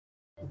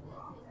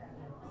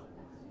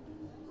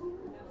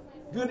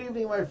Good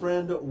evening, my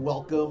friend.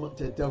 Welcome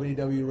to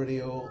WDW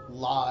Radio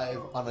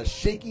live on a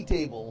shaky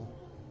table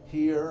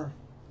here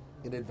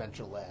in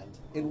Adventureland,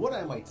 in what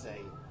I might say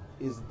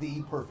is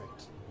the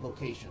perfect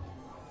location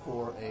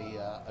for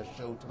a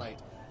show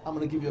tonight. I'm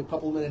going to give you a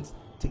couple of minutes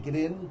to get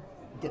in,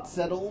 get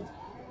settled,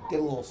 get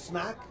a little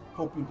snack.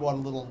 Hope you brought a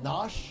little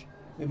nosh,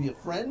 maybe a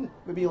friend.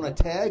 Maybe you want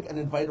to tag and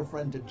invite a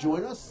friend to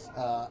join us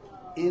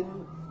if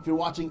you're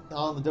watching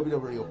on the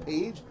WDW Radio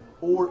page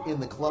or in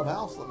the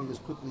clubhouse. Let me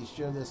just quickly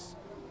share this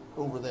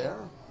over there.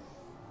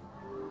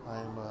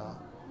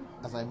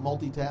 As I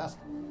multitask,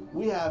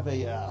 we have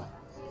because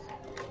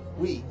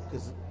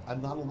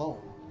I'm not alone,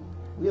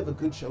 we have a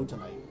good show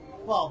tonight.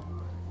 Well,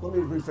 let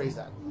me rephrase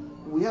that.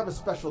 We have a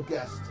special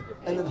guest,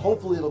 and then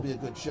hopefully it'll be a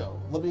good show.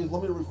 Let me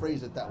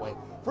rephrase it that way.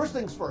 First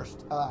things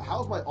first,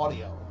 how's my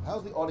audio?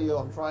 How's the audio?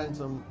 I'm trying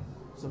some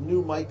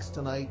new mics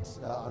tonight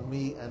on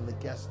me and the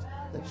guest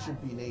that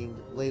should be named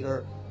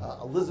later.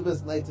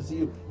 Elizabeth, nice to see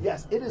you.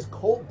 Yes, it is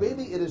cold,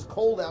 baby, it is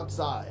cold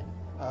outside.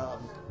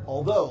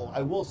 Although,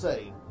 I will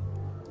say,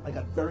 I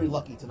got very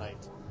lucky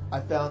tonight.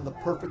 I found the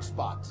perfect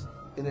spot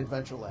in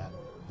Adventureland.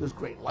 There's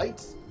great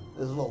lights,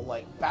 there's a little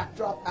like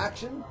backdrop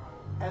action,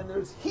 and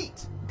there's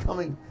heat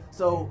coming,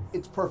 so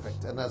it's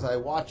perfect. And as I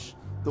watch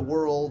the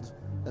world,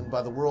 and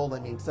by the world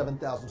I mean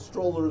 7,000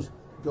 strollers,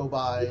 go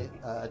by,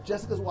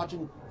 Jessica's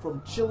watching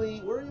from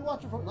Chile. Where are you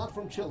watching from? Not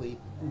from Chile.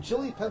 From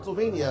Chile,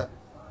 Pennsylvania.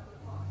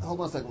 Hold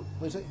on a second.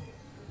 What did you say?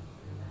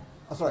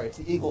 Oh, sorry, it's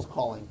the Eagles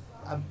calling.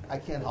 I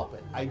can't help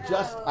it. I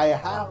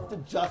have to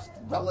just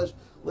relish.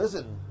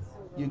 Listen,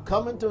 you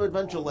come into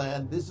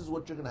Adventureland, this is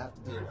what you're going to have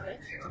to deal with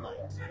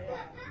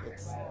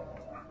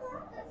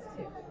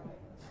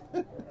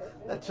tonight.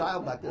 That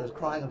child back there is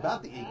crying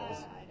about the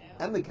Eagles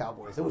and the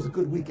Cowboys. It was a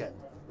good weekend.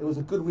 It was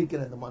a good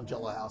weekend in the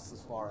Mangella house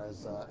as far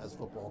as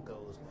football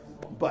goes.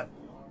 But,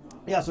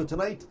 yeah, so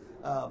tonight,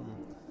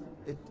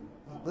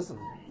 listen,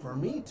 for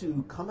me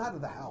to come out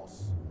of the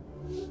house,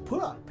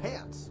 put on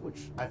pants,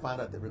 which I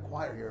found out they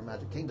require here in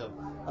Magic Kingdom,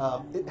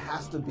 it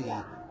has to be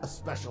a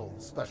special,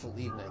 special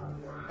evening.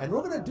 And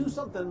we're going to do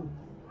something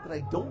that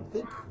I don't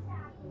think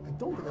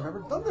I've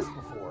ever done this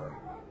before.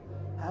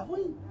 Have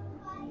we?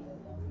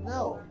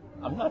 No.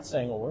 I'm not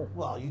saying a word.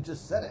 Well, you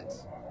just said it.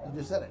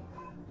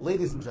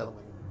 Ladies and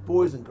gentlemen,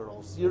 boys and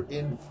girls, you're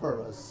in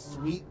for a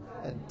sweet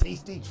and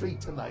tasty treat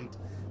tonight,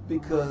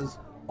 because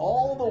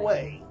all the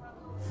way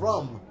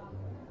from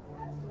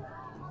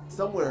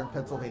somewhere in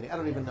Pennsylvania, I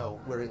don't even know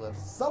where he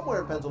lives,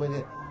 somewhere in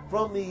Pennsylvania,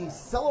 from the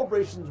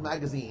Celebrations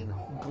magazine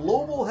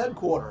global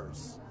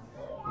headquarters.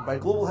 And by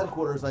global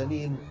headquarters, I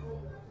mean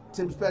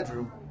Tim's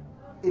bedroom.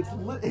 It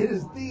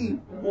is the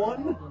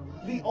one,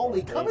 the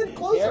only. Come in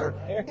closer.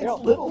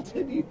 It's little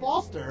Timmy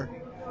Foster.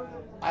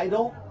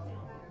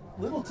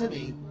 Little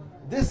Timmy.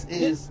 This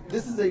is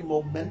a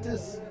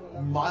momentous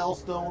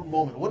milestone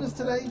moment. What is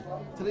today?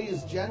 Today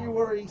is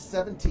January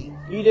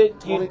 17th. You did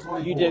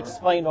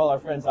explain to all our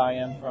friends I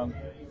am from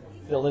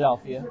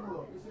Philadelphia.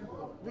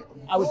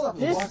 I was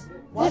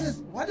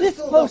this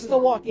close to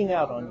walking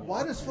out on you.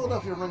 Why does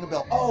Philadelphia ring a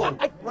bell? Oh,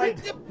 right,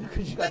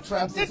 because you got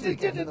trapped this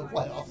weekend in the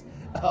playoffs.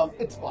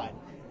 It's fine.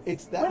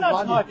 It's that. We're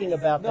not talking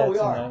about that. No, we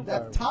tonight. are.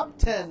 That top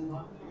 10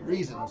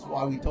 reasons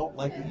why we don't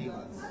like the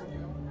Eagles.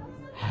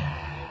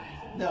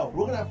 No,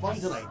 we're gonna have fun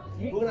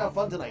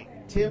tonight.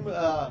 Tim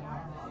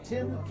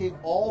came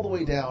all the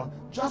way down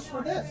just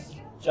for this.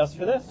 Just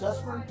for this?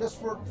 Just for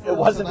it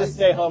wasn't to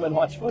stay home and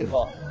watch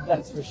football.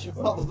 That's for sure.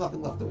 Well, there's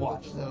nothing left to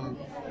watch. So,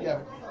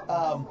 yeah.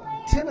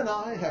 Tim and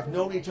I have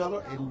known each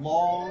other a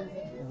long,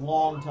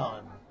 long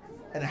time.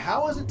 And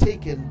how has it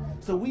taken?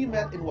 So we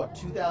met in what,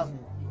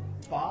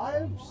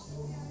 2005?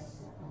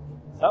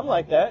 Something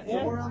like that. Yeah.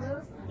 Somewhere around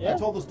there. Yeah. I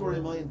told the story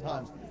a million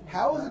times.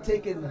 How has it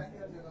taken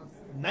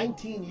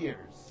 19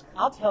 years?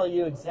 I'll tell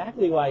you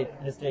exactly why it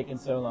has taken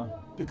so long.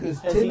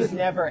 Because he's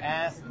never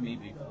asked me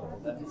before.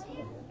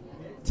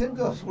 Tim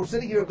goes, we're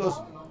sitting here, goes,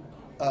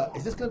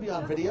 is this going to be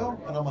on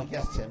video? And I'm like,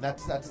 yes, Tim,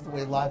 that's the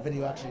way live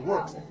video actually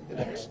works. It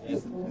actually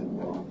is.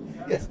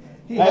 Yes.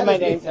 I had my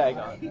name tag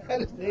on. He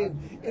had his name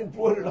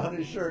embroidered on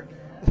his shirt,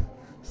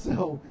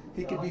 so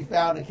he could be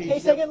found in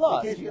case I get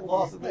lost. In case you get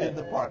lost in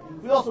the park.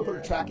 We also put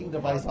a tracking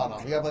device on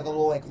him. We have like a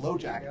little low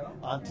jack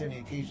on Timmy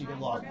in case you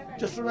get lost.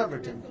 Just remember,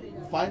 Tim,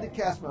 find a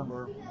cast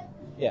member,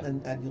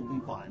 and you'll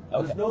be fine.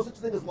 Okay. There's no such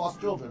thing as lost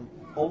children,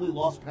 only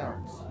lost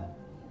parents.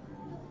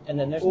 And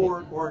then there's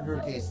or in your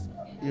case,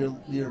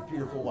 your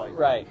beautiful wife,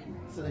 right,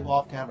 sitting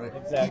off camera,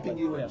 keeping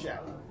you in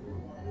check.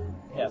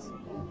 Yes.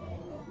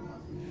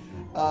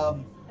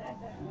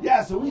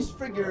 Yeah. So we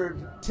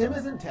figured Tim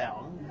is in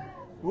town.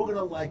 We're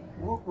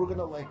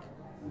gonna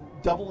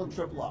double and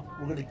triple up.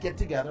 We're gonna get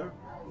together.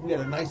 We had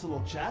a nice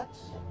little chat.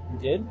 We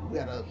did. We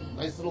had a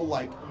nice little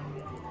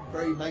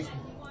very nice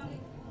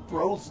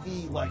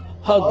broski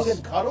hugs. Hug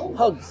and cuddle.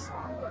 Hugs.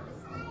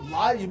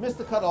 Live, you missed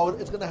the cuddle.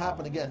 It's going to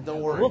happen again.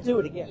 Don't worry. We'll do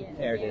it again.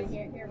 There it is.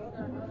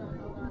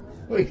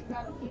 Wait,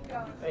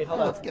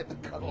 hold on. Let's get the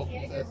cuddle.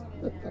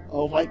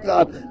 Oh my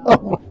God.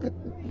 Oh my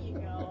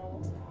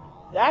God.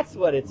 That's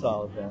what it's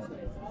all about.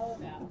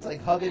 It's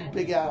like hugging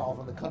Big Al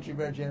from the Country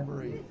Bear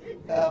Jamboree.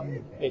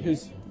 Wait,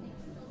 who's?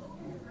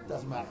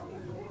 Doesn't matter.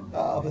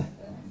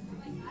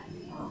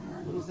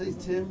 What does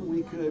it say, Tim?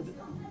 We could.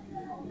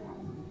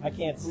 I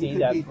can't see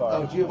that far.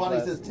 Oh, Giovanni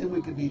says, Tim,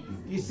 we could be.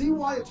 Do you see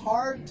why it's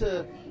hard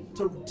to?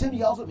 Tim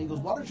yells at me. He goes,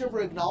 "Why don't you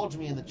ever acknowledge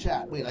me in the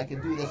chat?" Wait, I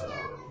can do this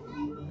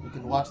though. We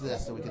can watch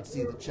this so we can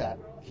see the chat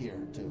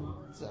here too.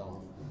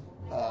 So.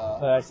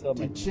 But I still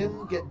did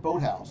Tim get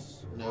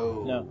Boathouse?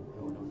 No. No.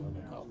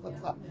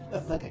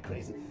 Let's not get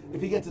crazy.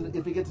 If he gets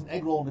an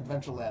egg roll in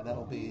Adventureland,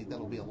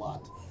 that'll be a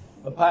lot.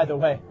 But by the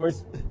way,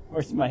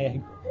 where's my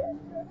egg?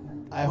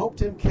 I hope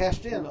Tim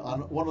cashed in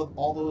on one of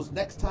all those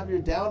next time you're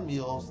down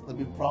meals that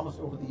we've promised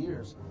over the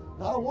years.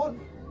 Not a one.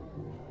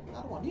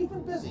 Not a one. You've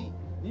been busy.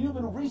 You've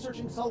been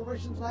researching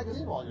Celebrations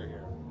magazine while you're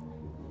here.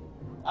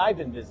 I've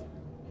been busy.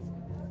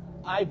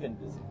 I'm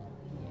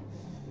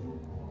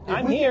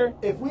here.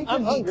 If we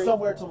can eat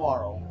somewhere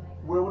tomorrow,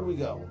 where would we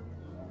go?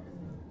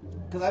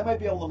 Because I might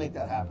be able to make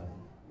that happen.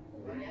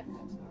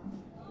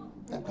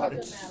 Epcot,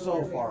 it's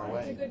so far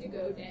away. It's a good to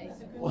go day.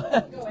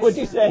 What'd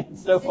you say?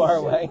 It's so far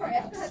away.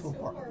 So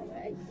far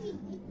away.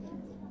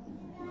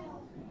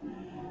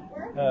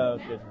 Oh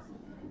goodness.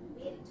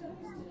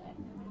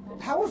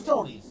 How was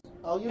Tony's?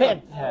 Oh,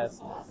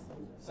 Fantastic.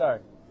 Sorry.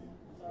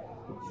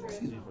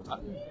 Excuse me for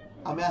talking.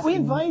 I'm asking. We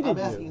invited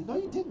you. No,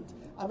 you didn't.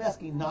 I'm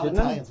asking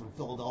non-Italians from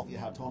Philadelphia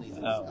how Tony's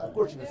is. Of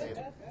course you're going to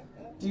say it.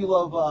 Do you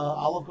love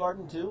Olive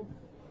Garden too?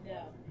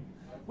 No.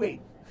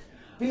 Wait.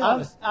 Be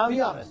honest.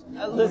 Be honest.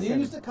 When you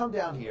used to come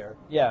down here,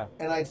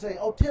 and I'd say,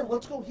 "Oh, Tim,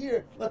 let's go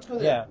here. Let's go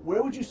there." Yeah.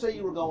 Where would you say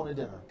you were going to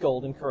dinner?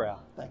 Golden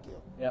Corral. Thank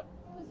you. Yep.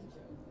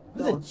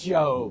 It was a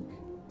joke.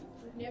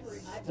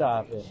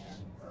 Stop it.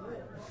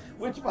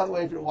 Which, by the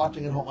way, if you're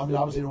watching at home, I mean,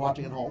 obviously you're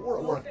watching at home. We're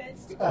at work.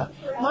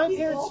 My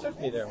parents took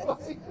me there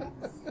once.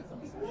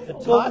 The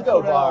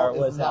taco bar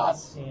was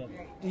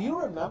outstanding. Do you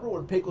remember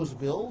when Pecos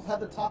Bills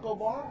had the taco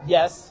bar?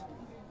 Yes.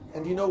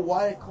 And do you know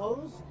why it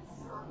closed?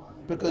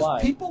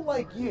 Because people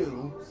like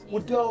you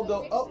would go,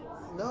 "Oh,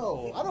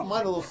 no, I don't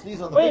mind a little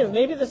sneeze on the Wait,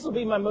 maybe this will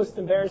be my most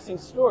embarrassing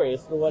story.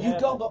 It's the one you'd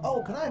go,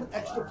 "Oh, can I have an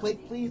extra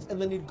plate, please?"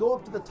 And then you'd go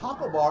up to the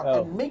taco bar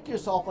and make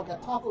yourself like a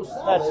taco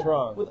salad. That's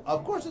wrong.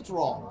 Of course it's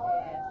wrong.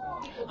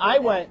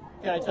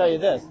 Can I tell you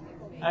this?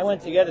 I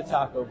went to get a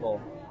taco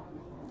bowl,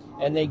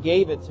 and they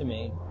gave it to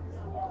me,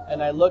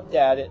 and I looked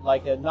at it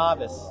like a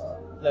novice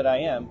that I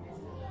am.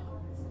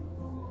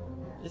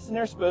 Isn't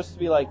there supposed to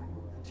be like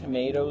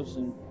tomatoes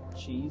and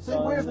cheese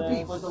on where's the this?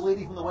 beef? Like the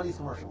lady from the Wendy's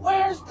commercial.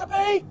 Where's the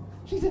beef?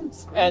 She didn't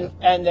scream.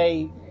 And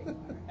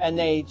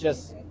they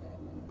just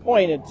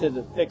pointed to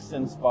the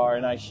Fixins bar,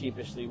 and I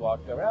sheepishly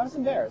walked over. I was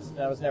embarrassed,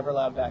 and I was never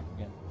allowed back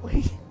again.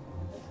 Wait,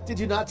 did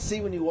you not see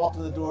when you walked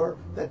in the door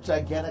that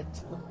gigantic?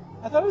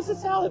 I thought it was a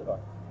salad bar.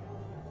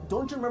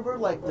 Don't you remember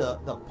like the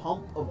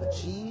pump of the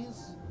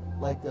cheese,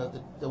 like the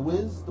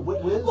whiz, the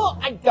whiz? Well,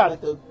 I got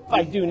it.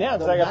 I do now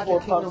because I got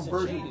 4 pumps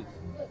of cheese.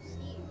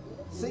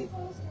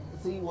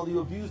 See, well, you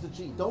abuse the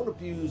cheese. Don't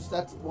abuse.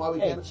 That's why we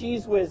Hey, can't.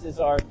 Cheese Whiz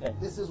is our thing.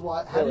 This is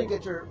why. How do you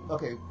get your?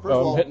 Okay, first Oh,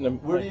 of all, I'm hitting them.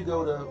 where do you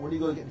go to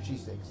get your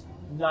cheesesteaks?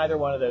 Neither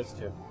one of those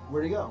two.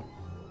 Where do you go?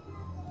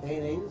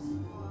 A&A's.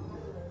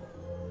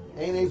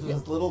 A&A's was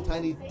this little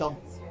tiny dump.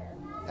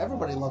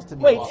 Everybody loves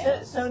Timmy. Wait,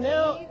 waffles. so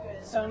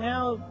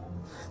now,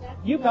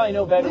 you probably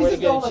know better where to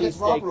get a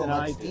cheesesteak than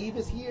I do. Steve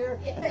is here,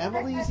 and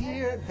Emily's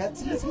here, and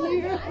Betsy's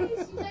here.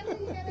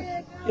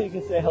 You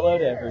can say hello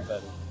to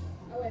everybody.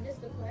 Oh, I missed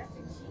the plastic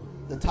sheet.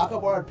 The taco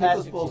bar at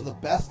Pecos Bowl is the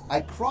best.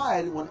 I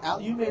cried when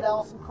you made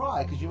Allison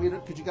cry because you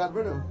got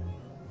rid of.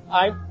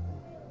 I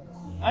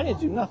didn't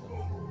do nothing.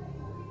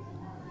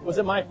 Was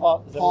it my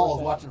fault? Paul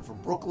was watching from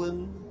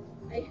Brooklyn.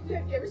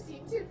 I've never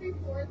seen Tim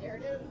before. There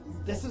it is.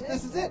 This is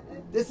it.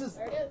 This is.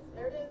 There it is.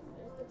 There's the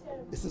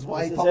Tim. This is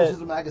why he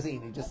publishes a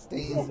magazine. He just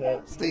stays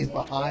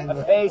behind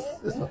a face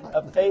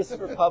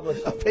for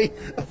publishing. A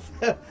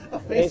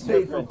face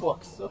made for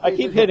books. I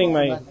keep hitting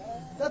my.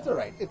 That's all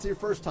right. It's your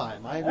first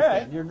time. I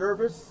understand. Right. You're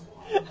nervous.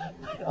 I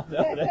don't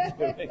know what I'm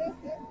doing.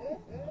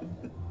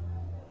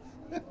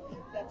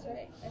 That's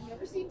right. I've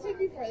never seen Tim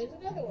before. There's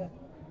another one.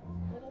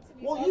 Little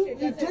Timmy Well, Foster you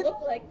doesn't did look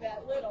like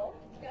that little.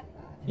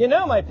 You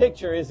know my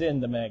picture is in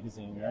the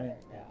magazine, right?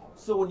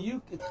 So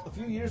when a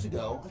few years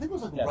ago, I think it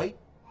was like right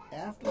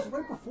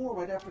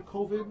after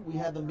COVID, we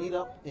had the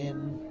meetup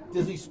in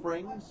Disney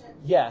Springs.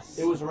 Yes.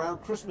 It was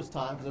around Christmas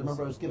time because I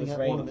remember I was giving out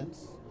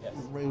ornaments. Yes.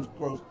 It was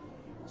gross.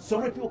 So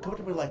many people come up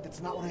to me like,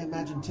 "That's not what I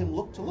imagined Tim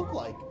to look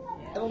like."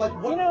 And I'm like,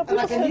 "What?" And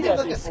I needed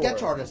like a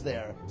sketch artist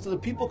there, so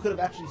that people could have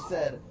actually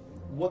said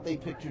what they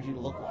pictured you to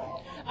look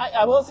like.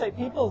 I will say,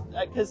 people,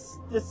 because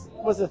this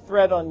was a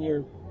thread on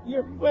your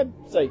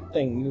website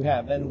thing you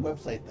have, and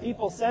website thing.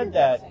 People said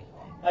that,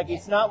 like,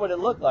 it's not what it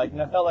looked like,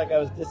 and I felt like I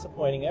was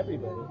disappointing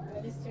everybody.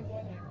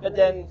 But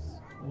then,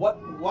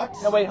 what?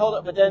 No, wait, hold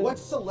up. But then, what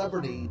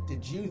celebrity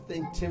did you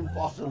think Tim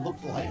Foster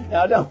looked like?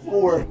 No,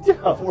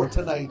 for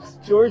tonight.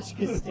 George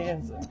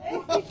Costanza.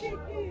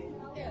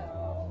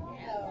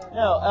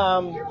 No,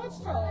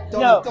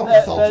 Don't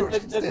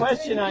the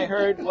question I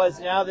heard was,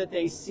 now that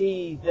they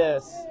see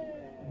this,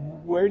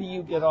 where do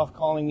you get off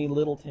calling me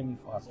Little Timmy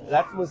Foster?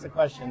 That was the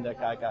question that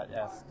I got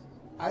asked.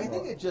 I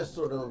think it just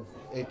sort of,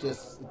 it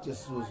just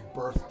was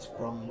birthed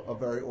from a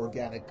very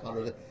organic kind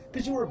of,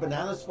 because you were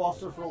Bananas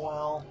Foster for a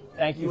while.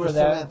 Thank you were for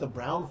that. Samantha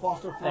Brown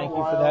Foster for Thank a you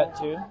while. for that,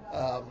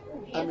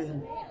 too. I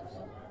mean,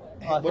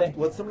 thank-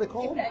 what's somebody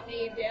called? That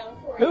name down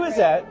for Who you, is right?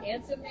 that?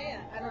 Handsome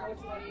man. I don't know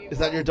which one of you. Is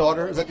that your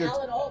daughter? Is that your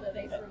Alan Alda?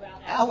 They threw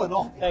out. Alan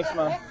Alda? Thanks,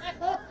 Mom.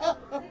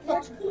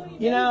 George Clooney,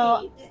 You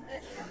know,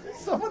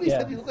 Somebody Yeah.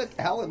 said you look like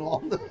Alan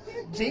Alda.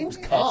 James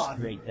that's Caan.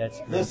 great. That's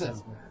great. Listen,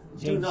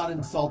 do James- not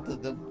insult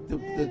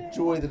the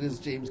joy that is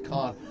James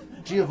Caan.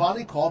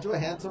 Giovanni called you a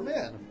handsome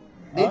man.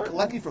 Nate Art?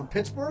 Galecki from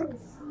Pittsburgh.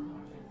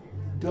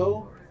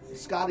 Go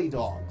Scotty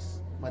Dogs.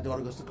 My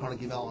daughter goes to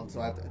Carnegie Mellon,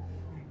 so I have to.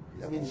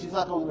 I mean, she's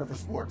not going there for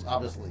sports,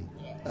 obviously.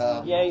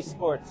 Yay,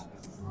 sports.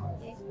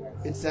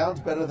 It sounds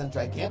better than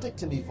gigantic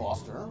Timmy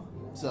Foster.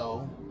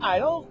 So I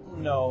don't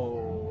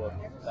know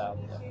about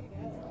that.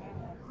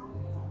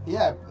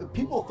 yeah,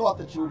 people thought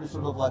that you were just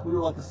sort of like we were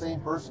like the same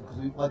person because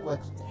we like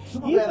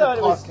Superman You thought and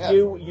it was Clark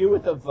Kent. you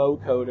with a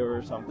vocoder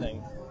or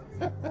something.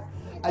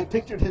 I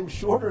pictured him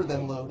shorter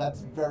than Lou.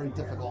 That's very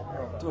difficult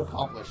to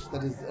accomplish.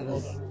 That is. It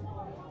is.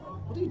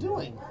 What are you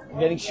doing? I'm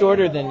getting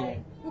shorter than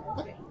you.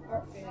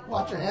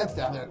 Watch your hands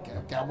down there,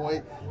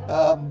 cowboy.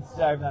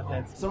 Sorry about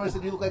that. Somebody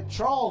said you look like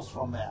Charles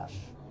from MASH.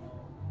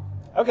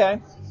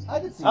 Okay. I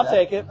could see I'll that.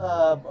 take it.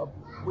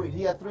 Wait,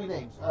 he had three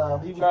names.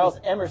 He was Charles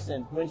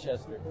Emerson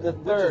Winchester, the which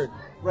is- third.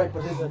 Right,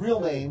 but his real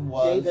name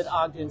was David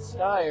Ogden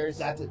Stiers,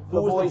 That's it. the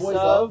Who was the voice voice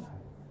of.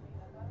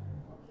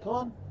 Come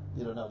on.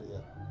 You don't know, do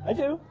you? I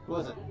do. Who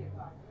is it?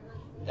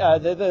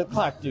 The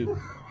clock dude.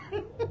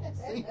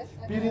 See?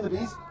 Beauty and the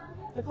Beast?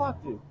 The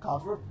clock dude.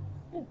 Cogsworth?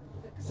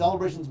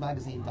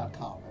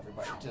 Celebrationsmagazine.com,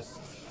 everybody. Just.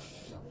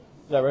 Is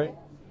that right?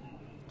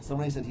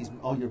 Somebody said he's.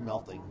 Oh, you're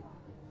melting.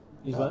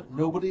 He's what?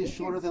 Nobody is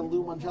shorter than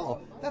Lou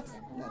Mangello.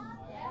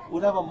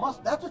 Would have a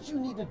must. That's what you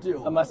need to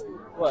do. A must.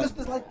 What?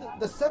 Because like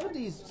the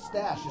 70s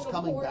stash is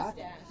coming porn back.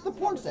 stash. The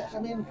porn stash. I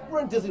mean,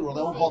 we're in Disney World.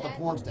 They won't call it the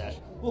porn stash.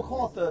 We'll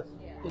call it the,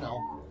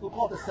 we'll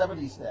call it the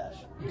 70s stash.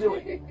 Do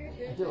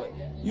it. Do it.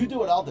 You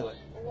do it, I'll do it.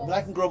 But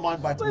I can grow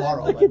mine by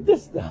tomorrow. Look at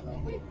this stuff.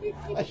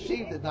 I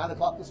shaved at 9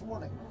 o'clock this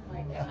morning. Oh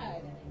my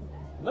God.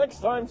 Next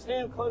time,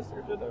 stand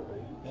closer to the.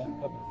 Yeah.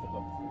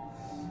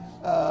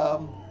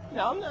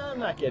 No, I'm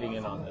not getting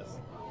in on this.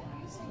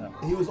 No.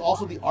 He was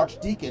also the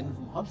archdeacon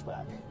from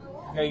Hunchback.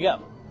 There you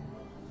go.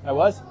 I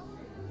was.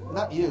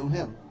 Not you,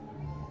 him.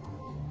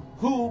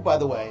 Who, by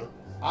the way,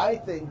 I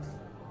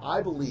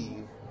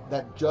believe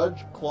that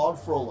Judge Claude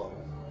Frollo,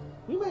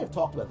 we may have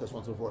talked about this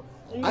once before,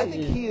 I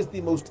think he is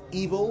the most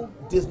evil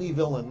Disney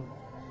villain,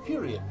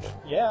 period.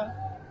 Yeah.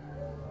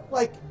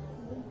 Like,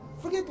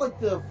 forget like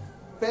the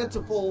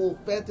fanciful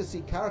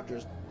fantasy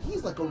characters.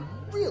 He's like a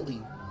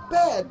really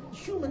bad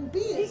human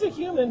being. He's a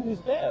human who's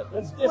bad.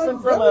 That's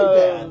different Like,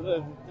 from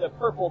very a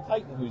purple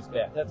titan who's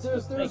bad. That's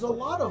There's a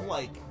lot of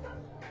like,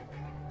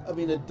 I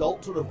mean,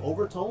 adult sort of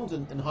overtones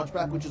in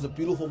Hunchback, which is a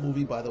beautiful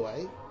movie, by the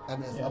way,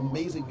 and has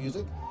amazing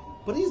music.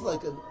 But he's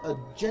like a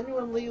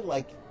genuinely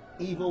like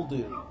evil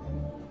dude.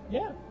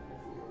 Yeah.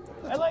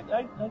 I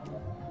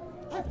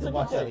have to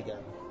watch that again.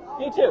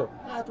 Me too.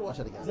 I have to watch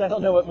that again. Because I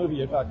don't know what movie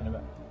you're talking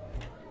about.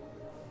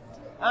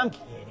 I'm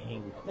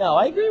kidding. No,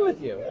 I agree with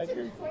you. I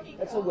agree.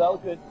 That's a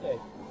good take.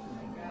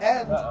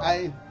 And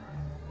Uh-oh.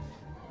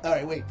 all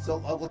right, wait. So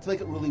let's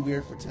make it really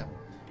weird for Tim.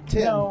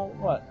 Tim, No,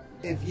 what?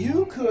 if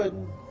you could,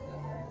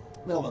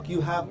 no, look,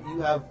 you have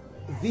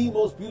the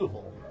most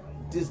beautiful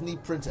Disney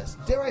princess,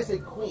 dare I say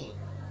queen,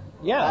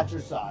 Yeah. at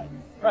your side.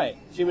 Right.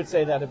 She would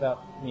say that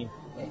about me.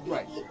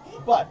 Right.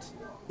 But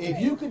if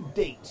you could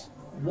date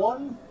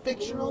one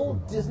fictional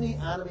Disney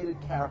animated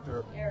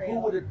character, who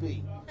would it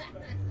be?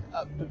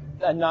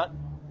 And not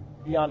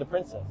beyond a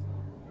princess.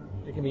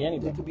 It can be It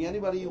anybody. could be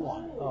anybody you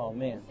want. Oh,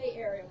 man. Say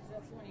Ariel, because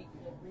that's when he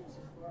reaches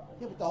for all.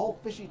 Yeah, but the whole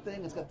fishy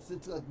thing, it's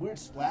like weird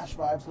splash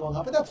vibes going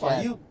on. But that's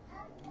fine. Yeah.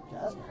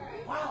 Jasmine.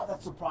 Wow,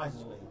 that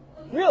surprises me.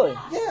 Really?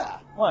 Yeah.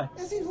 Why?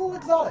 It seems a little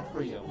exotic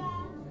for you.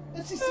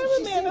 I'm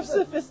a man of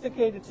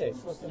sophisticated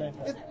taste. What can I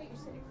tell you? Is that what you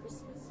said at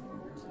Christmas when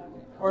we were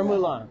talking? Or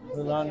Mulan.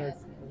 Mulan or...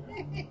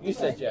 You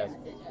said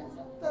Jasmine.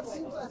 That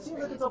seems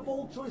like it's a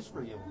bold choice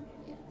for you.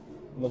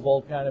 I'm a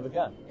bold kind of a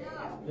guy.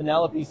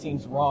 Penelope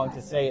seems wrong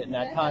to say it in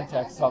that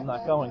context, so I'm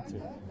not going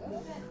to.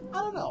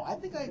 I don't know. I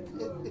think I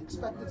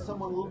expected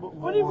someone a little bit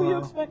more. What were you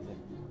expecting?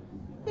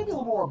 Maybe a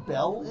little more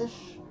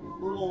Belle-ish,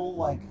 a little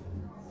like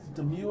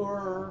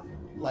demure,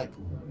 like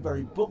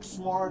very book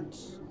smart,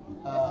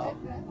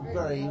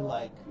 very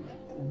like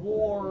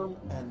warm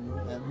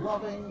and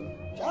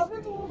loving.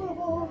 Jasmine's a little bit of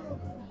a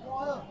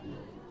wild.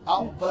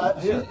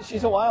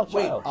 She's a wild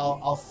Wait, child.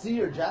 I'll see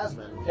your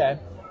Jasmine, Okay.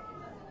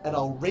 and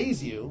I'll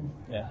raise you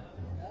Yeah.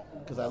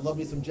 because I love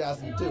me some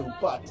Jasmine too.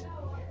 But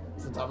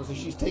since obviously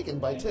she's taken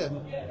by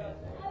Tim,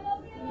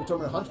 we're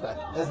talking about Hunchback,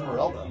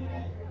 Esmeralda.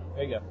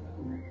 There you go.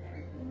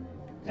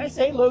 Can I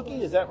say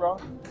Loki? Is that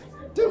wrong?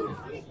 Dude,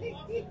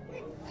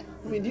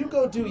 I mean, you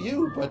go do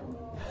you, but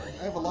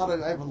I have a lot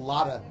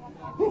of.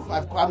 Oof,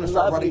 I'm gonna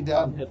start running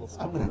down.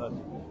 I'm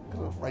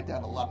gonna write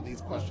down a lot of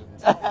these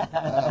questions.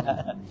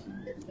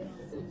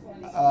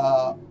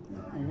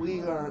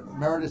 We are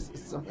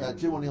Meredith.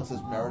 Jim O'Neill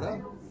says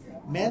Merida.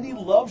 Mandy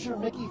loves your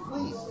Mickey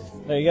fleece.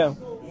 There you go.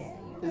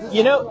 Is this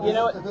You know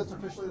what? Is this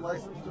officially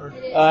licensed? Or?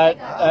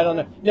 I don't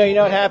know. No, you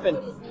know what happened?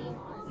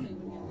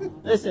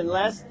 Listen,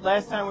 last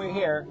time we were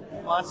here,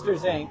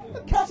 Monsters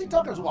Inc. Cassie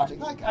Tucker's watching.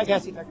 Hi, Hi,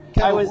 Cassie.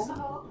 Cassie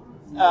Tucker.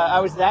 I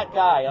was that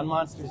guy on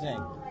Monsters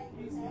Inc.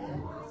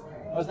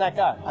 I was that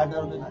guy. I've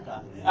never been that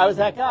guy. I was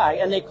that guy,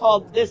 and they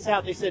called this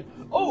out. They said,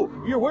 "Oh,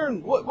 you're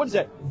wearing what is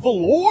that?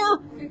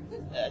 Velour?"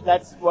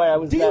 That's why I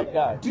was that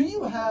guy. Do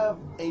you have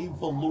a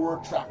velour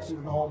tracksuit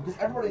at home? Because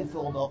everybody in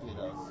Philadelphia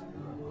does.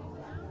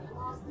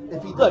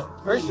 If he does,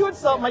 Look, first you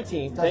insult my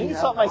team, then you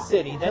insult my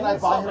city, then you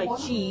insult my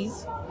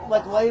cheese.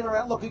 Like laying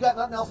around. Look, you got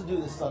nothing else to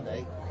do this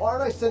Sunday. Why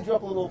don't I send you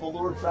up a little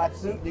velour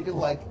tracksuit and you can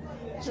like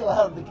chill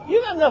out?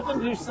 You have nothing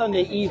to do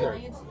Sunday either.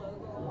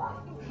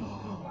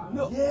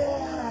 No.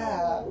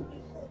 Yeah.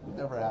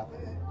 Never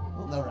happened.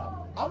 Will never happen.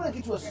 I'm gonna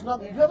get you a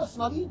Snuggie. Do you have a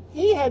Snuggie?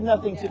 He had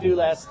nothing to do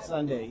last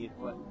Sunday.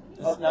 What?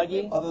 A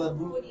Snuggie? Other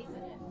than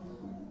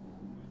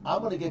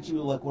I'm gonna get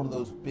you like one of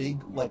those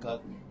big, like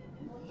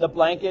the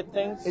blanket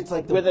things. It's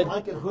like the with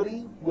blanket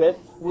hoodie with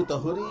the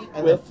hoodie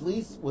and with the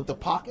fleece with the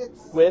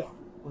pockets. With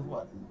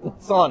what?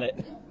 What's on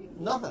it?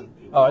 Nothing.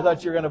 Oh, I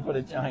thought you were gonna put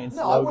a Giants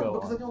No, I logo wouldn't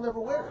because on. then you'll never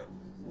wear it.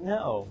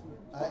 No.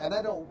 I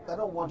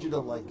don't want you to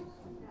like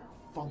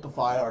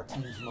funkify our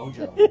team's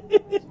mojo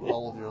with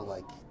all of your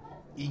like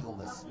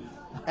eagleness.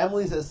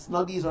 Emily says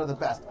Snuggies are the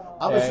best.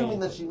 I'm assuming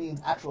that she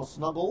means actual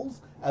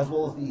snuggles as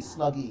well as the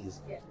Snuggies.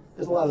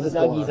 There's a lot of this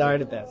going Snuggies on. are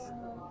the best.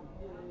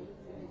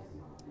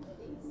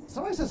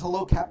 Somebody says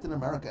hello, Captain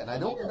America, and I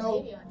don't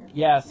know.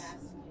 Yes.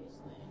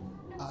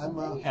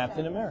 I'm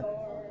Captain America.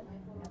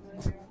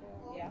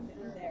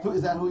 Who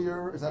is that? Who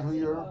you're?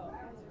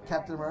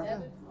 Captain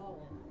America?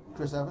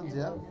 Chris Evans,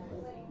 yeah.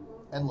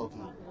 And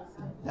Loki.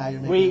 Now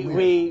you're making it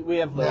weird. We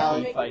have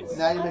Loki fights.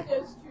 Now you make.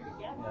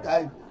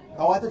 I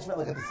thought you meant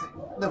like at the.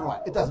 Never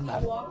mind. It doesn't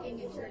matter.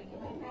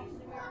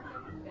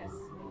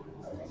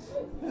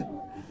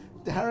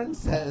 Darren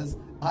says,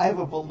 "I have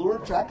a velour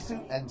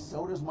tracksuit, and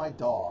so does my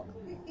dog."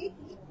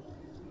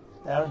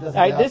 Darren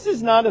doesn't. This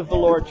is not a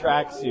velour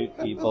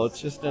tracksuit, people. It's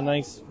just a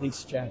nice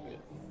fleece jacket.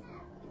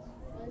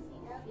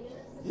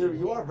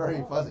 You are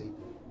very fuzzy.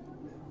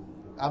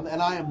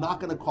 And I am not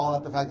going to call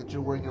out the fact that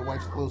you're wearing your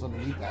wife's clothes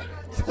underneath that.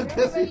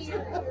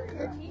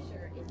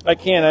 I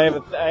can't.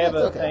 I have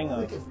a okay. thing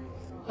on.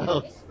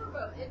 Oh.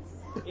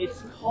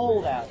 It's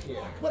cold out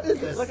here. What is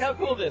this? Look how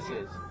cool this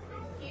is.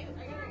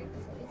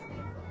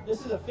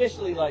 This is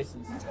officially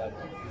licensed.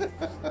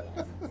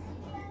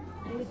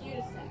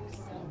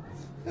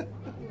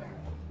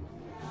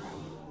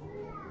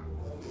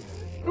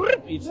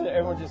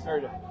 Everyone just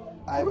heard it.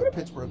 I have a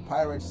Pittsburgh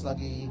Pirates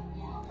Snuggie.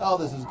 Oh,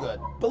 this is good.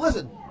 But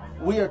listen,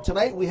 we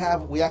actually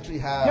have.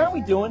 Aren't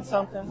we doing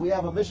something? We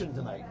have a mission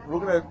tonight. We're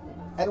gonna,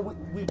 and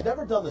we've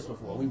never done this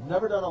before. We've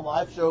never done a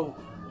live show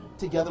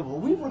together before.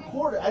 We've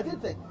recorded. I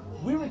did think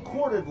we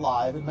recorded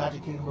live in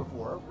Magic Kingdom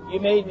before. You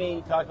made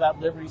me talk about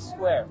Liberty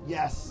Square.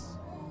 Yes,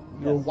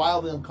 you were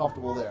wildly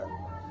uncomfortable there.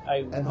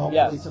 And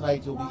hopefully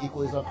tonight you'll be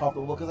equally as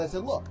uncomfortable because I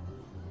said, look,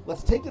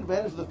 let's take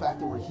advantage of the fact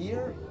that we're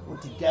here, we're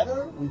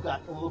together, we've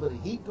got a little bit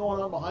of heat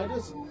going on behind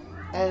us,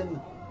 and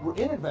we're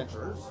in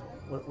Adventurers.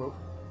 What?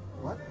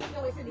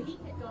 No, I said the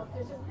heat picked up.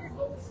 There's a weird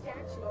gold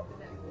statue up in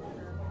that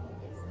corner.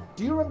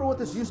 Do you remember what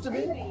this used to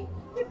be?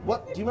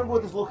 What? Do you remember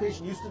what this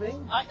location used to be?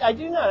 I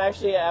do not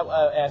actually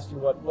ask you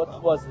what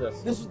was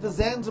this? This was the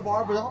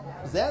Zanzibar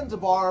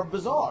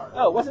Bazaar.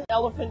 Oh, wasn't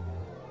Elephant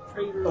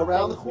Trader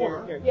around the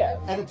corner? Here? Yeah.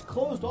 And it's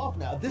closed off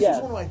now. This is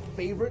one of my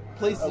favorite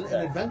places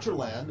in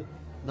Adventureland,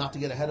 not to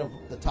get ahead of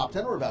the top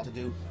 10 we're about to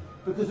do,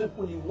 because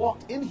when you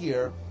walked in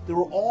here, there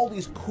were all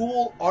these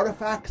cool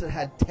artifacts that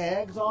had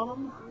tags on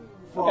them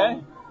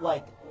from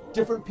like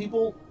different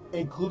people,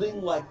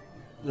 including like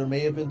there may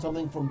have been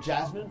something from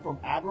Jasmine from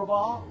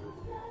Agrabah.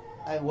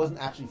 It wasn't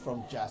actually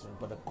from Jasmine,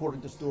 but according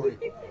to story.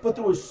 But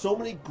there were so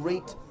many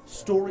great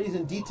stories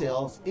and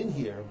details in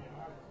here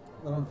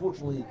that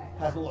unfortunately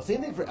has been lost.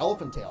 Same thing for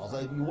Elephant Tales.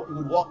 Like you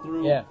would walk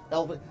through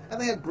Elephant,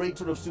 and they had great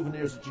sort of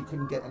souvenirs that you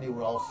couldn't get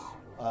anywhere else.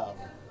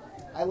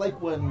 I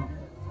like when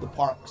the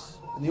parks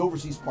and the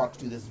overseas parks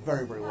do this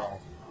very, very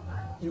well.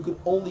 You can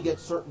only get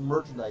certain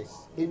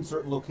merchandise in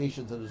certain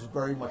locations that is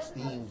very much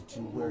themed to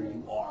where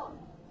you are.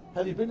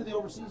 Have you been to the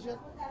overseas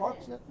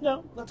parks yet?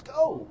 No. Let's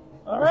go.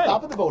 All We'll right.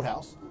 stop at the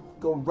boathouse.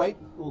 We'll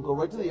go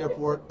right to the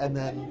airport, and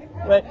then.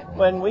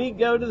 When we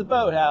go to the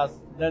boathouse,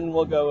 then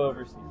we'll go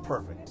overseas.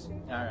 Perfect.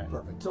 All right.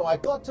 Perfect. So I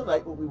thought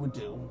tonight what we would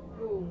do,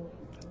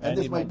 and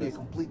this might be a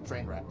complete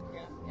train wreck.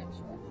 Yeah, I'm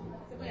sure.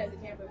 Somebody has a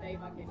Tampa Bay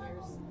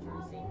Buccaneers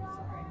jersey.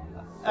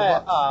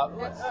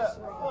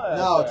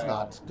 No, it's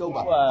not. Go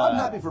back. I'm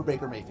happy for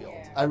Baker Mayfield.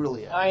 I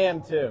really am. I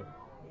am too.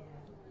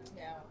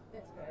 Yeah,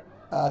 that's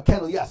good.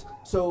 Kendall, yes.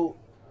 So,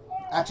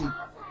 actually,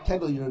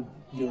 Kendall,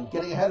 you're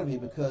getting ahead of me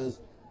because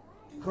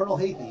Colonel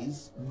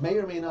Haythes may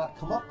or may not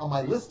come up on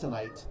my list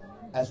tonight,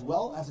 as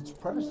well as its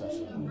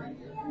predecessor.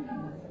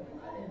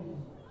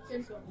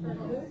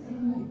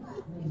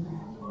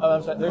 Oh,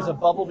 I'm sorry. There's a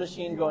bubble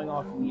machine going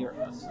off near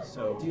us.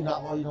 So. Do you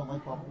not? Oh, you don't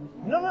like bubbles?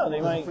 No. They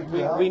Does it might. freak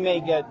you out? We may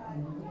get.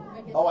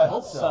 Oh, I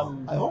hope so.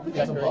 Some I hope we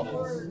get some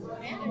decorations.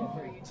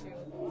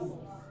 bubbles.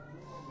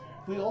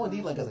 If we only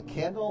need like as a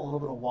candle, a little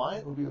bit of wine,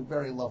 it would be a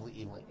very lovely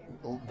evening.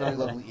 A very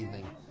lovely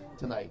evening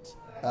tonight.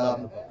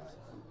 Who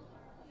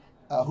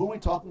are we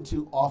talking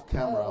to off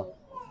camera?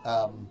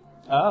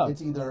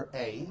 It's either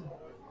A,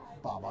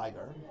 Bob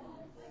Iger,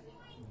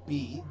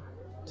 B,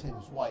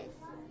 Tim's wife,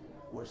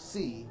 or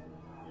C,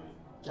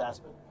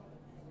 Jasmine.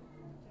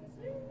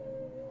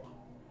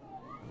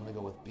 I'm gonna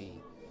go with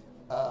B.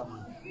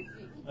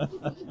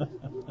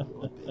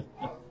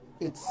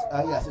 It's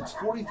yes, it's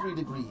 43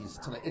 degrees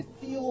tonight. It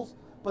feels,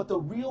 but the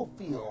real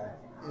feel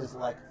is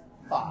like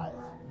 5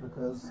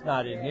 because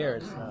Not in here.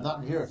 It's not.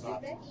 not in here. It's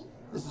not.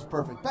 This is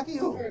perfect. Becky,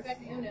 who?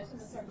 Rebecca Unis, I'm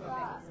gonna talk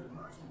about Becky.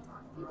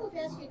 People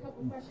have asked you a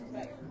couple questions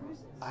about your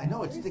cruises. I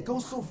know it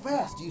goes so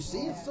fast. Do you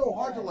see? It's so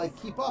hard to like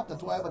keep up.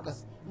 That's why I have like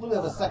literally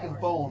have a second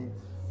phone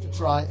to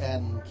try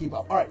and keep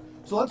up. All right,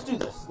 so let's do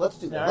this. Let's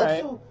do this. All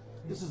right.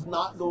 This is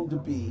not going to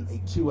be a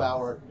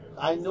 2-hour.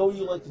 I know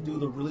you like to do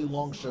the really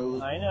long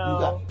shows. I know. You've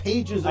got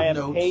pages of I have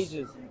notes.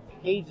 pages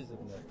of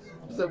notes.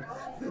 So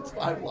it's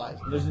 5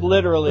 lines. There's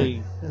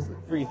literally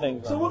 3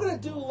 things. So on we're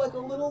it. gonna do like a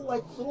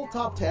little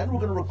top 10. We're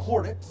gonna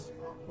record it.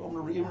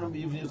 We're gonna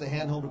even use a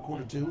handheld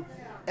recorder too.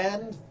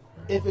 And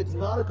if it's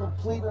not a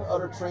complete and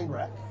utter train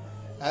wreck,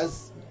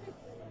 as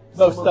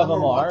Most some of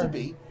them want are. to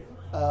be,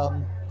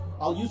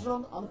 I'll use it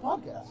on the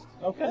podcast.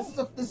 Okay.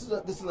 This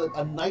is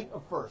a night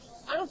of firsts.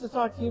 I have to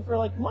talk to you for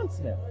like months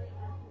now.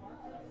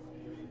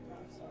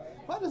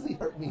 Why does he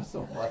hurt me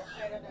so much?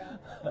 I don't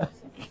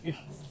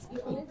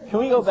know. Can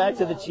we go back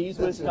to the cheese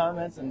whiz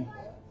comments and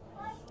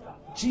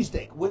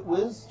Cheesesteak, wit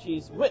whiz.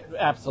 cheese whiz?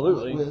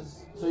 Absolutely. Wit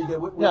whiz. So you get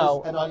wit whiz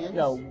No, and onions.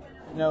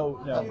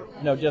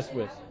 no, just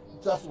whiz.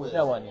 Just whiz.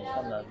 No onions.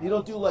 I'm not. You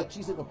don't do like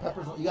cheesesteak with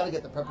peppers. You got to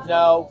get the peppers.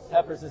 No,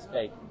 peppers is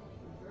fake.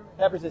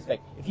 Peppers is fake.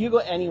 If you go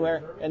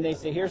anywhere and they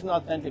say, here's an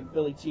authentic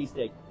Philly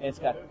cheesesteak, and it's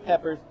got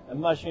peppers and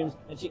mushrooms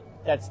and cheese,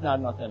 that's not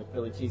an authentic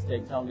Philly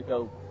cheesesteak. Tell them to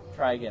go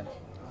try again.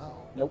 Wow.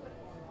 Nope.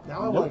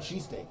 Now I want a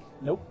cheesesteak.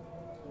 Nope.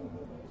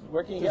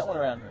 Where can you get one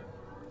around here?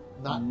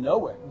 Not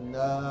Nowhere.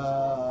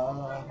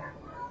 No.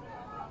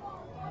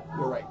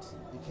 You're right.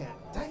 You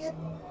can't. Dang it.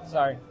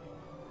 Sorry.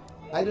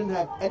 I didn't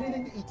have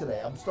anything to eat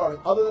today. I'm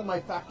starving, other than my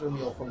factor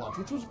meal for lunch,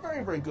 which was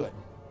very, very good.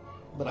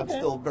 But I'm Okay.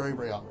 still very,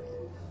 very hungry.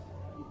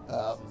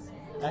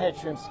 I had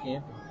shrimp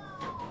scampi.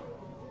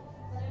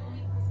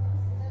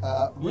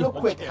 Real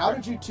quick, how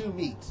did you two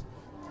meet?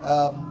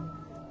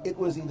 It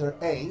was either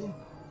A.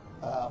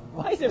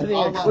 Why is everything a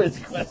online-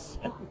 quiz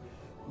question?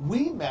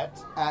 We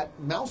met at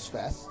Mouse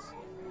Fest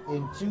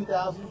in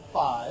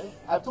 2005.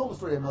 I've told the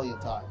story a million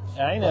times.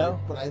 I know.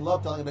 But I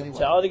love telling it anyway.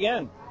 Tell it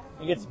again.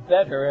 It gets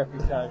better every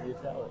time you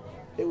tell it.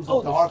 It was Oh,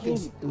 a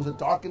there's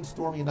dark and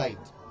stormy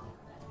night.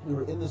 We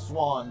were in the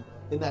Swan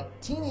in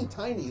that teeny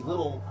tiny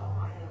little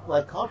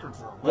like conference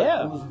room. Right?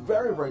 Yeah. It was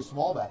very, very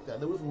small back then.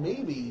 There was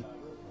maybe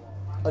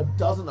a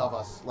dozen of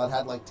us that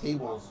had like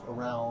tables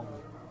around.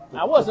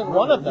 I wasn't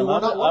one of them. You were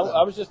not one of them.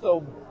 I was just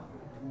a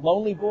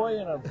lonely boy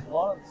in a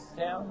lost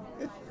town.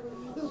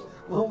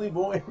 Lonely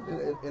boy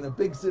in a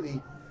big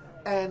city,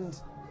 and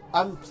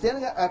I'm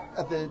standing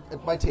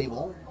at my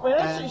table. Wait,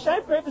 and should I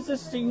preface this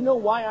so you know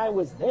why I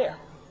was there?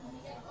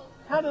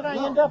 How did I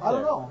No, end up there? I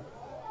don't know.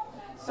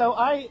 So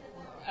I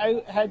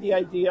had the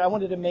idea. I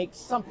wanted to make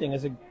something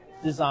as a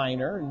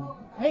designer, and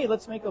hey,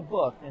 let's make a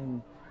book.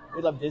 And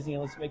we love Disney,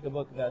 and let's make a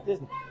book about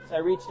Disney. So I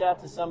reached out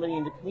to somebody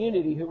in the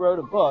community who wrote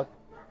a book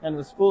and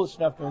was foolish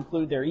enough to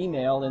include their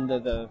email into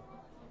the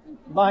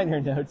liner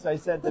notes. I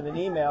sent them an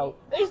email.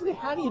 Basically,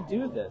 how do you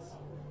do this?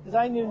 Because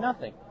I knew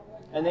nothing.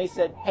 And they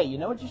said, hey, you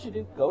know what you should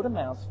do? Go to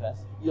Mouse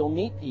Fest. You'll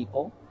meet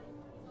people.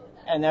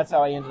 And that's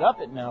how I ended up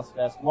at Mouse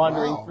Fest,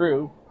 wandering Wow.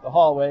 through the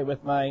hallway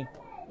with my,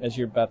 as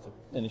you're about to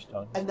finish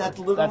talking. And that's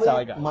literally how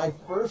I got it. my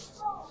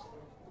first.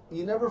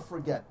 You never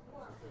forget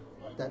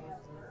that.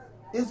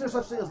 Is there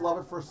such thing as love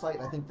at first sight?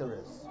 I think there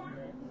is.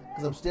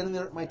 Because I'm standing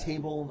there at my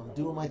table and I'm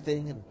doing my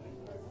thing,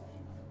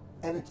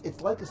 and it's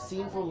like a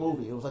scene from a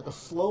movie. It was like a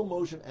slow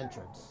motion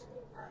entrance,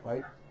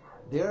 right?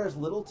 There's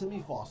little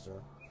Timmy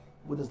Foster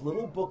with his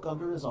little book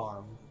under his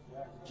arm,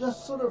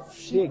 just sort of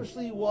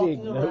sheepishly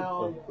walking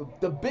around.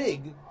 The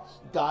big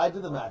Guide to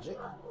the Magic,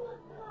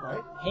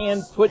 right?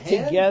 Hand put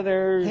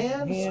together,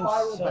 hand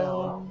spiral sewn.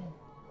 bound,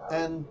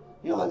 and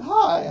you're like,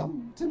 "Hi,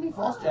 I'm Timmy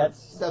Foster."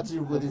 That's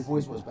what his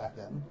voice was back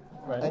then.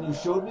 Right. And you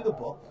showed me the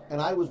book,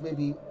 and I was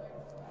maybe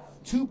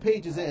 2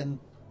 pages in,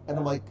 and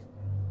I'm like,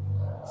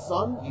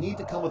 "Son, you need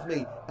to come with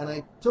me." And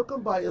I took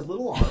him by his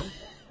little arm,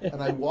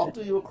 and I walked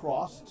you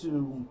across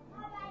to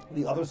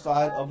the other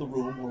side of the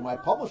room where my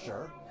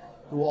publisher,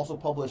 who also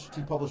published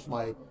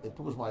my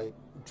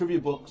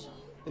trivia books.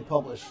 They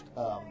published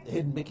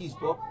Hidden Mickey's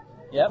book.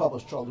 Yep. They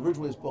published Charlie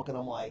Ridgway's book, and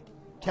I'm like,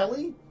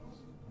 Kelly,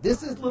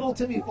 this is little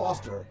Timmy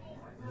Foster.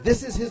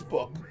 This is his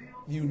book.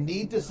 You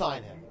need to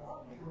sign him.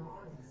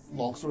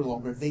 Long story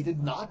longer, they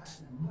did not.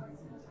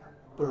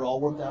 but it all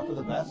worked out for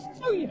the best.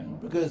 Oh, yeah.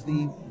 Because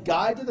the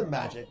Guide to the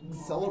Magic,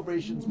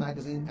 Celebrations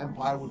Magazine,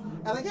 Empire,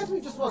 and I guess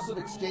we just must have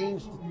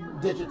exchanged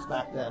digits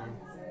back then,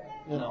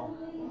 you know.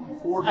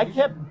 Or I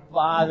kept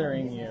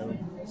bothering you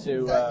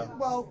to,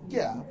 well,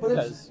 yeah, but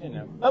because, you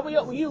know, but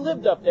you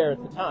lived up there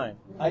at the time.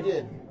 I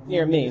did.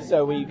 Near me,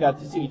 so we got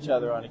to see each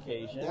other on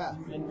occasion. Yeah.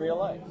 In real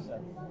life.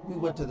 So. We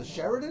went to the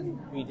Sheraton.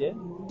 We did.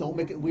 Don't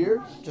make it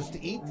weird, just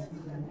to eat.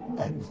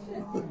 And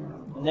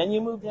then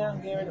you moved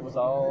down here, and it was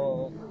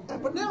all.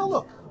 But now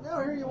look, now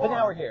here you are. But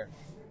now we're here.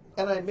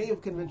 And I may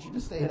have convinced you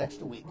to stay an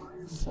extra week.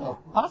 So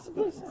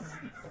Possibly.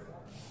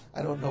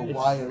 I don't know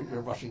why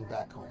you're rushing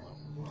back home.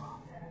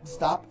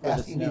 Stop For the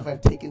asking me snow. if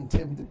I've taken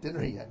Tim to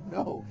dinner yet.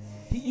 No,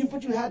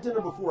 but you had dinner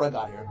before I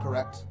got here,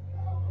 correct?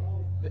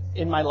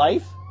 In my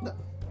life? No.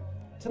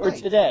 Or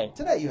today?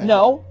 Today you had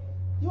No.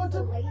 You went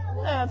to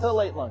Nah, it's a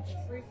late lunch.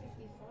 3:55.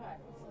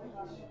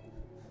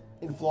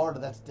 in Florida.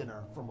 That's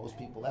dinner for most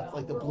people. That's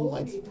like the blue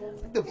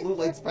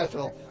light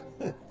special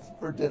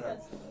for dinner.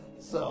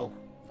 So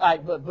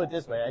But put it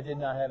this way, I did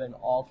not have an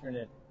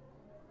alternate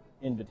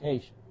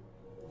invitation.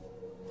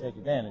 Take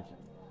advantage of it.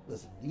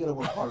 listen, you got to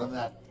work hard on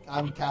that.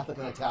 I'm Catholic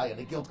and Italian.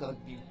 The guilt's going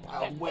to be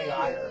piled way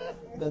higher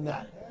than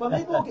that. But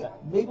maybe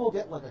we'll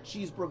get like a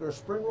cheeseburger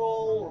spring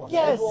roll or a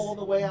egg roll on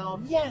the way out.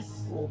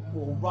 Yes. We'll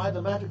ride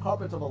the magic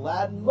carpets of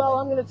Aladdin. Well,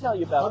 I'm going to tell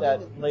you about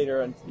that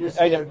later. On You're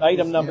scared.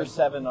 item You're number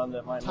scared. 7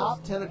 on my Top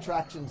list. 10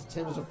 attractions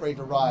Tim is afraid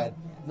to ride.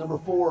 Number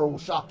 4 will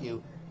shock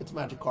you. It's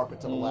magic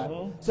carpets of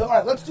Aladdin. So, all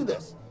right, let's do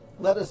this.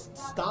 Let us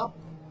stop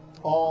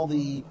all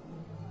the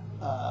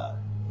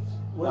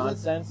what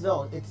is it? Nonsense?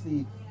 No, it's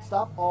the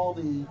stop all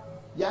the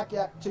yak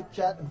yak chit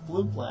chat and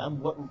flim flam.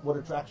 What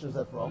attraction is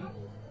that from?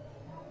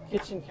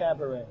 Kitchen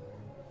Cabaret.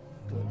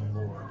 Good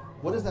Lord.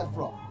 What is that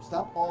from?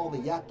 Stop all the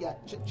yak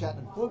yak chit chat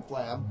and flim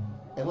flam,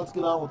 and let's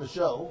get on with the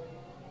show.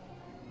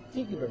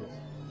 Tiki Birds.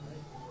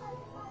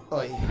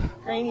 Oh, yeah.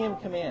 Cranium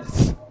Command.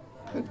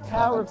 Good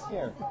Tower God. of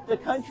Terror. The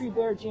Country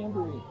Bear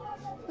Jamboree.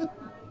 So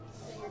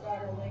your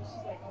daughter Link,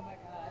 she's like, oh my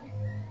god.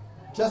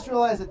 Just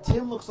realized that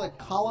Tim looks like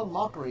Colin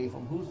Mockery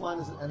from Whose Line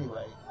Is It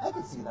Anyway? I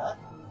can see that.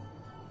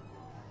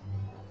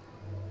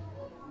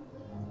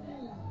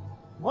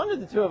 One of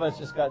the two of us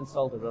just got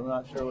insulted, but I'm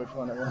not sure which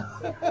one it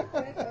was.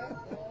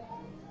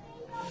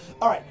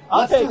 All right,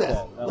 I'll let's do take this.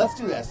 that. Let's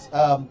do this.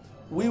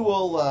 We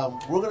will.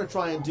 We're going to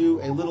try and do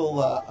a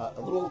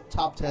little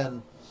top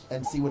 10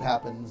 and see what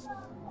happens.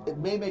 It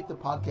may make the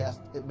podcast.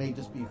 It may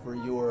just be for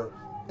your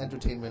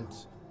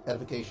entertainment,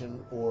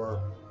 edification,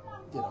 or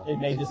you know. It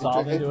may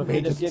dissolve into a may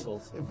fit of just-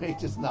 giggles. It may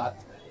just not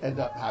end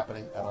up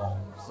happening at all.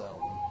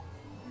 So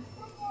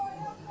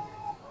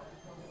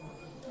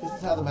this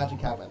is how the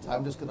magic happens.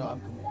 I'm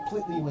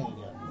completely winging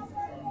it.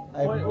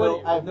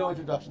 I have no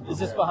introduction. Is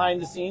this prepared.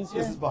 behind the scenes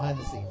here? This is behind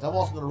the scenes. I'm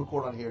also going to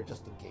record on here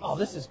just in case. Oh,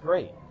 this is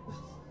great.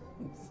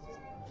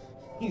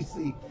 You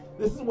see,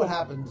 this is what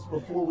happens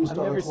before we I've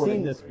start never recording.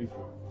 seen this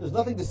before. There's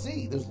nothing to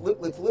see. It's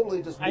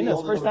literally just. I me know,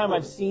 it's the holding first time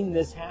I've recorder. seen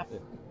this happen.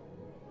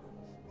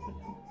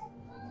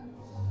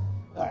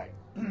 All right.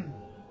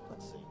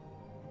 Let's see.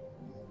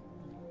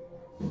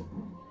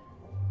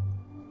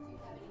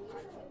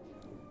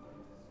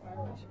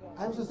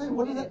 I was going to say,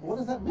 what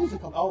is that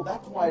music? Oh,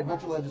 that's why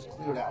Adventureland is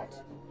cleared out.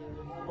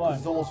 Why?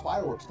 It's almost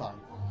fireworks time.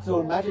 So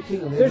in Magic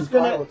Kingdom, they There's do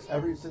gonna- fireworks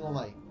every single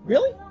night.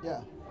 Really?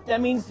 Yeah.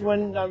 That means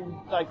when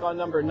I'm like on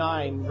number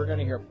 9, we're going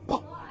to hear.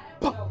 Bum,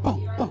 bum,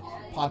 bum, bum.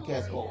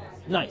 Podcast gold.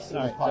 Nice. It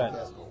All was right, good.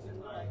 podcast gold.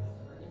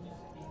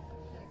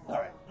 All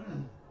right.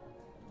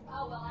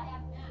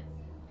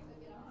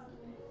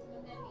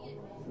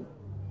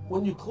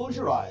 When you close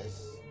your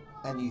eyes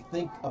and you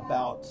think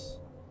about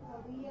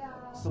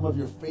some of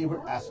your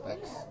favorite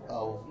aspects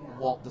of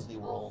Walt Disney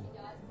World,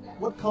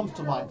 what comes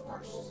to mind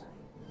first?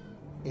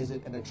 Is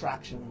it an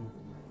attraction?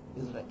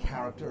 Is it a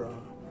character?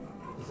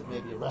 Is it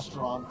maybe a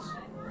restaurant?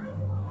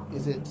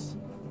 Is it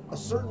a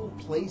certain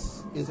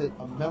place? Is it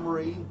a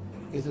memory?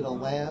 Is it a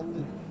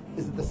land?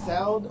 Is it the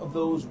sound of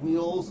those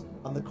wheels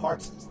on the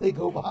carts as they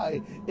go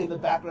by in the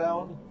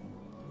background?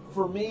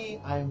 For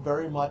me, I am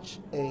very much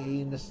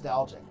a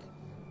nostalgic.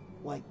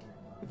 Like,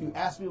 if you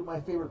ask me what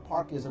my favorite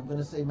park is, I'm going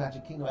to say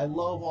Magic Kingdom. I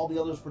love all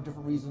the others for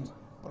different reasons,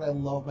 but I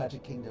love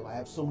Magic Kingdom. I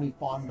have so many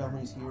fond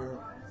memories here,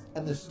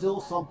 and there's still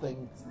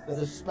something that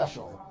is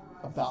special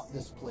about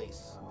this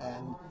place.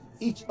 And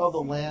each of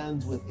the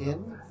lands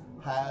within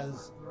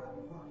has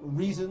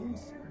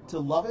reasons to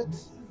love it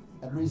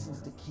and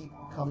reasons to keep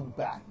coming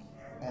back.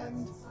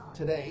 And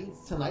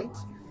tonight,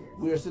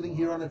 we are sitting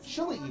here on a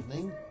chilly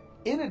evening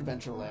in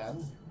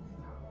Adventureland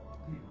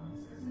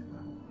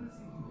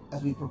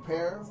as we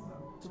prepare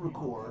to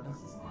record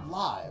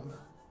live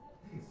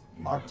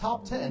our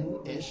top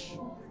 10-ish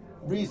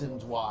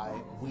reasons why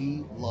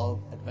we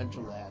love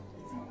Adventureland.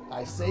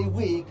 I say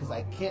we because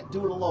I can't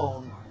do it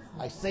alone.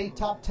 I say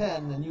top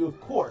 10, and you,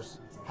 of course,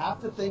 have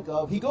to think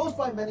of... He goes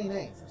by many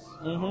names.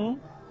 Mm-hmm.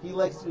 He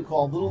likes to be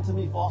called Little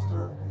Timmy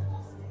Foster,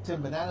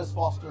 Tim Bananas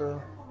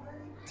Foster,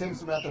 Tim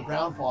Samantha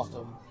Brown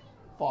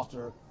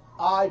Foster,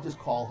 I just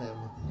call him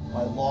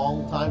my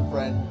longtime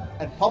friend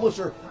and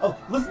publisher of,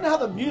 listen to how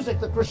the music,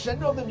 the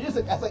crescendo of the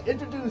music as I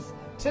introduce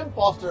Tim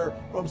Foster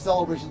from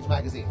Celebrations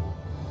Magazine.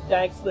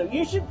 Thanks, Lou.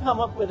 You should come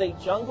up with a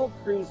Jungle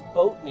Cruise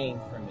boat name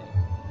for me.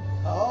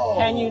 Oh.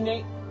 Can you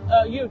name,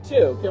 you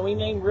too, can we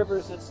name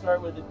rivers that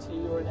start with a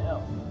T or an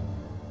L?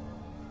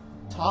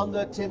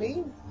 Tonga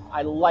Timmy?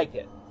 I like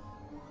it.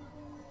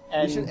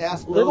 And we should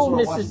ask Little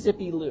those who are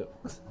Mississippi Lou.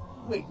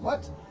 Wait,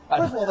 what?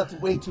 First of all, that's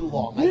way too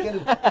long. I get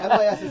it.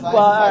 MIS is well,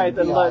 all right,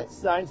 then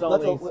signs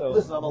only.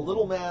 Listen, I'm a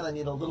little man. I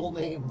need a little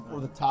name for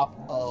the top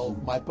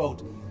of my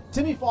boat.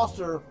 Timmy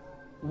Foster,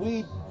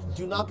 we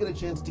do not get a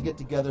chance to get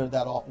together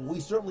that often. We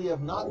certainly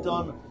have not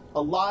done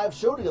a live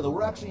show together.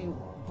 We're actually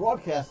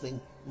broadcasting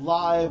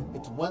live.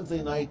 It's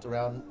Wednesday night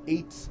around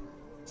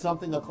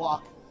 8-something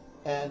o'clock,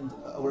 and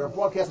we're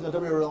broadcasting on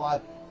WDW Radio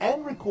Live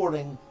and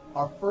recording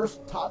our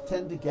first top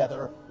 10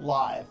 together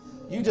live.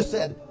 You just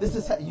said this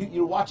is how,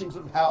 you're watching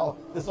sort of how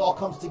this all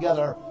comes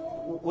together.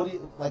 What do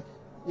you like?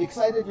 You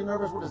excited? You're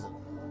nervous? What is it?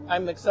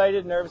 I'm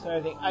excited, nervous, and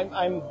everything.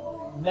 I'm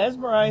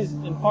mesmerized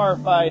and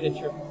horrified at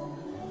your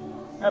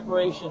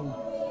preparation.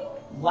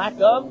 Lack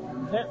of?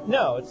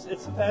 No, it's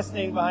a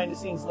fascinating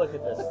behind-the-scenes look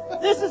at this.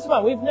 This is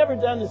fun. We've never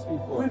done this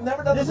before. We've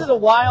never done this. This is a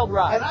wild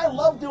ride. And I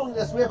love doing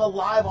this. We have a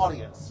live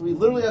audience. We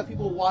literally have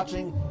people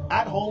watching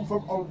at home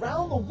from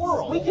around the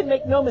world. We can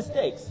make no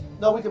mistakes.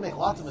 No, we can make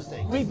lots of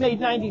mistakes. We've made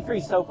 93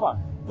 so far.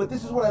 But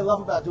this is what I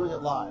love about doing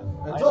it live.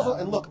 And it's also,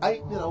 and look,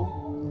 I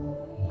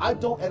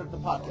don't edit the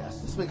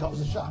podcast. This becomes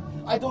a shock.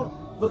 I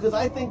don't, because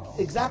I think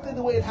exactly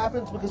the way it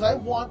happens, because I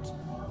want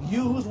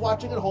you who's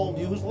watching at home,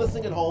 you who's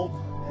listening at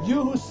home,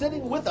 you who's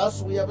sitting with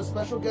us. We have a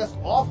special guest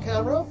off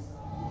camera.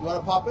 You want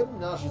to pop in?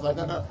 No, she's like,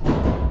 no.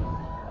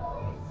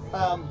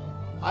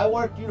 I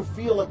want you to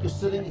feel like you're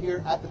sitting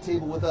here at the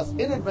table with us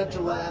in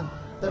Adventureland.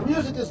 The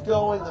music is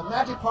going. The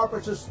magic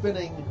carpets are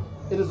spinning.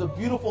 It is a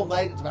beautiful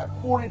night. It's about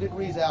 40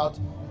 degrees out.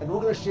 And we're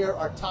going to share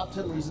our top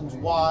 10 reasons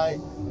why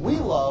we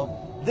love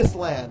this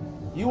land.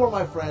 You are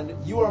my friend.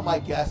 You are my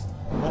guest.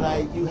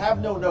 And you have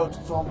no notes,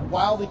 so I'm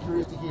wildly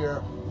curious to hear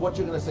what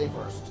you're going to say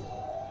first.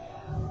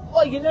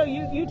 Well,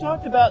 you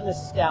talked about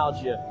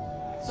nostalgia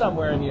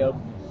somewhere in the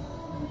open.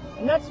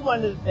 And that's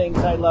one of the things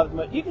I love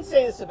most. You can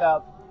say this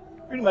about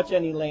pretty much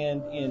any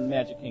land in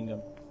Magic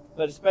Kingdom,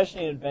 but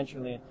especially in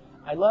Adventureland.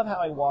 I love how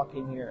I walk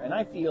in here and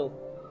I feel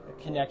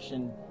a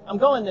connection. I'm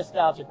going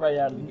nostalgic right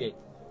out of the gate.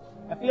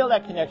 I feel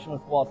that connection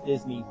with Walt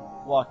Disney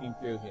walking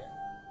through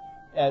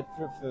here.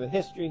 For the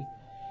history.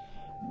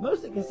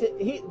 Mostly because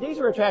these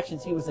are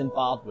attractions he was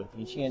involved with, the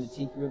Enchanted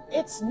Tiki Room.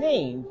 It's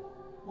named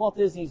Walt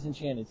Disney's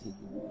Enchanted Tiki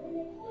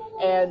Room.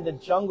 And the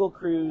Jungle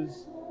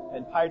Cruise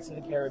and Pirates of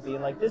the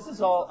Caribbean, like this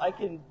is all,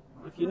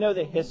 if you know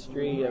the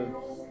history of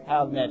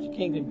how Magic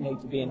Kingdom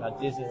came to be and how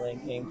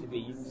Disneyland came to be,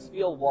 you can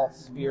feel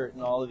Walt's spirit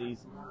in all of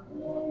these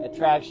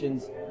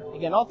attractions.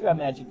 Again, all throughout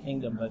Magic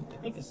Kingdom, but I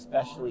think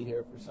especially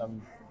here for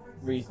some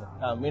reason.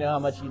 We know how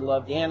much he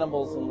loved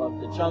animals and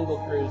loved the Jungle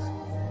Cruise.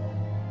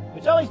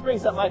 Which always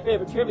brings up my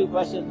favorite trivia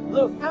question.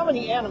 Luke, how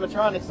many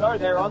animatronics are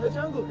there on the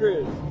Jungle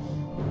Cruise?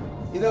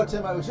 You know,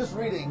 Tim, I was just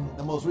reading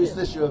the most recent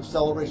issue of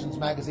Celebrations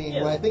Magazine,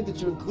 where I think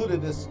that you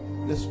included this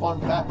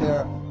fun fact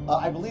there.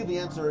 I believe the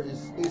answer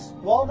is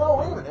well, no,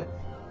 wait a minute.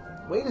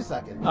 Wait a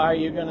second. Are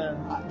you going to...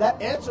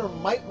 that answer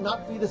might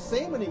not be the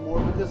same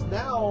anymore, because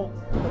now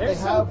they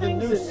have the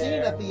new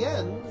scene at the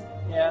end.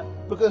 Yeah.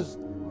 Because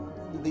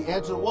the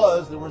answer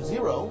was there were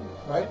 0,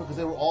 right? Because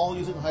they were all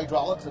using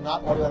hydraulics and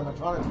not audio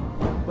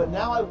animatronics. But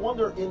now I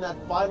wonder, in that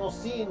final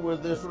scene where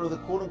there's sort of the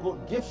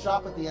quote-unquote gift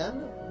shop at the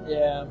end,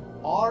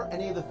 are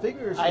any of the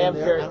figures in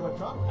there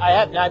animatronics?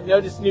 I've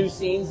noticed new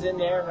scenes in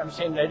there. I'm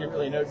ashamed I didn't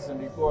really notice them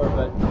before,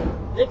 but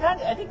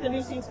I think the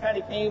new scenes kind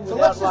of came without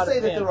a lot of So let's just say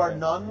that there are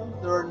none.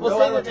 There are no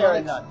animatronics. There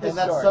are none. And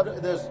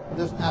that's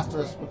there's an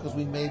asterisk because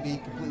we may be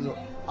completely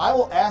wrong. I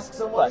will ask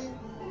somebody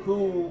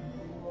who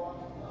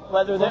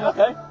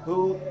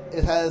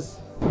has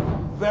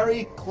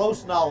very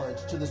close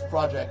knowledge to this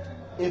project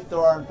if there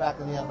are in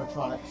fact any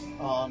animatronics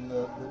on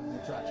the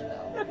attraction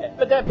now. Okay,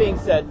 but that being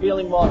said,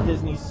 feeling Walt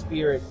Disney's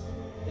spirit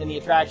in the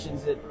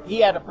attractions that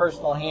he had a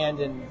personal hand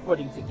in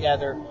putting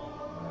together.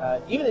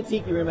 Even the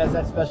Tiki Room has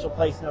that special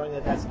place, knowing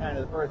that that's kind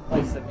of the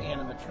birthplace of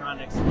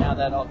animatronics and how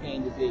that all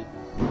came to be.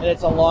 And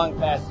it's a long,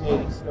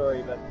 fascinating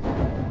story, but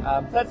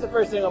that's the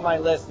first thing on my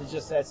list, is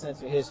just that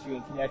sense of history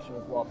and connection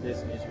with Walt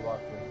Disney as you walk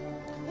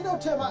through. You know,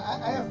 Tim,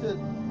 I have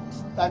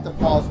to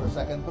pause for a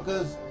second,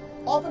 because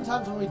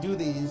oftentimes when we do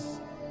these,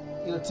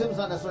 Tim's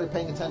not necessarily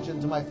paying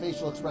attention to my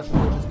facial expression,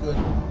 which is good,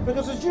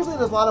 because there's usually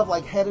a lot of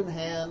like head in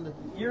hand,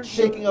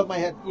 shaking of my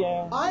head.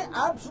 Yeah. I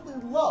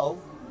absolutely love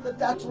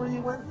that's where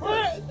you went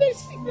first.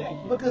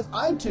 Because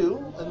I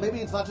too, and maybe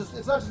it's not just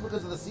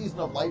because of the season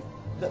of life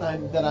that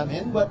I'm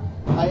in, but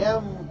I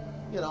am,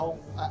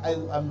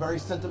 I'm very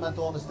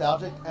sentimental and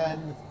nostalgic,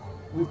 and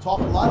we've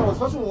talked a lot,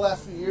 especially in the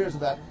last few years,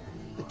 about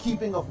the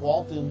keeping of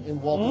Walt in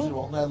Walt Disney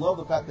World, and I love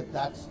the fact that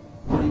that's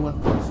where you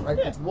went first, right?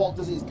 Yeah. It's Walt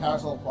Disney's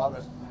Carousel of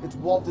Progress. It's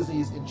Walt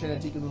Disney's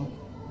Enchanted Tiki Room.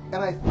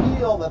 And I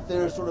feel that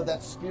there's sort of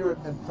that spirit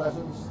and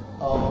presence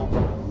of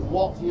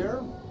Walt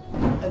here.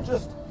 And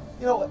just,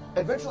 you know,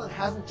 Adventureland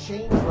hasn't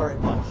changed very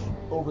much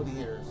over the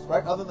years,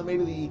 right? Other than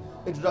maybe the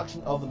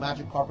introduction of the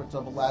magic carpets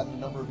of Aladdin a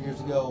number of years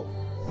ago.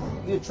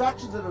 The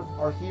attractions that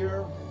are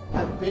here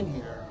have been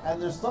here.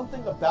 And there's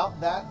something about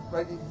that,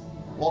 right?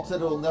 Walt said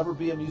it'll never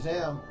be a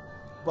museum,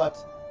 but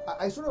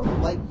I sort of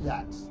like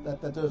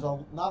that there's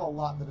not a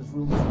lot that has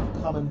really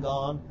come and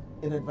gone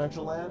in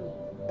Adventureland.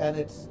 And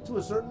it's, to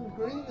a certain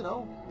degree, you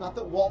know, not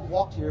that Walt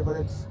walked here, but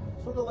it's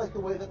sort of like the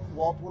way that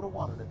Walt would have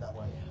wanted it that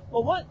way.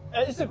 Well,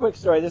 it's a quick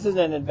story. This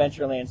isn't an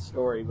Adventureland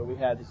story, but we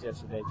had this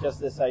yesterday. Just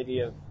this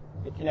idea of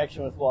the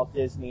connection with Walt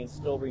Disney and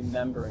still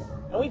remembering.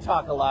 And we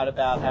talk a lot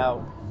about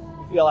how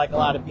we feel like a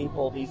lot of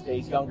people these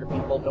days, younger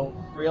people, don't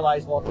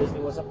realize Walt Disney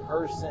was a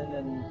person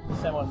and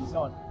so on and so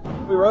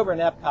on. We were over in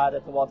Epcot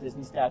at the Walt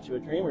Disney statue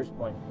at Dreamer's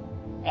Point,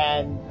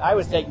 and I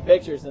was taking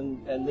pictures,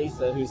 and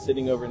Lisa, who's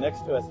sitting over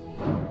next to us,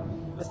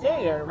 was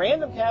standing there, a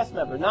random cast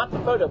member, not the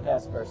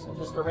PhotoPass person,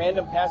 just a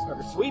random cast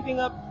member, sweeping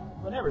up,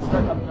 whatever,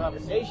 starting up a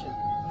conversation.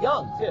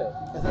 Young,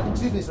 too.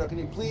 Excuse me, sir, can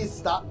you please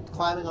stop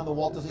climbing on the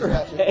Walt Disney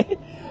statue?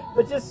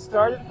 But just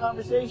started a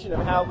conversation of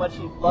how much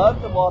he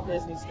loved the Walt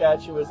Disney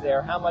statue was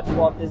there, how much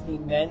Walt Disney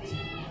meant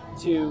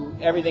to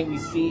everything we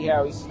see,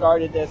 how he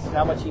started this,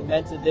 how much he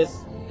meant to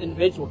this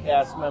individual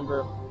cast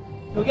member,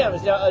 who again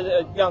was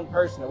a young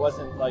person. It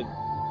wasn't like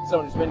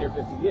someone who's been here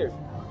 50 years.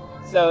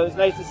 So it was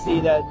nice to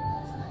see that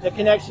the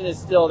connection is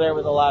still there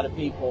with a lot of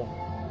people,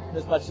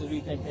 as much as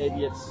we think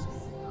maybe it's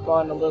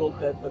gone a little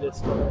bit, but it's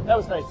still there. That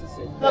was nice to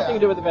see. Nothing to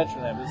do with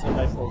Adventureland, but it's a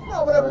nice little...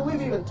 No, but I mean,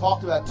 we've even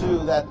talked about, too,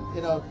 that,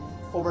 you know,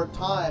 over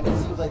time,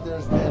 it seems like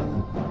there's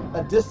been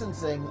a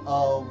distancing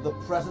of the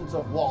presence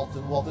of Walt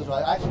and Walt Disney.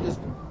 I actually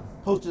just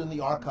posted in the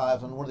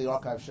archives, on one of the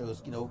archive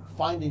shows, you know,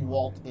 finding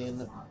Walt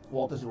in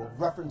Walt Disney World,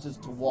 references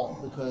to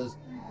Walt, because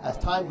as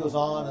time goes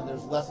on and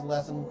there's less and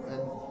less, and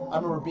I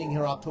remember being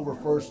here October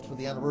 1st for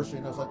the anniversary,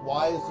 and I was like,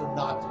 why is there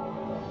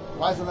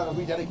not a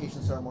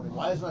rededication ceremony?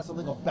 Why is there not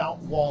something about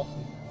Walt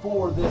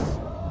for this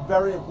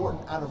very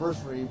important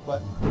anniversary?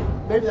 But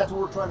maybe that's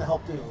what we're trying to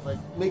help do, like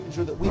making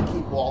sure that we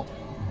keep Walt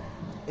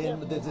in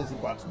the Disney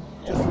parks,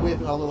 just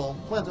planting our little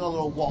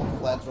Walt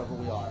flags wherever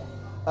we are.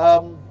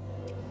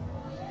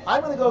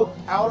 I'm going to go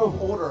out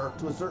of order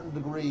to a certain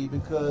degree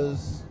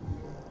because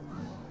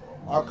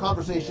our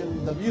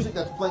conversation, the music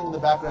that's playing in the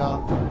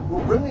background, will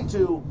bring me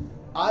to,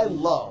 I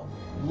love,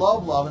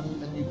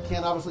 and you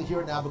can't obviously hear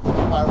it now because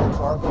the fireworks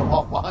are going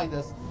off behind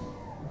us.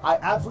 I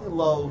absolutely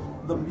love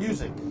the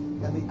music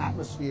and the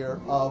atmosphere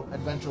of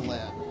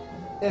Adventureland.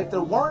 If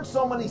there weren't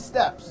so many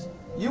steps,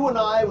 you and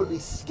I would be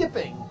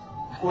skipping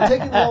or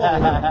taking the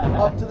elevator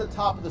up to the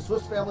top of the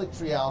Swiss Family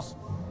Treehouse,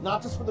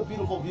 not just for the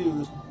beautiful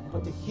views,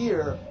 but to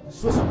hear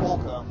Swiss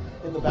polka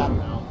in the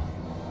background.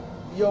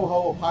 Yo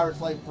Ho, A Pirate's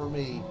Life for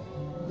Me,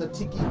 the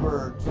Tiki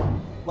Birds,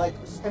 like,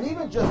 and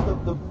even just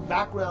the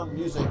background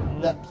music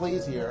that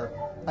plays here,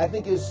 I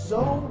think is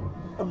so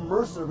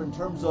immersive in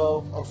terms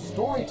of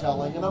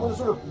storytelling. And I'm going to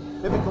sort of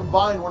maybe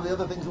combine one of the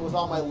other things that was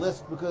on my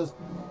list, because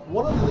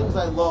one of the things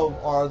I love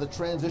are the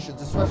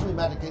transitions, especially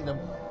Magic Kingdom,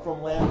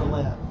 from land to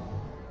land.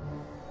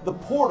 The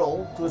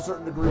portal, to a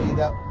certain degree,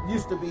 that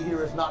used to be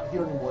here is not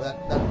here anymore. That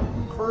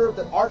curved,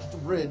 that arched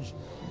bridge,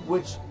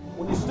 which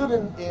when you stood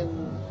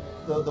in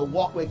the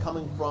walkway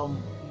coming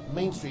from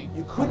Main Street,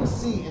 you couldn't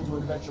see into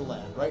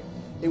Adventureland, right?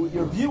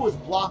 Your view was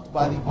blocked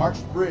by the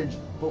arched bridge,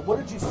 but what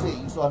did you see?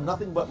 You saw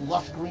nothing but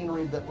lush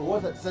greenery. What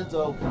was that sense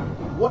of,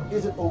 what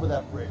is it over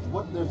that bridge?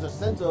 There's a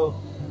sense of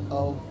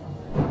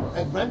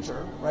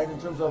adventure, right, in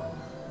terms of,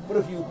 but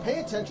if you pay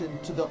attention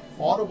to the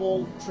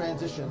audible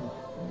transition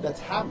that's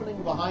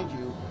happening behind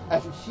you,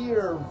 as you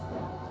hear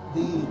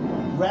the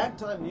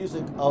ragtime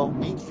music of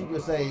Main Street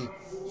USA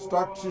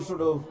start to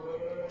sort of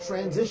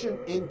transition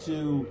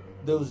into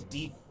those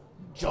deep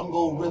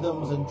jungle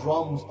rhythms and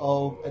drums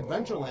of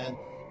Adventureland,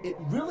 it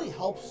really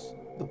helps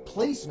the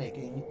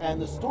placemaking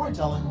and the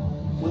storytelling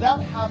without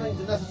having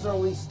to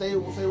necessarily say a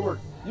word.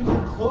 You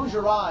can close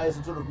your eyes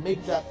and sort of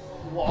make that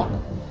walk,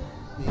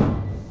 be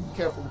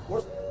careful of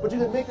course, but you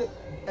can make it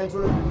and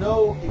sort of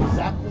know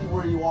exactly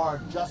where you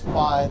are just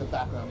by the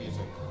background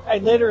music. I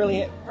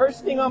literally,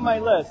 first thing on my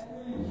list,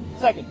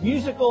 second,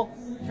 musical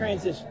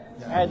transition.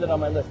 Yeah. I had that on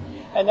my list.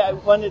 And I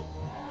wanted,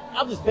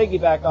 I'll just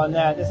piggyback on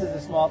that. This is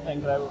a small thing,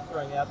 but I was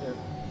throwing out there.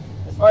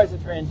 As far as the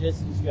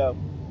transitions go,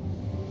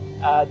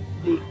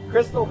 the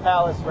Crystal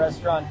Palace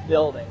restaurant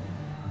building,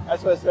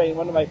 that's what I was saying,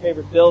 one of my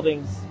favorite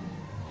buildings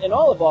in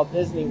all of Walt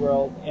Disney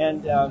World.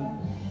 And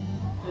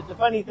the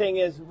funny thing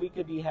is, we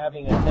could be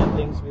having 10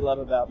 things we love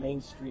about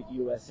Main Street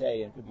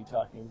USA and could be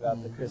talking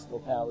about the Crystal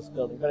Palace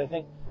building. But I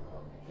think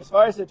as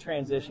far as the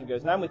transition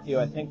goes, and I'm with you,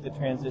 I think the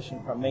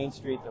transition from Main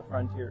Street to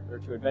Frontier or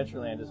to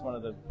Adventureland is one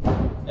of the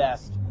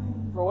best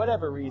for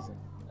whatever reason.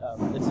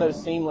 It's so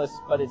seamless,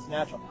 but it's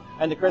natural.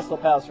 And the Crystal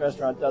Palace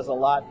restaurant does a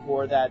lot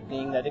for that,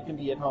 being that it can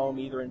be at home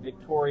either in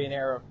Victorian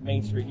era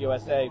Main Street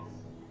USA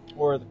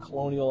or the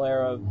colonial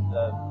era of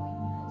the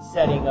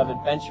setting of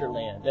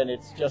Adventureland. And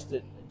it's just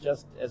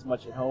just as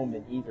much at home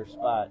in either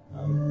spot.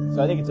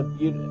 So I think it's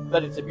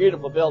a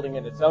beautiful building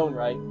in its own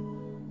right.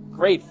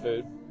 Great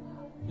food.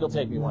 You'll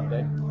take me one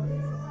day.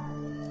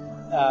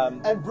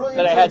 And brilliant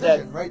but I had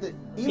transition, that, right?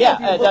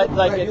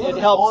 It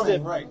helps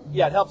awning, to, right.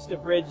 yeah, it helps to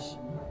bridge.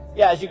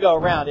 Yeah, as you go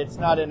around, it's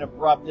not an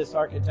abrupt, this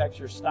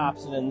architecture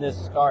stops and then this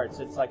starts.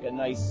 It's like a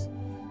nice,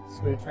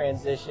 smooth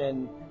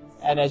transition.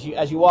 And as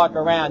you walk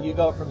around, you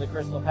go from the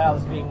Crystal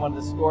Palace being one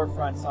of the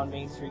storefronts on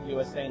Main Street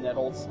USA in that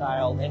old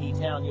style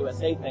Anytown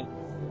USA thing,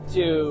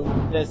 to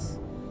this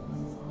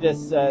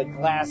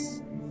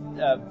glass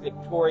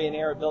Victorian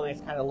era building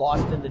that's kind of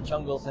lost in the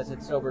jungles as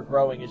it's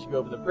overgrowing as you go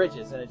over the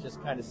bridges, and it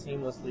just kind of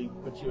seamlessly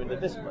puts you into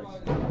this place.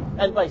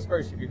 And vice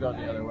versa if you're going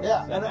the other way.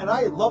 Yeah, so. and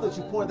I love that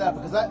you pointed that,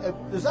 because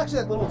there's actually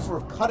that little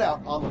sort of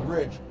cutout on the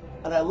bridge,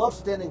 and I love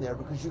standing there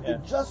because you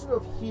can just sort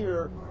of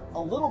hear a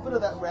little bit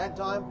of that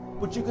ragtime,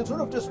 but you can sort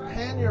of just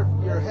pan your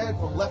head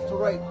from left to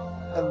right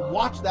and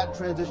watch that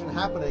transition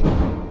happening,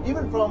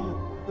 even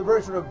from the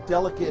very sort of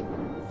delicate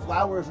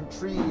flowers and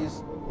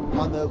trees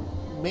on the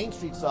Main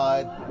Street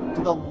side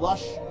to the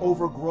lush,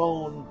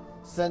 overgrown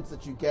sense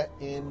that you get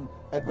in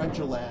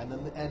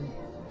Adventureland, and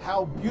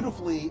how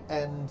beautifully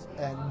and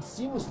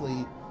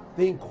seamlessly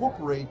they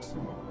incorporate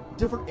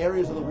different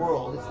areas of the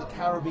world. It's the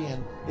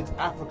Caribbean, it's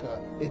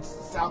Africa, it's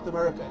South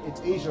America,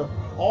 it's Asia,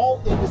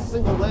 all in this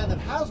single land that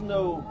has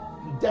no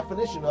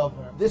definition of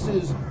this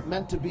is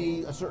meant to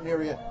be a certain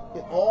area.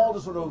 It all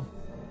just sort of,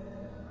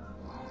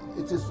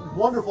 it's this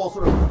wonderful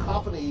sort of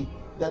cacophony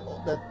that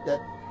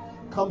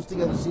comes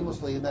together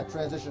seamlessly, and that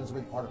transition is a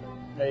big part of it.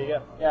 There you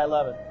go. Yeah, I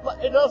love it.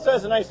 It also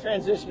has a nice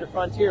transition to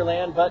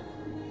Frontierland, but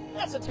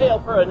that's a tale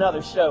for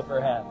another show,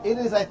 perhaps. It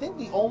is, I think,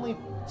 the only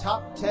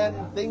top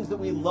 10 things that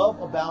we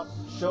love about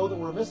show that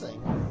we're missing.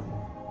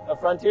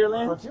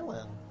 Frontierland?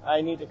 Frontierland.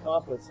 I need to come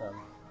up with some.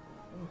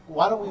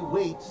 Why don't we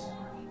wait?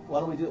 Why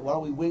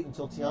don't we wait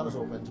until Tiana's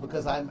opens?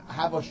 Because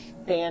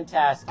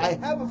fantastic. I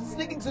have a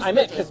sneaking suspicion. I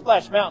meant because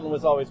Splash Mountain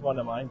was always one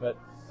of mine, but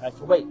I have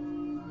to wait.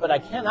 But I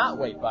cannot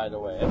wait, by the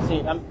way.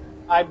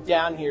 I'm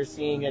down here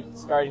seeing it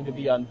starting to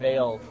be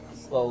unveiled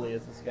slowly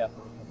as the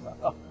scaffolding comes up.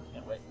 Oh,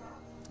 can't wait.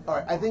 All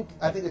right, I think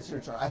it's your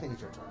turn. I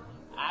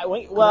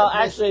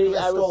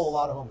stole a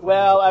lot of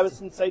them.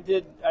 Since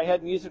I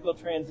had musical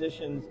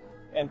transitions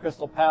and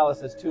Crystal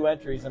Palace as two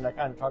entries, and I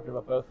kind of talked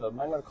about both of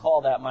them. I'm going to call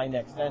that my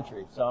next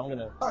entry. So I'm going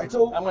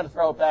to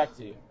throw it back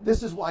to you.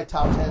 This is why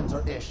top 10s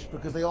are ish,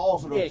 because they all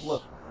sort of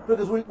look.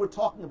 Because we're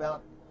talking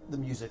about the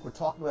music, we're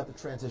talking about the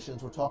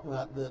transitions, we're talking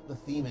about the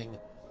theming.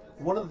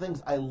 One of the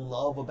things I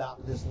love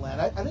about this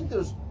land, I think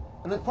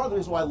and part of the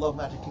reason why I love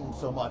Magic Kingdom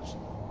so much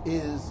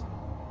is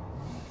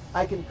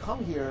I can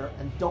come here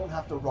and don't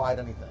have to ride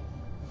anything,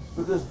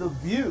 because the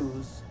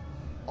views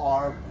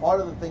are part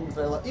of the things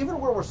that I love. Even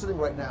where we're sitting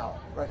right now,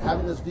 right,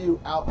 having this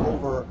view out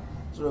over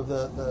sort of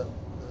the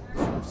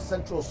sort of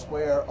central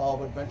square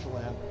of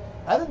Adventureland,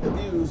 I think the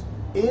views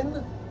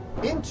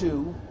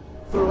into,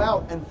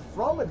 throughout, and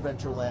from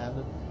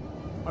Adventureland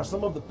are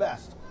some of the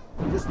best.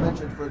 You just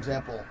mentioned, for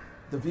example,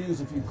 the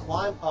views if you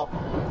climb up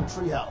the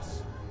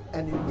treehouse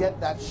and you get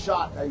that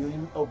shot, a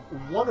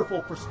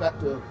wonderful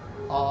perspective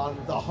on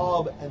the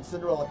hub and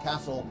Cinderella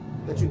Castle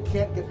that you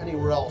can't get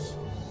anywhere else.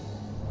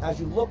 As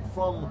you look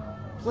from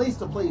place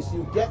to place,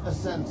 you get a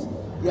sense,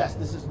 yes,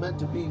 this is meant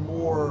to be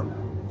more,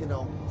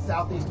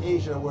 Southeast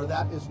Asia, where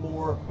that is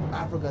more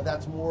Africa,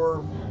 that's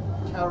more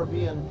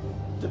Caribbean.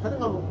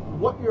 Depending on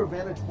what your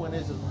vantage point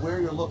is and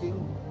where you're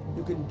looking,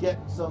 you can get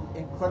some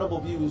incredible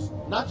views,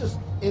 not just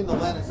in the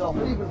land itself,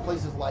 but even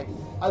places like,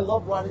 I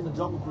love riding the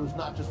Jungle Cruise,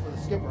 not just for the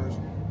skippers,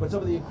 but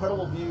some of the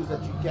incredible views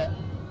that you get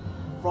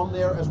from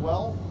there as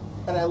well.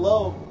 And I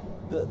love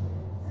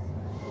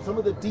some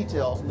of the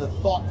details and the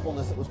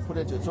thoughtfulness that was put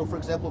into it. So, for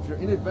example, if you're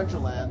in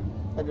Adventureland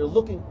and you're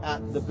looking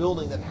at the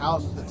building that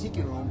houses the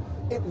Tiki Room,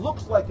 it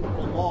looks like it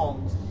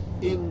belongs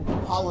in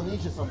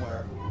Polynesia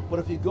somewhere. But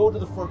if you go to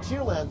the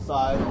Frontierland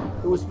side,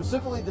 it was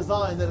specifically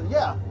designed that,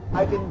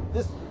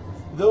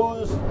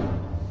 those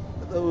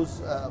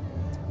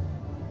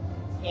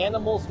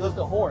animals with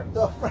the horns.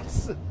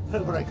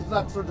 Right, it's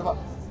not sort of,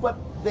 but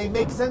they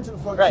make sense in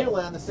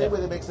Frontierland the same way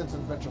they make sense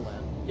in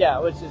Adventureland. Yeah,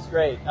 which is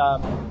great.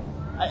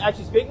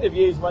 Actually, speaking of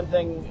views, one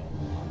thing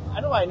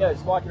I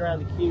noticed walking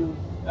around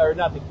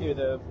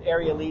the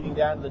area leading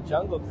down to the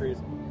Jungle Cruise,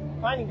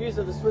 finding views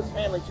of the Swiss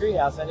Family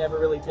Treehouse, I never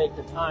really take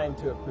the time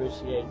to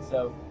appreciate.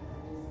 So,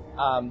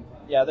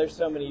 there's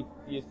so many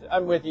views.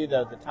 I'm with you,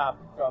 though. The top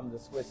from the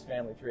Swiss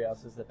Family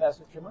Treehouse is the best,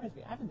 which reminds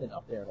me, I haven't been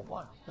up there in a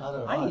while.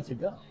 I need to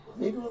go.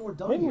 Maybe when we're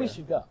done Maybe we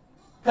should go.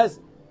 Because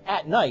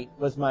at night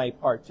was my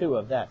part 2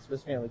 of that,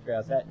 Swiss Family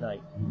Treehouse at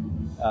night.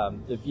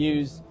 The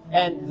views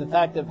and the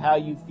fact of how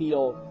you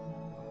feel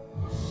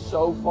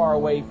so far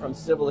away from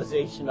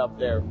civilization up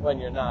there when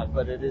you're not,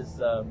 but it is,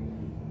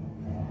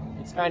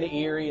 it's kind of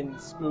eerie and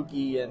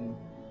spooky and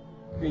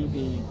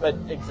creepy, but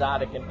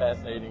exotic and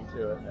fascinating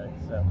to it. Right?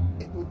 So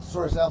it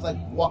sort of sounds like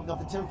walking up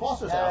to Tim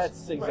Foster's house.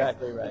 That's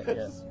exactly right.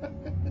 Yes,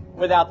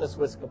 without the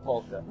Swiss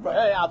Polka.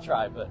 Right. I'll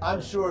try, but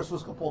I'm sure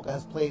Swiss Polka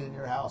has played in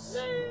your house.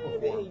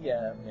 Maybe,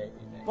 yeah, maybe.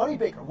 Buddy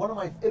Baker,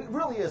 it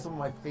really is some of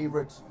my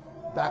favorite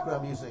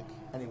background music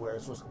anywhere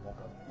is Whiskey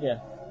Polka. Yeah,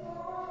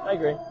 I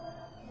agree.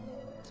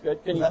 It's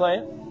good. Can you play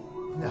it?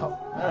 No.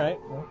 All right.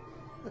 All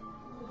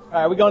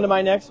right, are we going to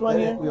my next one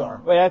here? We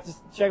are. Wait, I have to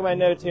check my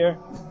notes here.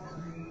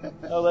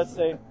 Oh, let's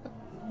see.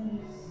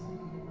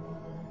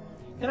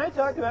 Can I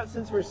talk about,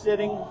 since we're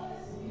sitting,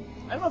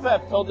 I don't know if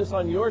I've told this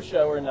on your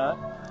show or not.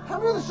 How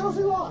many other shows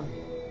are you on?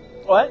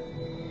 What?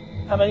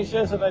 How many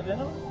shows have I been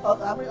on?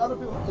 How many other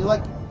people?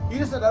 You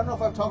just said, I don't know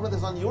if I've talked about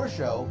this on your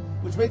show,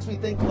 which makes me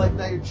think like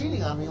now you're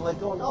cheating on me, like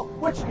going, oh,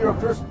 which you're of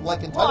course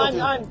like entitled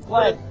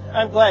to.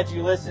 I'm glad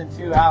you listened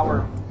to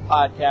our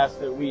podcast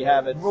that we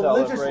have at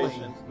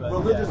Celebrations.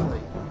 Religiously.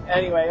 Yeah.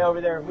 Anyway,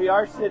 over there, we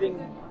are sitting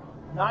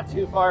not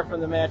too far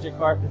from the magic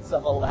carpets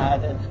of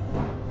Aladdin.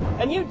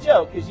 And you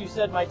joke, because you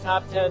said my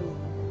top 10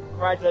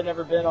 rides I'd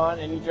never been on,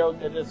 and you joked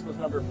that this was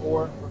number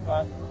 4 or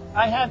 5.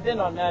 I have been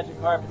on magic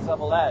carpets of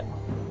Aladdin.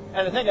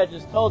 And I think I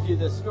just told you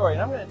this story,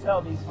 and I'm going to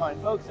tell these fine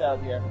folks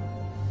out here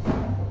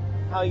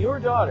how your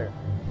daughter,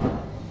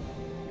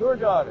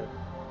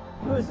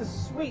 who is a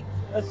sweet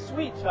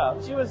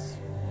child, she was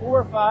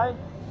 4 or 5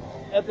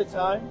 at the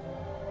time,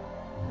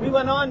 we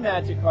went on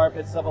magic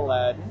carpets of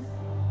Aladdin.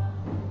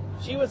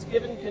 She was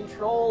given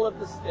control of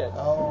the stick.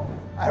 Oh,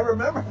 I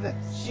remember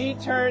this. She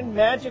turned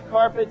magic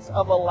carpets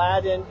of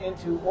Aladdin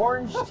into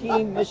Orange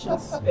Team Mission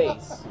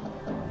Space.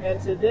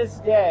 And to this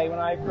day, when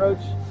I approach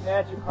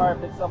magic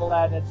carpets of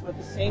Aladdin, it's with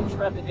the same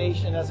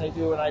trepidation as I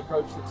do when I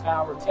approach the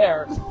Tower of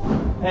Terror,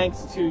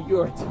 thanks to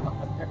your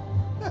daughter.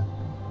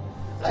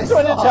 I just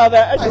wanted to tell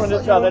that. I just wanted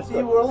to tell that story.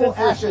 You were a little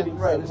ashen,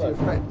 right?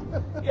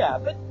 Yeah,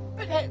 but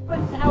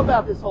how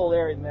about this whole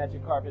area, the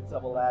magic carpets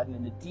of Aladdin,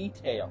 and the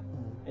detail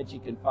that you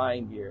can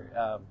find here?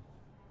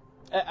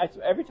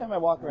 Every time I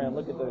walk around,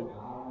 look at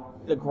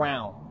the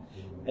ground,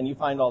 and you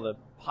find all the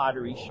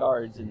pottery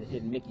shards and the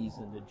hidden Mickeys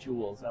and the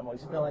jewels. I'm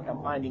always feeling like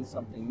I'm finding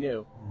something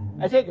new.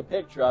 I take a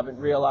picture of it and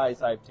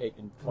realize I've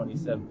taken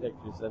 27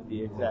 pictures of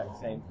the exact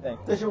same thing.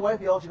 Does your wife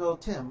yell at you, go,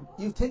 Tim,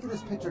 you've taken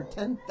this picture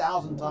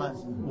 10,000 times.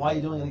 Why are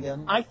you doing it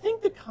again? I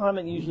think the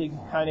comment usually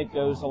kind of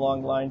goes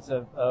along the lines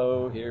of,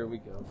 oh, here we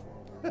go.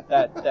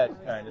 That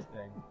kind of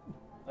thing.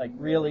 Like,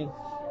 really?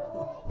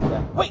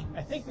 Yeah. Wait,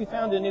 I think we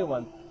found a new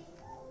one.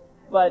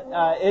 But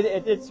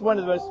it's one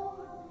of the most...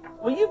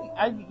 Well,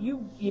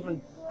 you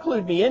even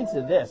clued me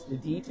into this, the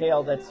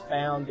detail that's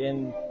found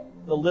in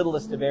the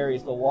littlest of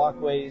areas, the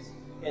walkways,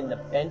 in the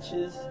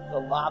benches, the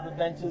lava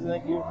benches, I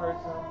think you've heard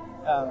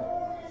of.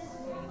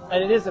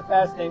 And it is a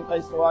fascinating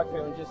place to walk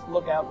through and just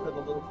look out for the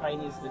little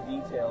tiniest of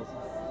details.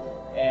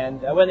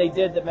 And when they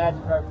did the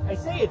magic carpet, I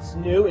say it's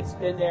new, it's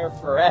been there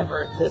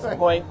forever at this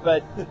point,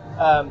 but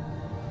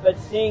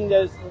seeing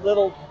those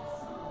little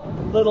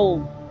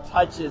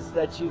touches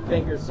that you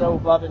think are so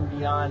above and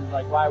beyond,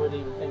 like why would they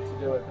even think to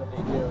do it, but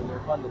they do, and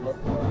they're fun to look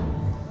for.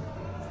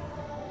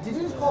 Did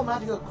you just call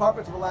Magical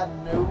Carpets of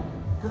Aladdin new?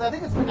 Because I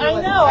think it's been here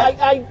I know,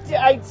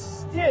 I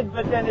did,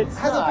 but then it's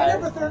Has not. it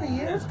been here for 30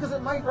 years? Because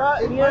it might...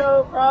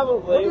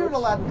 probably. When year did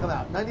Aladdin come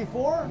out?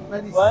 94?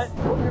 96? What?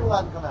 When year did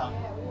Aladdin come out?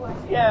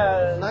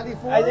 Yeah.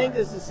 94? I think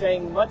this is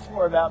saying much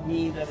more about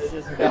me than it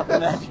is about the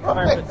magic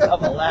carpets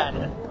of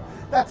Aladdin.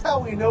 That's how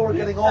we know we're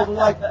getting old. We're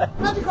like,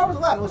 Magic Carpets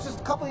of Aladdin was just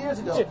a couple of years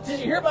ago. Did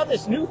you hear about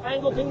this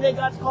newfangled thing they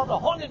got? It's called the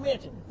Haunted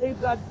Mansion. They've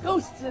got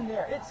ghosts in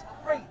there. It's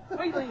great.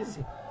 Wait till you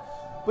see.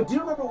 But do you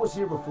remember what was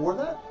here before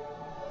that?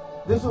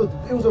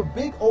 It was a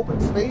big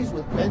open space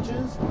with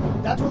benches.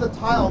 That's where the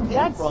tile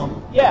came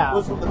from. Yeah.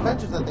 Was from the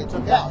benches that they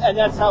took out. And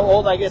that's how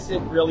old I guess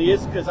it really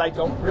is, because I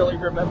don't really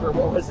remember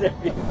what was there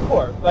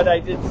before. But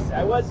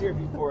I was here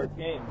before it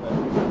came.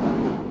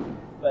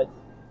 But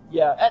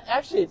yeah,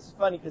 actually it's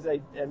funny because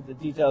and the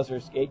details are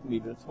escaping me,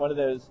 but it's one of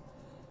those,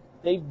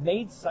 they've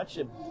made such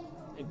an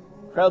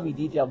incredibly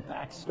detailed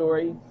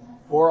backstory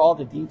for all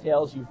the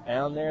details you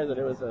found there, that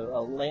it was a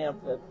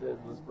lamp that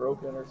was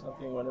broken or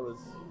something when it was,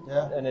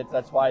 and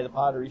that's why the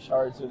pottery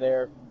shards are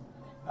there.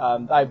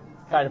 I've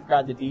kind of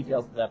forgotten the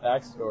details of that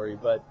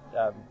backstory, but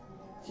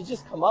to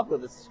just come up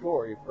with a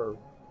story for,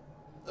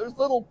 there's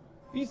little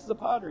pieces of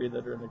pottery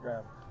that are in the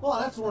ground. Well,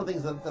 that's one of the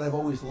things that I've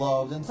always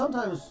loved, and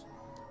sometimes,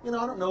 I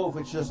don't know if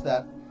it's just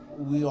that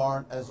we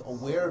aren't as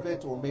aware of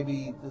it, or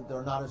maybe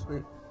they're not as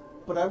great,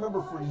 but I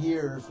remember for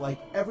years, like,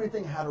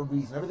 everything had a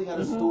reason, everything had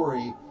a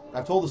story.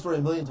 I've told the story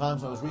a million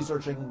times when I was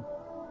researching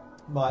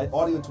my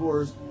audio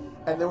tours,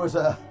 and there was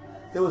a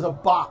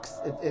box.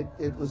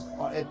 It was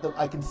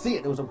I can see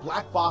it. It was a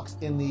black box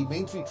in the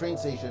Main Street train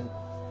station.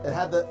 It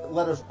had the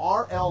letters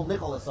R.L.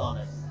 Nicholas on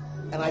it,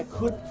 and I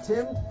couldn't.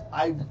 Tim,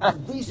 I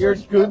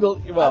researched. Google.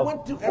 Well, I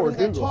went to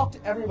everything. I talked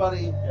to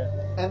everybody,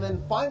 and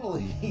then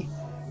finally,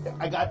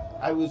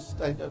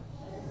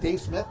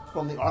 Dave Smith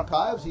from the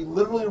archives. He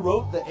literally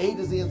wrote the A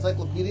to Z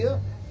encyclopedia.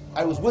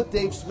 I was with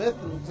Dave Smith,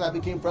 and I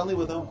became friendly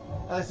with him.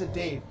 And I said,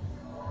 Dave,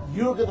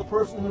 you're the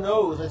person who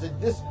knows. I said,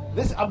 this,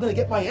 I'm going to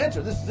get my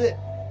answer. This is it.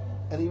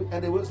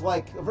 And it was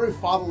like a very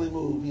fatherly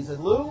move. He said,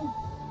 Lou,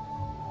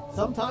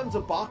 sometimes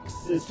a box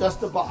is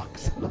just a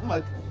box. And I'm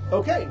like,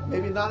 okay,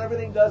 maybe not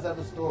everything does have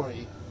a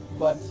story,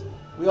 But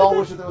we all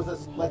wish that there was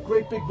this like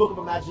great big book of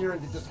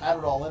Imagineering that just had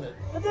it all in it.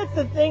 But that's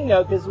the thing,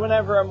 though, because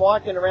whenever I'm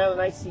walking around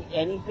and I see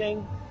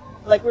anything,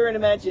 like we're in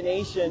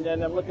Imagination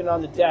and I'm looking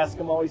on the desk,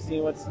 I'm always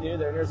seeing what's new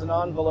there. There's an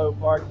envelope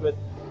marked with,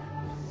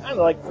 I don't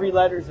know, like 3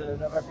 letters in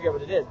it. I forget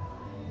what it is.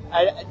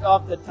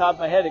 Off the top of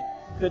my head,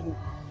 I couldn't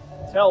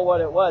tell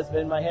what it was, but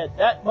in my head,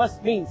 that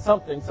must mean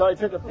something. So I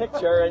took a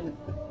picture, and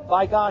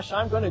by gosh,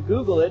 I'm going to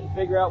Google it and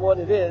figure out what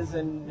it is,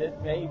 and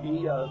it may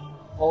be a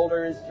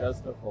folder is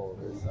just a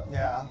folder. So.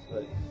 Yeah.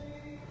 But,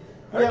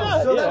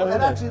 Yeah, so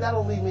and actually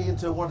that'll lead me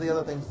into one of the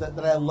other things that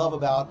I love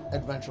about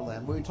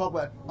Adventureland, where we talk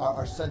about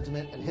our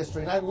sentiment and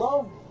history. And I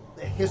love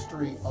the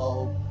history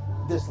of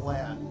this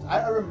land.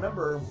 I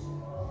remember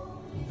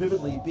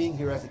vividly being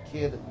here as a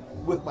kid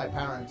with my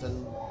parents,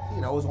 and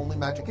it was only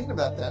Magic Kingdom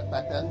back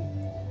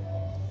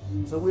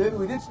then. So we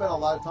did spend a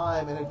lot of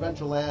time in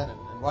Adventureland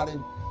and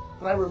riding.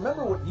 But I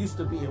remember what used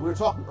to be, and we were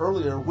talking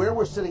earlier, where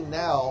we're sitting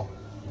now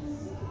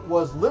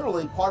was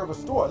literally part of a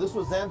store. This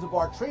was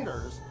Zanzibar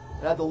Traders.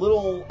 It had the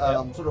little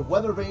sort of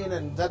weather vane,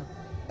 and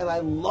I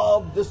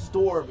loved this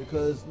store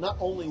because not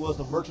only was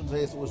the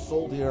merchandise that was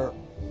sold here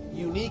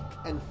unique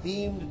and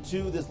themed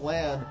to this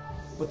land,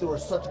 but there were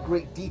such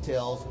great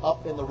details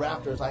up in the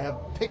rafters. I have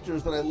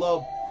pictures that I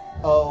love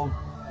of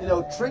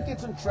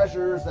trinkets and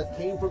treasures that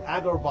came from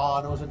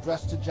Agrabah. It was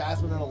addressed to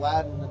Jasmine and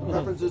Aladdin, and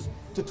references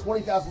to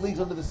 20,000 Leagues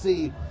Under the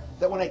Sea.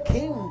 That when I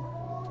came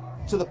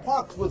to the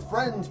parks with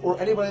friends or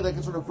anybody that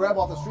could sort of grab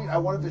off the street, I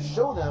wanted to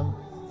show them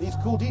these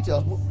cool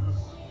details.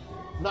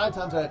 9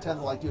 times out of 10,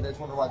 they're like, dude, I just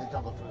want to ride the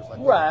jungle cruise. Like,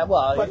 right.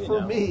 Well, but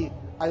for me,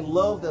 I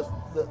love the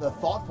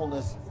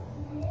thoughtfulness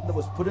that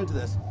was put into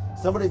this.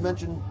 Somebody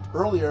mentioned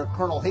earlier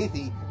Colonel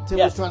Hathey. Tim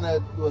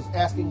was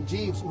asking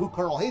Jeeves who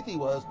Colonel Hathey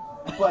was,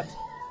 but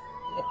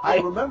I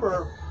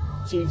remember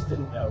Jeeves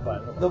didn't know, by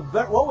the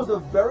way. What was the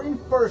very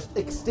first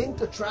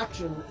extinct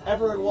attraction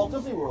ever in Walt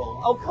Disney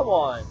World? Oh, come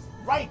on.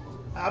 Right.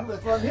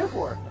 That's what I'm here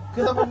for.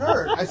 Because I'm a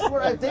nerd. I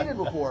swear I've dated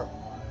before.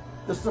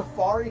 The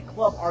Safari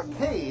Club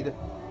Arcade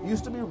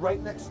used to be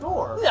right next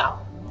door. No.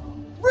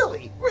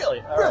 Really? Really?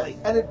 All really.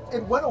 Right. And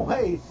it went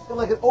away.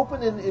 It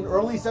opened in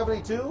early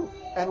 72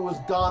 and was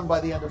gone by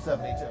the end of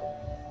 72.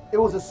 It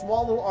was a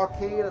small little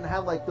arcade and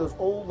had those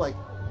old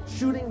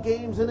shooting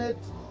games in it.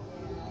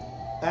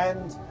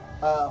 And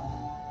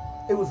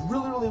it was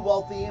really, really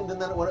well themed, and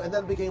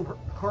then it became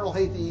Colonel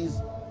Hathey's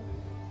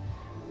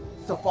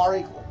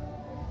Safari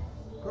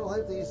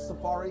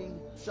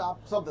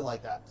shop, something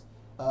like that.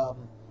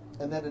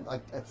 And then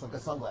it's like a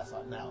sunglass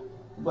hut now.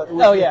 But it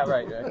was,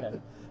 right. Okay.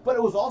 But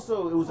it was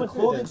a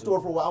clothing store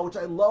for a while, which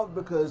I loved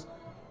because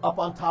up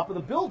on top of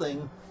the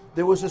building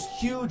there was this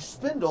huge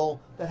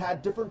spindle that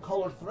had different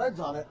colored threads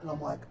on it, and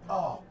I'm like,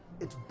 oh,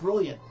 it's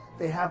brilliant.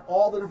 They have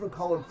all the different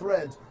colored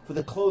threads for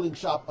the clothing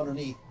shop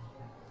underneath.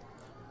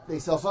 They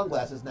sell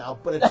sunglasses now,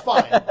 but it's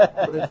fine.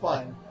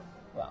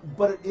 Wow.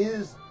 But it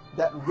is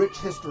that rich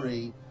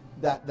history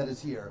that is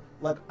here.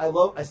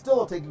 I still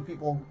love taking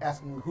people and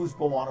asking, who's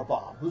Bwana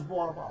Bob? Who's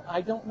Bwana Bob?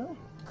 I don't know.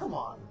 Come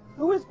on.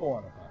 Who is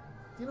Bwana Bob?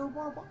 Do you know who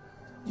Bwana Bob?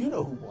 You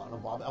know who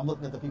Bwana Bob is. I'm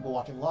looking at the people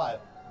watching live.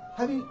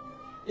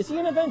 Is he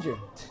an Avenger?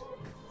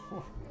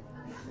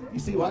 You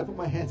see why I put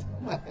my hands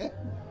in my head?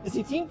 Is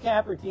he Team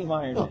Cap or Team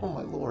Iron Man? Oh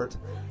my lord.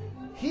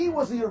 He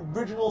was the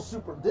original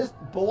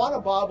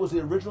Bwana Bob was the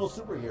original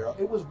superhero.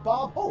 It was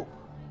Bob Hope.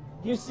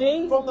 You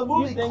see? From the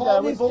movie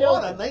Call Me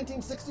Bwana,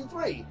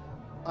 1963.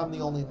 I'm the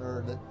only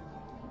nerd that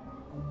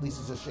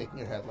Lisa's just shaking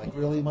her head.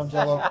 Really,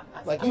 Mangello?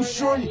 You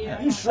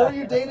sure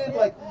you dated?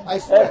 I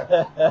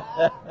swear.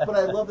 But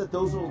I love that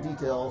those little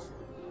details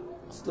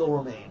still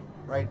remain,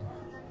 right?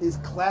 These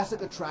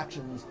classic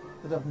attractions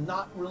that have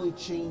not really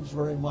changed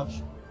very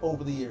much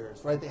over the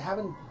years, right? They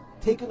haven't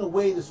taken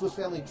away the Swiss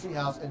Family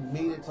Treehouse and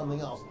made it something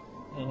else.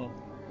 Mm-hmm.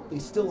 They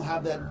still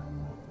have that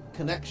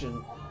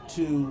connection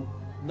to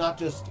not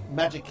just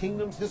Magic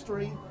Kingdom's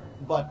history,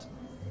 but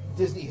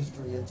Disney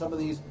history. And some of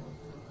these,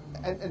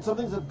 and some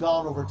things have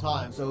gone over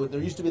time. So there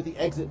used to be at the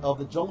exit of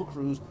the Jungle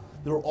Cruise,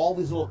 there were all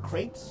these little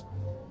crates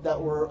that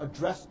were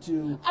addressed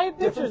to. I have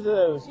pictures of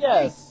those,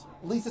 yes.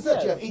 Lisa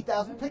said you have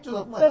 8,000 pictures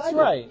of them. That's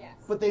right. Yes.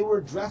 But they were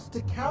addressed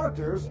to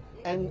characters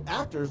and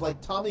actors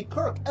like Tommy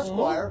Kirk,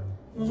 Esquire,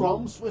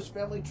 from Swiss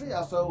Family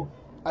Treehouse. So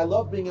I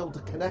love being able to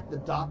connect the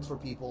dots for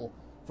people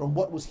from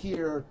what was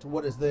here to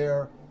what is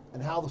there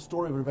and how the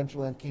story of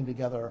Adventureland came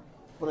together.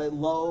 But I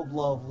love,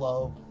 love,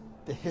 love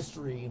the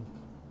history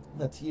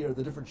that's here,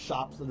 the different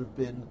shops that have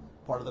been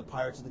part of the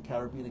Pirates of the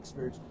Caribbean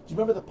experience. Do you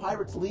remember the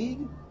Pirates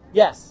League?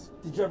 Yes.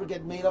 Did you ever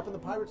get made up in the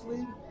Pirates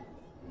League?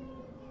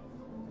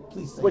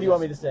 Please say What do you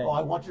want me to say? Oh,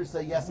 I want you to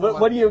say yes.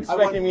 What are you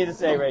expecting me to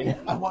say right now?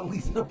 I want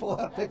Lisa to pull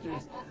out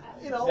pictures.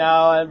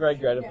 No,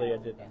 regrettably I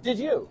didn't. Did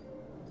you?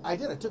 I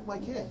did. I took my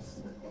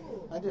kids.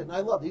 I did, and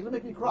I loved it. Even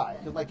make me cry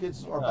because my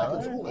kids are back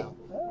in school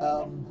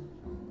now.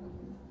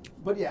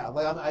 But yeah,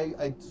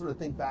 I sort of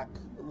think back.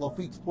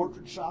 Lafitte's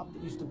portrait shop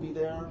that used to be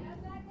there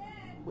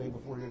way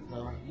before you.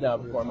 No,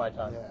 before my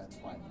time. Yeah, it's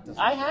fine.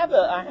 I have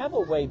a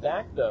way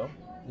back though.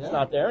 Yeah. It's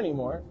not there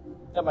anymore.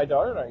 That my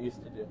daughter and I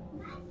used to do.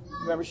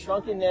 Remember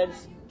Shrunken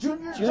Ned's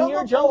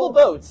Junior Jungle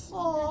Boats.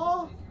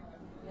 Aww.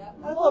 Yep.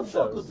 I love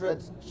Chocolate those.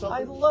 Dreads.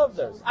 I love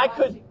those. I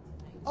could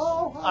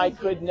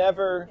Hi.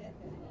 never.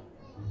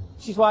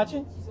 She's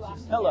watching? She's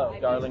watching. Hello,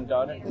 Yeah, darling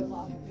daughter. I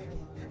love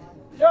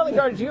it. Darling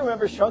daughter, do you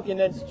remember Shrunken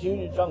Ned's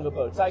Junior Jungle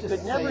Boats? I Just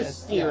could never say it,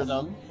 steer yes.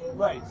 them.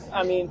 Right.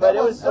 I mean, but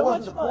it was so that much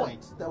wasn't the fun.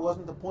 point. That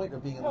wasn't the point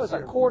of being in That the was a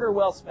series. quarter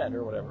well spent,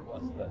 or whatever it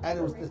was. But. And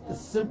it was the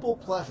simple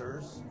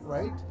pleasures,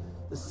 right?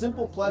 The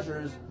simple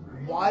pleasures,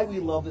 why we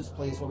love this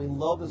place, why we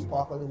love this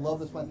park, why we love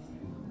this place.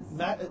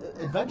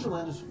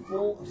 Adventureland is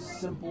full of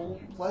simple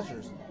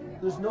pleasures.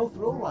 There's no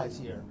thrill rides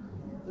here.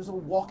 There's a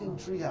walking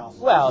treehouse.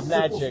 Well, There's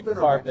a simple magic spinner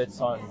carpets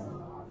on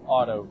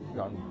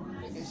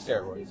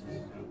steroids.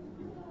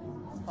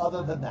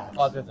 Other than that,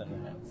 Other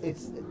than that.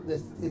 it's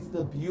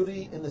the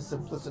beauty and the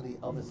simplicity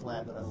of this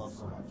land that I love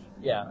so much.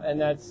 Yeah, and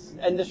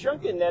the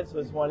Shrunken Neds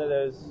was one of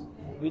those.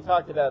 We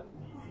talked about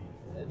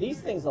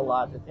these things a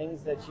lot. The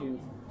things that you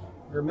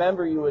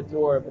remember, you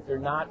adore, but they're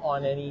not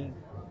on any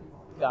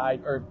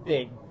guide or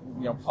big,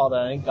 called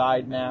on any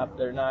guide map.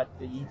 They're not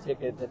the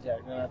e-ticket. They're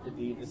not the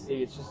D to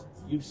C. It's just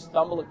you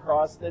stumble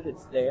across it.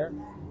 It's there,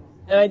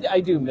 and I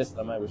do miss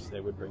them. I wish they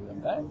would bring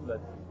them back,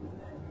 but.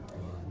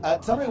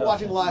 Somebody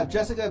watching live,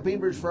 Jessica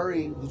Bainbridge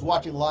Ferry, who's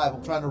watching live,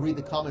 I'm trying to read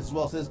the comments as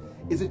well, says,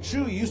 is it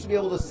true you used to be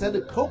able to send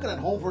a coconut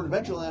home for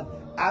Adventureland?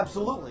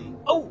 Absolutely.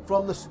 Oh,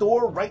 from the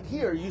store right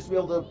here, you used to be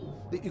able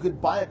to, you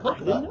could buy a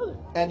coconut, I didn't know that.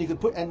 and you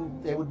could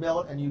and they would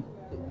mail it, and you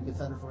could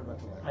send it for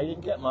Adventureland. I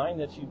didn't get mine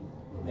that you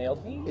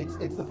mailed me. It's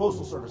the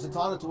postal service. It's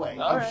on its way.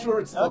 All I'm right. sure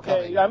it's still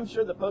coming. I'm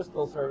sure the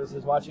postal service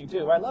is watching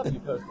too. I love you,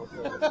 postal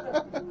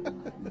service.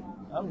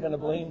 I'm gonna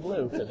blame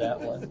Blue for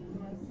that one.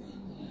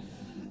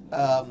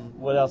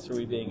 What else are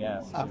we being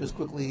asked? I'm just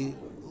quickly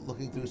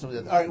looking through some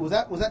of the. All right, was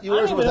that I don't yours?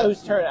 Or even was know that?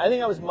 whose turn. I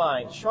think that was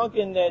mine.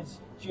 Shrunken Ned's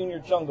Junior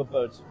Jungle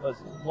Boats was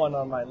one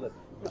on my list,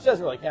 which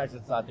doesn't really count because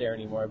it's not there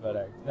anymore. But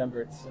I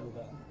remember it so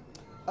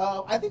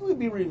well. I think we'd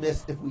be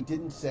remiss if we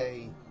didn't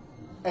say,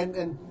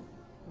 and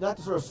not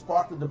to sort of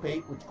spark the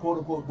debate, which quote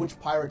unquote, which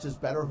pirates is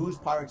better, whose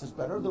pirates is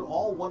better. They're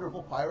all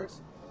wonderful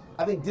pirates.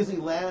 I think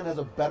Disneyland has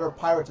a better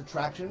pirates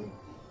attraction,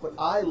 but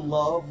I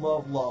love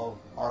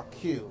our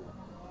queue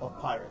of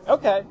pirates.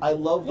 Okay. I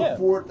love the Yeah.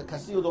 fort, the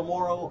Castillo del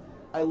Moro.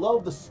 I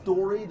love the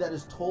story that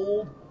is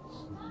told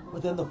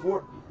within the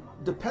fort.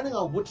 Depending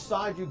on which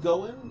side you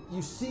go in,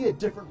 you see a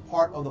different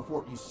part of the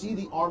fort. You see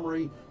the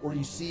armory, or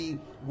you see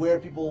where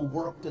people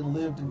worked and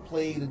lived and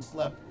played and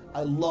slept.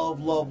 I love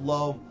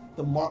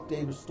the Mark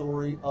Davis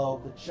story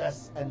of the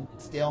chess and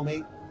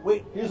stalemate.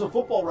 Wait, here's a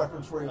football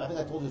reference for you. I think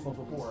I told you this once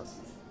before.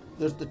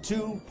 There's the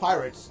two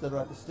pirates that are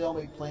at the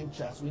stalemate playing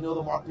chess. We know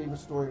the Mark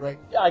Davis story, right?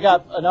 Yeah, I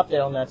got an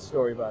update on that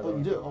story, by the Oh, way.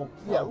 you do? Oh,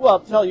 Yeah. Well,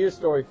 tell your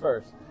story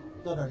first.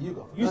 No, you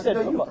go. You No, said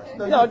no, football. first.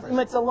 No, you first.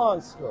 it's a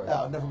long story.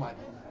 Oh, never mind.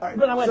 All right,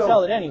 But I'm going to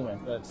tell it anyway.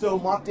 But. So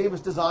Mark Davis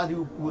designed,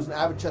 who was an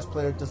avid chess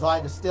player,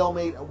 designed a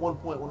stalemate at one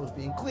point when it was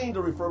being cleaned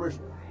or refurbished.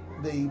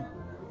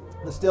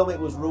 The stalemate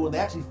was ruined. They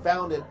actually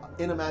found it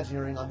in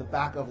Imagineering on the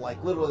back of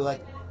literally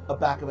a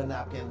back of a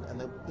napkin,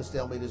 and the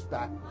stalemate is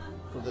back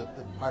for the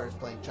pirates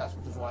playing chess,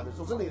 which is why they're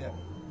still sitting there.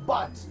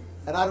 But,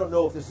 and I don't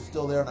know if this is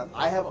still there or not,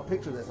 I have a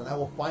picture of this and I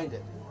will find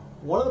it.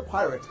 One of the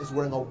pirates is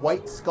wearing a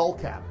white skull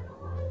cap,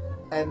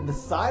 and the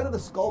side of the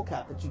skull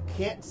cap that you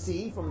can't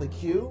see from the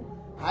queue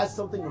has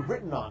something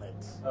written on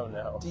it. Oh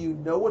no. Do you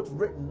know what's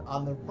written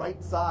on the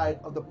right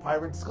side of the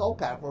pirate skull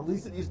cap, or at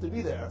least it used to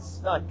be there?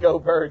 It's not Go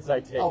Birds, I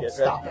take Oh, it.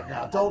 stop it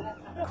now. Don't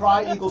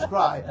cry, Eagles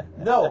cry.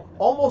 No,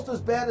 almost as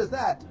bad as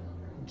that.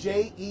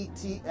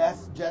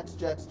 JETS,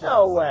 Jets.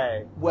 No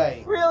way.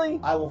 Way. Really?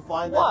 I will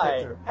find that Why?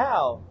 picture.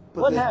 How?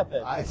 What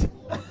happened?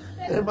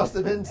 There must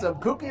have been some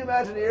kooky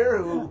Imagineer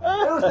who, it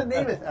was the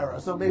Namath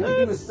era, so maybe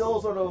he was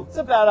still sort of. It's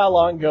about how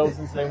long ago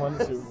since they won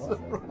the Super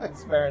Bowl. Right.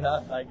 It's fair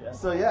enough, I guess.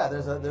 So yeah,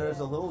 there's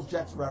a little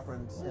Jets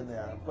reference in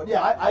there. But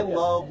yeah, I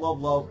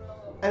love.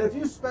 And if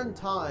you spend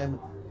time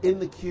in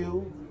the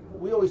queue,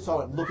 we always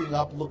talk about looking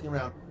up, looking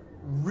around.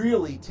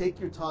 Really take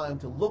your time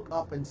to look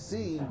up and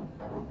see.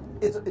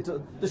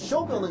 The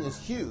show building is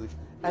huge,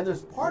 and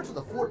there's parts of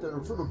the fort that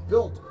are sort of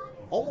built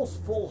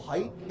almost full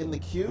height in the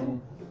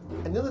queue.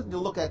 And the other thing to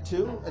look at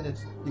too, and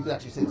you could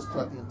actually say this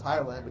throughout the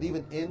entire land, but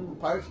even in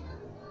Pirates,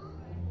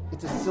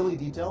 it's a silly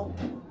detail.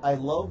 I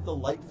love the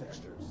light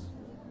fixtures.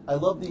 I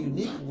love the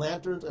unique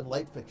lanterns and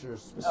light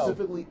fixtures,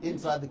 specifically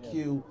inside the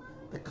queue.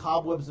 The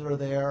cobwebs that are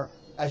there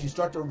as you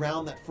start to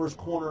round that first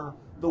corner,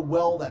 the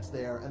well that's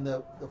there, and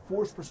the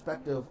forced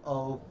perspective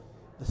of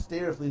the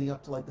stairs leading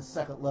up to the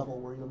second level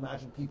where you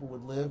imagine people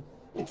would live.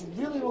 It's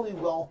really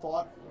well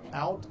thought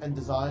out and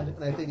designed,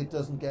 and I think it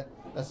doesn't get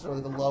necessarily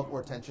the love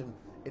or attention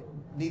it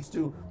needs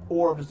to,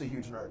 or I'm just a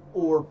huge nerd,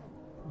 or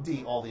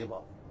D, all the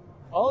above.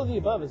 All of the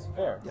above is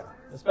fair. Yeah.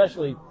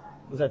 Especially,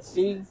 was that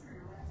C?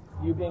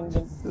 You being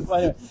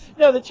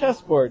no, the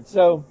chessboard.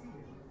 So,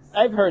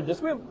 I've heard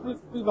this. We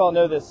all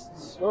know this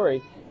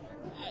story.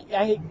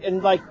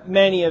 And like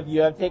many of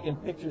you, I've taken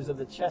pictures of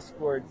the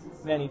chessboard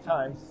many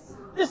times.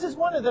 this is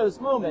one of those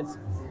moments.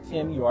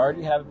 Tim, you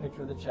already have a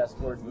picture of the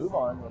chessboard. Move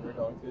on when we're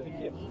going through the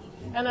cube.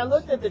 And I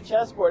looked at the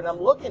chessboard, and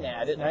I'm looking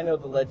at it, and I know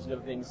the Legend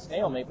of Things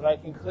stalemate, but I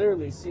can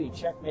clearly see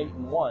checkmate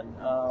in one.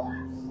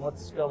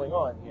 What's going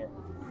on here?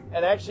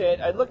 And actually,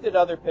 I looked at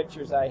other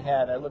pictures I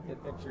had. I looked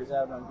at pictures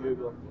out on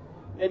Google.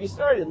 And if you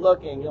started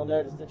looking, you'll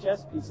notice the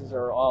chess pieces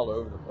are all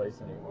over the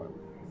place anymore.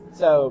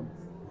 So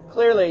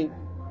clearly,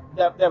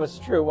 that was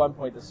true at one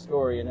point, the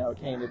story and how it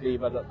came to be,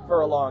 but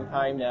for a long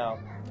time now,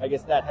 I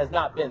guess that has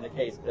not been the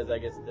case, because I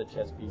guess the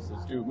chess pieces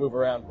do move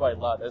around quite a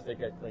lot as they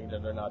get cleaned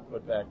and they're not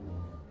put back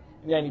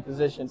in any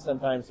position.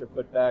 Sometimes they're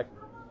put back,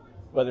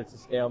 whether it's a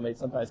stalemate,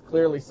 sometimes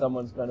clearly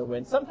someone's going to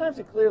win. Sometimes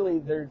it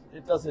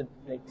doesn't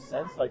make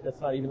sense, like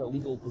that's not even a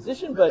legal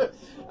position, but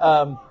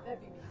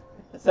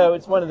so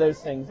it's one of those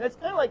things. It's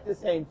kind of like the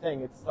same thing.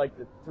 It's like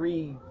the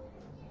 3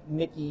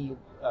 Mickey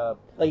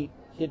plate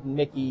hidden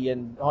Mickey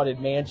in Haunted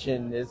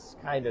Mansion is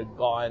kind of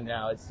gone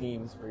now, it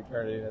seems, for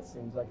eternity. That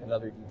seems like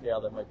another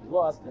detail that might be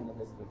lost in the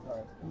midst of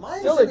time. My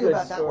understanding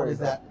about that one is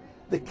that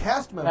the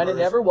cast members... And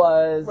it never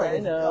was, right, I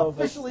know.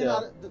 Officially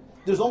not...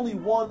 There's only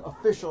one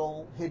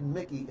official hidden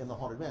Mickey in the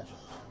Haunted Mansion.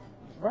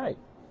 Right.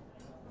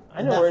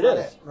 I know where it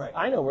is. Right.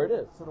 I know where it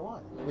is. So do I.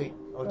 Wait,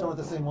 are we talking about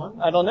the same one?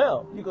 I don't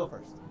know. You go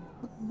first.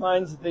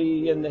 Mine's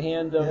in the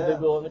hand of the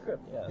Ghoul in the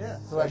Crypt. Yes. Yeah.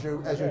 So as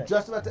you're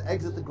just about to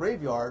exit the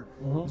graveyard,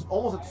 it's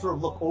almost like sort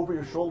of look over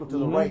your shoulder to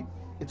the right.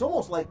 It's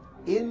almost like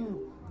in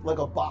like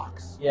a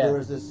box. Yeah. There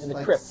is this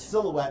like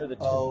silhouette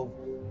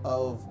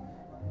of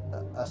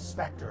a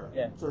specter,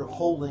 sort of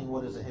holding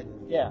what is a hidden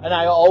Mickey. Yeah. And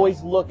I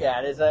always look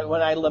at it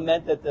when I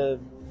lament that the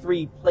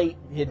 3 plate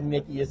hidden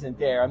Mickey isn't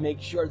there. I make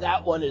sure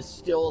that one is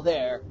still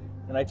there.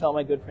 And I tell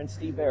my good friend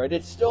Steve Barrett,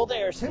 it's still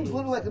there, Steve. Tim's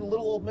literally like a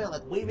little old man,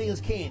 like waving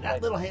his cane.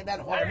 That little hand, that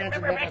Haunted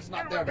Mansion, that's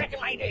not there. Back in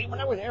my day when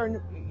I was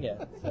there.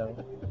 Yeah, so.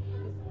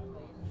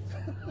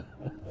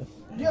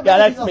 Yeah,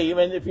 that's me.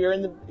 If you're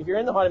in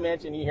the Haunted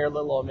Mansion, you hear a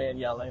little old man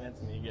yelling.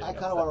 That's me. I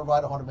kind of want to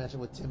ride a Haunted Mansion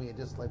with Timmy and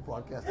just like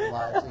broadcast it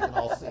live so you can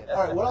all see it.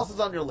 All right, what else is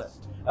on your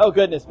list? Oh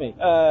goodness me.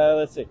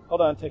 Let's see.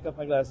 Hold on. Take off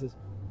my glasses.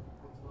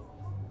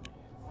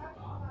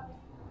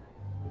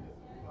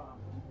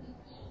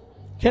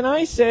 Can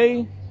I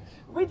say?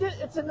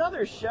 It's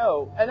another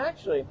show, and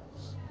actually,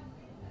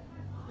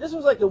 this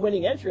was like the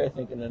winning entry, I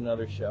think, in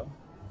another show.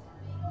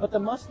 But the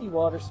musty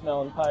water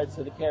smell in Pirates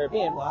of the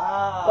Caribbean.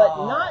 Wow.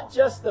 But not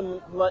just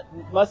the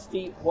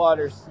musty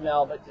water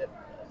smell, but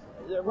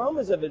the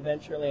aromas of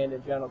Adventureland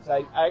in general.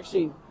 Because I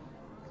actually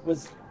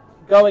was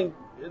going,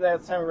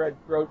 that time I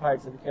wrote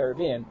Pirates of the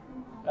Caribbean,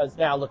 I was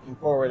now looking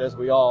forward, as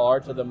we all are,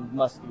 to the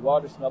musty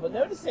water smell, but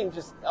noticing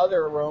just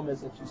other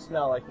aromas that you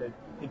smell, like the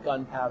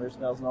gunpowder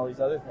smells and all these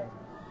other things.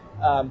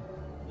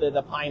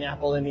 The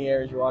pineapple in the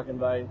air as you're walking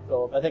by,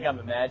 Philip. I think I'm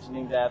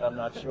imagining that. I'm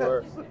not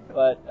sure,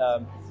 but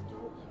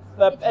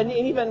and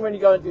even when you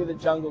go and do the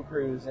Jungle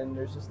Cruise, and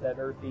there's just that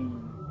earthy,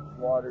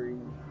 watery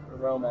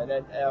aroma.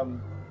 And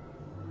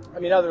I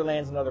mean, other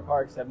lands and other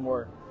parks have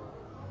more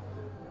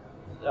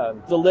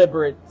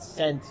deliberate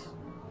scent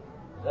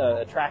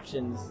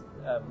attractions,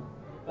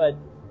 but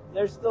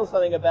there's still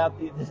something about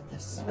the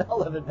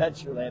smell of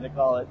Adventureland to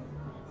call it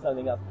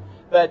something else.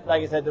 But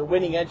like I said, the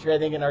winning entry, I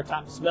think, in our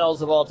top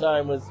smells of all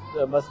time was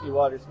the musky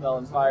water smell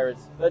in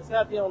Pirates. But it's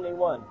not the only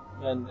one.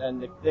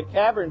 And the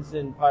caverns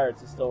in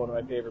Pirates is still one of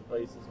my favorite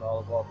places in all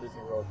of Walt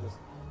Disney World, just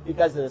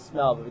because of the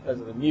smell, but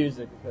because of the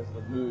music, because of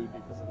the mood,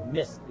 because of the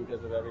mist,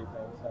 because of everything.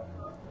 So.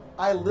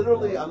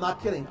 I'm not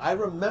kidding. I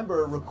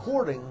remember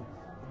recording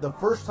the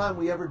first time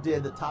we ever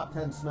did the top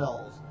 10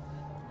 smells.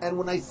 And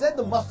when I said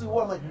the musty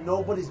water, I'm like,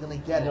 nobody's going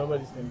to get it.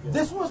 Nobody's going to get it.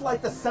 This was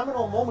like the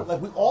seminal moment.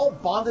 Like, we all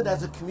bonded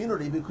as a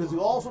community because we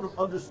all sort of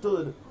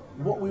understood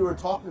what we were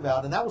talking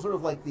about. And that was sort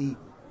of like the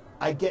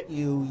I get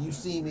you, you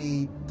see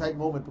me type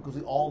moment because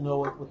we all know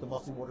what the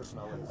musty water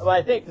smell is. Well,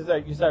 I think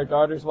because our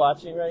daughter's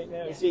watching right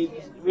now. Yeah, see,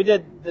 we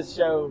did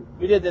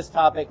this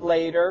topic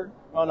later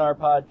on our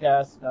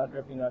podcast, Not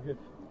Dripping, Not Good.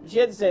 She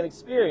had the same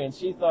experience.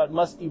 She thought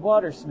musty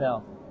water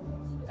smell.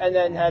 And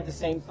then had the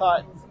same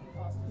thought,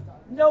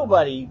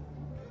 nobody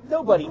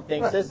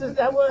thinks this.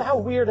 How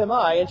weird am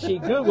I? And she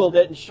Googled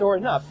it, and sure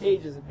enough,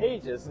 pages and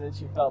pages. And then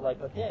she felt like,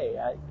 okay,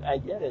 I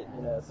get it,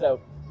 So,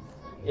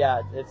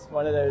 yeah, it's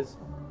one of those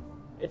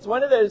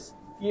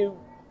few.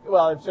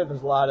 Well, I'm sure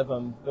there's a lot of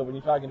them, but when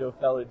you're talking to a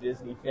fellow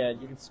Disney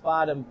fan, you can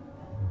spot them.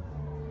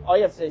 All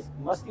you have to say is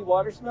musty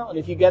water smell, and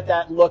if you get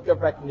that look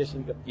of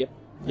recognition, you go,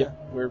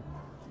 yep, we're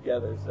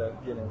together. So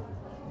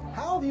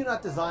How have you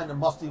not designed a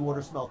musty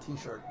water smell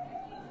T-shirt?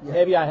 Yeah.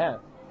 Maybe I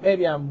have.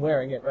 Maybe I'm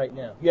wearing it right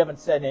now. You haven't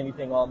said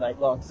anything all night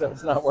long, so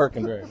it's not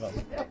working very well.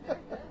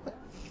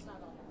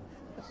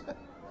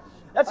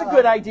 That's a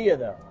good idea,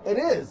 though. It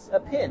is. A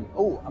pin.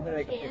 Oh, I'm going to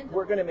make a pin.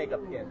 We're going to make a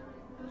pin.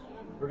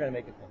 We're going to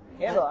make a pin.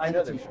 Candle, I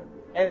know there's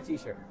and a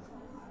T-shirt.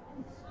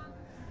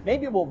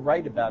 Maybe we'll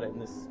write about it in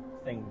this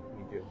thing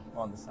we do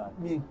on the side.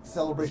 You mean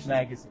Celebrations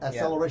magazine at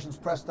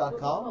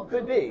celebrationspress.com?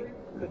 Could be,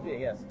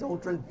 yes. Do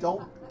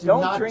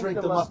not drink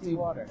the musty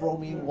water.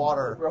 bromine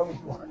water.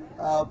 Bromine water.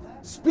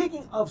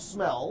 Speaking of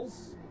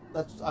smells,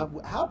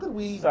 how could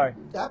we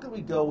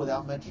go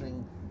without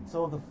mentioning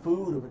some of the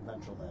food of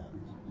Adventureland.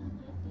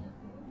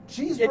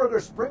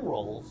 Cheeseburger spring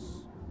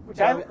rolls.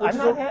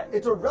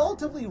 It's a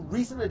relatively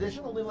recent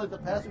addition, only like the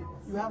past week.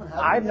 You haven't had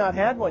one I've yet? not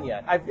had one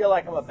yet. I feel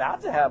like I'm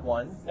about to have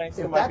one, thanks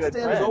to If my that good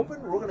stand friend. is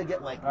open, we're going to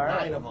get like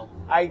 9 of them.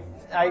 I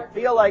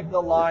feel like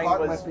the line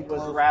cart was must be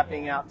closed.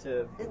 wrapping out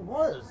to... It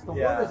was. The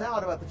Yeah. word is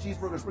out about the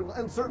cheeseburger spring roll.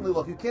 And certainly,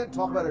 look, you can't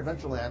talk about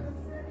Adventureland.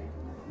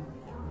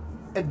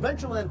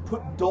 Adventureland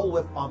put Dole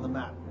Whip on the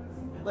map.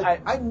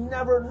 Like,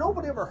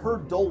 nobody ever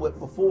heard Dole Whip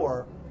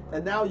before,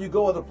 and now you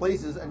go other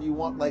places and you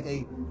want like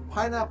a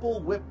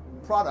pineapple whip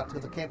product,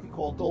 because it can't be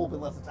called Dole Whip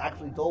unless it's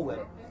actually Dole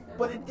Whip.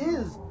 But it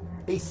is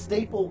a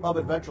staple of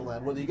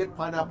Adventureland, whether you get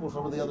pineapple or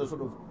some of the other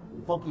sort of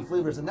funky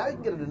flavors. And now you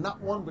can get it in not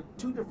one, but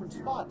 2 different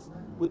spots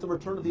with the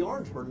return of the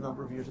Orange Bird a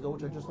number of years ago,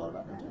 which I just thought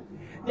about now too.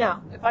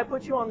 Now, if I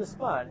put you on the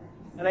spot,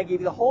 and I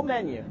gave you the whole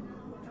menu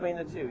between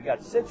the two, you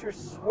got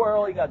citrus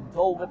swirl, you got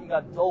Dole Whip, you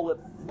got Dole Whip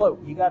float,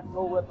 you got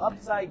Dole Whip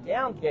upside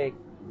down cake.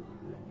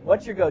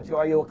 What's your go-to?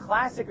 Are you a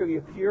classic? Are you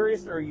a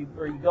purist? Or are you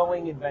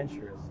going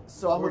adventurous?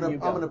 So I'm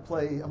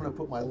gonna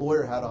put my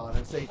lawyer hat on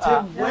and say,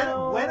 Tim,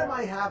 when am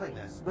I having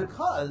this?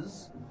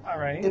 Because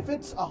if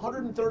it's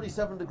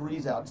 137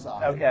 degrees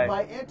outside,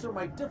 my answer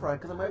might differ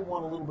because I might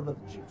want a little bit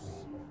of the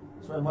juice.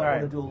 So I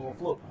might want to do a little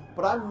float.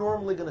 But I'm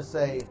normally gonna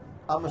say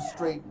I'm a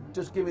straight,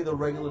 just give me the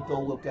regular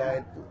Dole Whip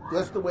guy.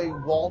 That's the way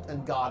Walt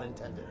and God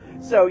intended.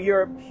 So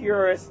you're a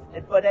purist,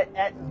 but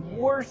at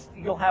worst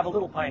you'll have a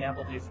little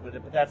pineapple juice with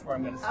it, but that's where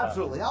I'm going to stop.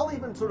 Absolutely. I'll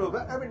even sort of,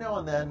 every now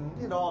and then,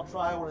 I'll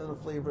try one of the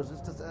flavors.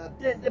 It's just a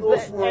little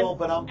swirl,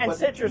 but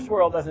citrus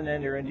swirl doesn't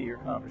enter into your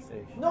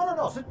conversation.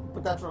 No.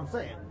 But that's what I'm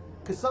saying.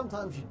 Because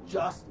sometimes you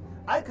just,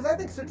 because I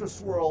think citrus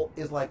swirl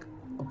is like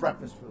a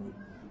breakfast food.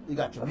 You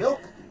got your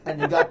milk,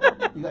 and you got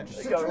your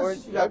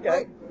citrus.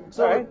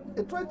 So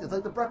it's right. It's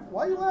like the breakfast.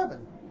 Why are you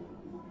laughing?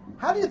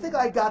 How do you think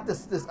I got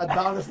this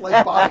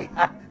Adonis-like body?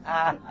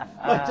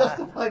 Like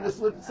justifying the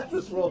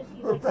citrus swirl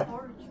for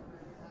breakfast?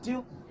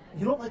 You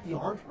don't like the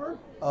Orange Bird?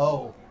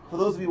 Oh, for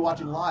those of you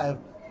watching live,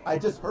 I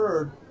just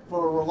heard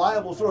from a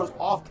reliable source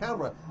off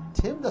camera,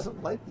 Tim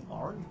doesn't like the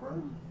Orange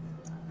Bird.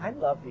 I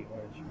love the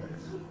Orange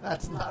Bird.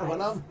 That's not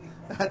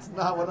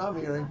what I'm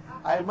hearing.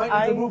 I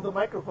might need to move the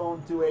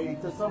microphone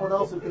to someone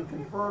else who can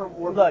confirm.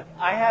 Or look,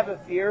 I have a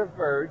fear of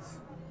birds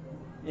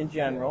in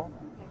general.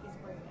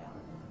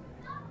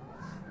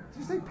 Did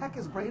you say peck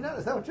his brain out?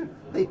 Is that what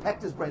they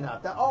pecked his brain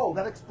out?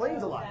 That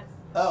explains a lot.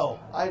 Oh,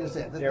 I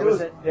understand. There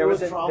was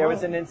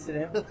an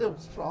incident. There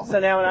was trauma. So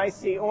now when I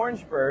see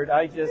Orange Bird,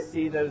 I just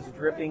see those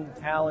dripping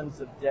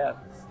talons of death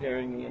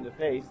staring me in the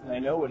face, and I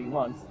know what he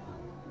wants.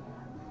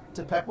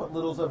 To peck what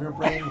littles of your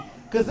brain,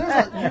 because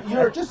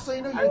you're just so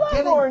you know, you're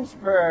getting Orange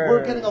Bird.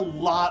 We're getting a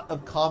lot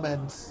of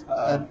comments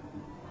and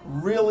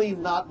really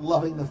not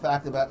loving the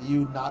fact about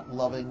you not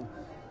loving.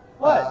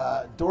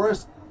 What?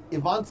 Doris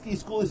Ivansky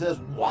Schooley says,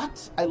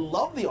 "What? I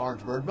love the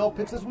Orange Bird." Mel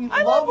Pick says,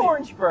 I love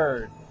Orange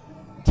Bird.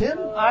 Tim,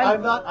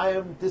 I'm not. I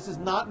am. This is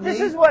not me. This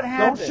is what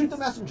happens. Don't shoot the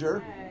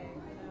messenger.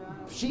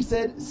 She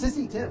said,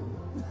 "Sissy Tim."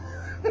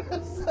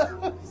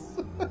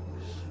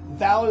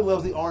 Valerie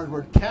loves the Orange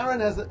Bird. Karen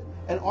has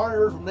an Orange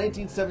Bird from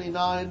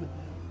 1979.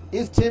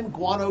 Is Tim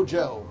Guano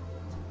Joe?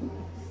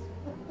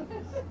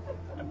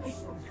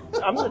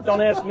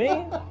 Don't ask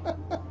me.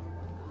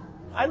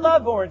 I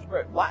love Orange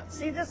Bird. What?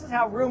 See, this is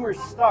how rumors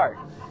start.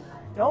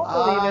 Don't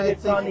believe it.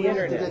 It's on the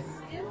internet.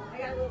 I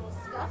got a little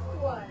stuffed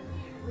one,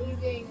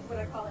 leaving what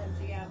I call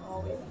MGM,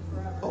 always and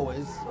forever.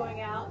 Always.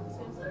 Going out, and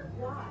Tim's like,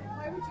 why?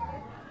 Why would you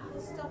get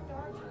the stuffed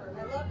Orange Bird?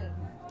 I love it.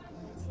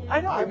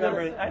 I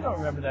don't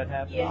remember that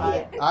happening.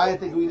 Yeah. I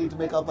think we need to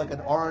make up like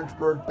an Orange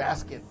Bird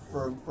basket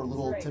for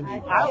little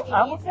Timmy.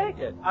 I will take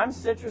it. I'm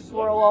citrus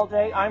swirl all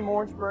day. I'm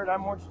Orange Bird.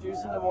 I'm orange juice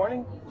in the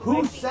morning.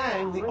 Who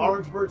sang the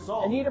Orange Bird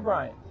song? Anita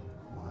Bryant.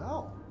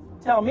 Wow.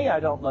 Tell me I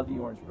don't love the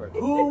Orange Bird.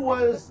 Who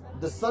was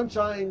the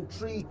Sunshine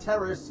Tree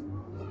Terrace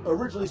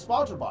originally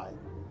sponsored by?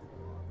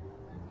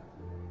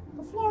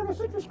 The Florida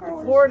Citrus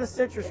Growers. Florida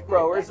Citrus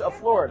Growers of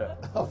Florida.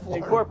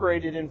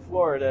 Incorporated in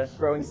Florida,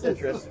 growing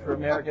citrus for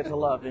America to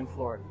love in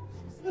Florida.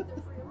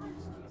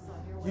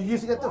 You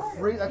used to get the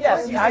free.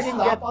 Yes,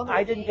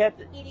 I didn't get.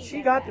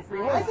 She got the free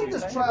orange I think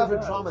juice. there's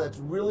childhood trauma that's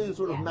really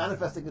sort of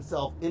manifesting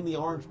itself in the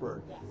Orange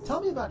Bird.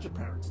 Tell me about your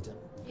parents, Tim.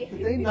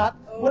 Did they not?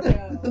 What?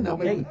 No,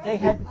 maybe. They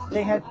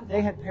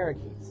had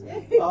parakeets.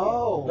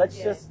 Oh. Let's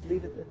just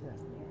leave it at that.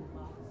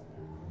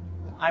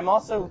 I'm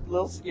also a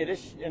little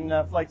skittish in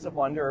Flights of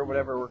Wonder or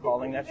whatever we're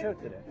calling that show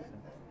today.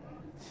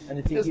 And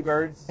the Tiki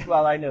Birds,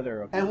 well, I know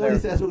they're okay. Emily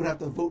says we're going to have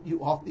to vote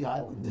you off the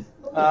island.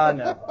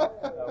 No. Oh,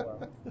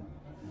 well.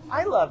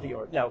 I love the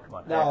orange. No, come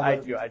on. No, I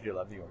do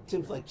love the orange.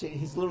 Tim's like,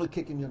 he's literally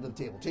kicking me under the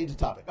table. Change the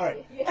topic. All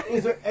right.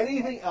 Is there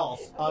anything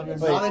else on your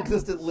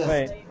non-existent list?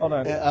 Wait, hold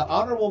on.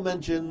 Honorable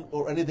mention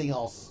or anything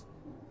else?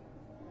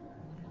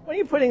 Why are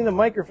you putting the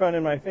microphone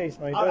in my face?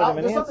 There's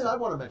something I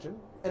want to mention.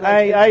 And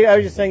I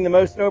was just saying the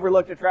most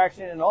overlooked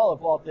attraction in all of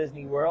Walt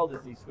Disney World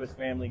is the Swiss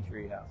Family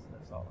Treehouse.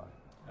 That's all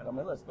I had on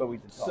my list. But we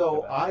should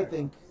talk about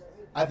it.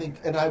 I think,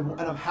 and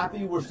I'm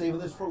happy we're saving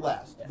this for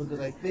last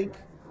because I think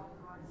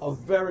a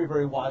very,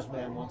 very wise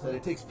man once said,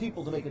 it takes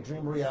people to make a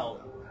dream a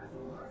reality.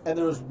 And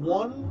there's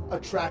one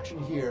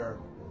attraction here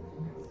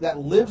that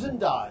lives and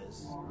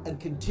dies and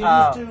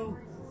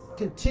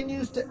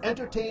continues to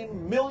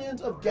entertain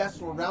millions of guests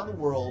from around the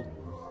world.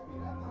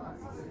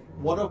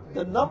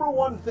 The number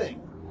one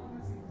thing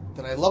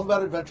that I love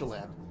about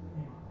Adventureland,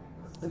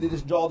 in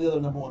addition to all the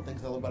other number one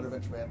things I love about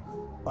Adventureland,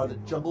 are the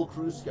Jungle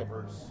Cruise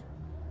skippers.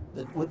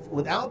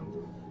 Without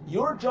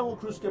your Jungle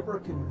Cruise skipper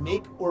can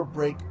make or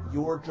break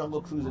your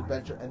Jungle Cruise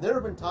adventure. And there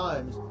have been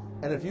times,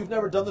 and if you've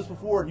never done this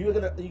before, and you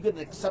get an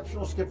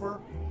exceptional skipper,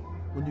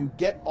 when you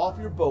get off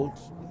your boat,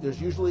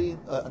 there's usually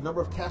a number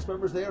of cast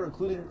members there,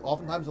 including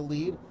oftentimes a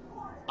lead.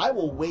 I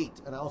will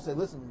wait and I'll say,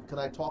 listen, can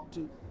I talk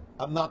to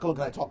a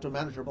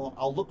manager, but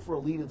I'll look for a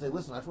lead and say,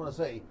 listen, I just want to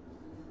say,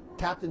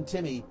 Captain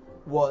Timmy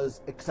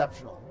was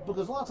exceptional.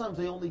 Because a lot of times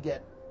they only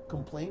get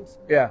complaints.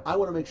 Yeah. I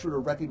want to make sure to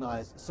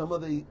recognize some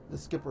of the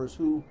skippers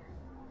who,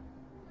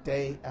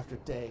 day after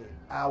day,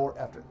 hour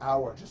after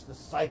hour, just the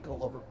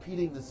cycle of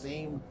repeating the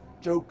same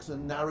jokes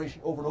and narration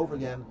over and over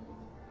again.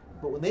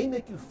 But when they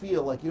make you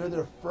feel like you're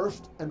their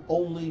first and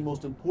only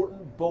most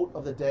important boat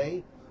of the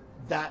day,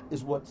 that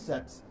is what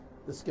sets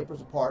the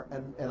skippers apart.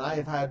 And I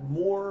have had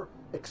more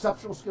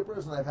exceptional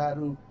skippers than I've had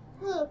who,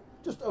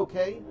 just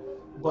okay,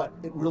 but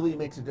it really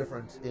makes a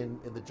difference in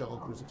the Jungle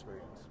Cruise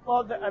experience.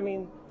 Well,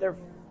 they're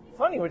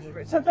funny, which is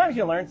great. Sometimes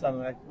you learn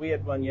something. Like we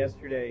had one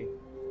yesterday.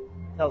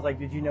 I was like,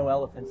 did you know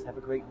elephants have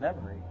a great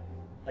memory?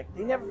 Like,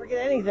 they never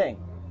forget anything.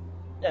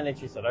 And then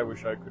she said, I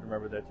wish I could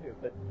remember that too.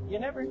 But you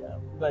never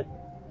know. But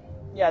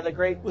yeah, the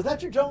great. Was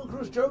that your Jungle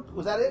Cruise joke?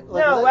 Was that it?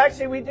 No,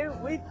 actually, we do.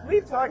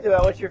 We've talked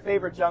about what's your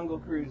favorite Jungle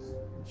Cruise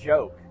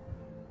joke.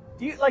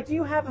 Do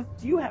you have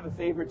a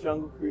favorite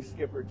Jungle Cruise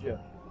skipper joke?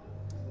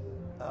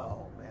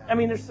 Oh man. I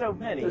mean, there's so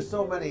many. There's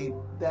so many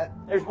that.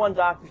 There's one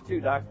doc. There's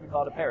two docs. We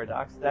call it a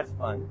paradox. That's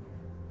fun.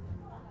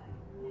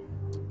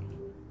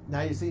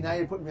 Now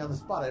you're putting me on the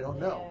spot. I don't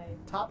know.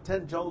 Top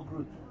 10 Jungle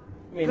Cruise.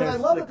 I mean, there's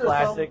the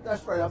classic.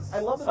 That's right. I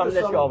love that some there's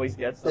that some you always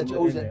get. Some that you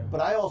always get.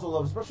 But I also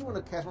love, especially when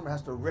a cast member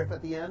has to riff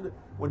at the end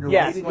when you're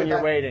waiting. When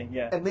you're waiting,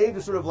 yeah. And maybe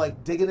just sort of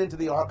like digging into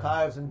the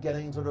archives and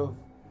getting sort of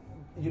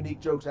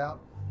unique jokes out.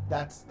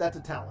 That's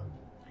a talent.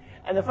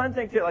 And the fun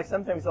thing too, like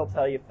sometimes they'll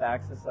tell you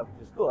facts and stuff,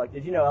 which is cool. Like,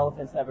 did you know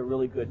elephants have a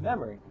really good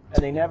memory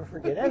and they never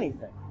forget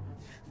anything?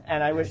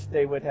 And I wish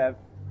they would have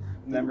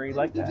memory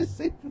like that.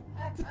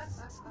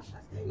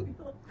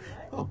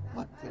 Oh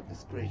my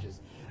goodness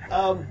gracious.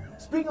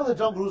 Speaking of the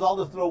Jungle Cruise, I'll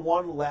just throw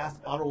one last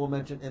honorable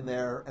mention in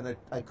there, and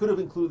I could have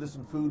included this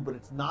in food, but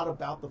it's not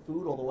about the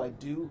food, although I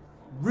do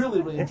really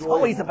enjoy it. It's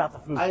always about the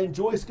food. I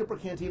enjoy Skipper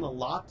Canteen a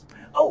lot.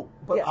 Oh,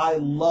 but yes. I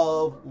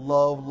love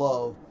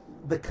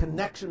the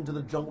connection to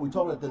the jungle. We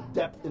talk about the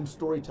depth in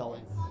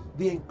storytelling,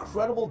 the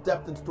incredible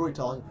depth in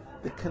storytelling,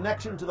 the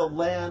connection to the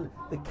land,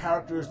 the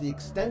characters, the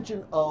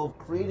extension of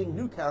creating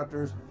new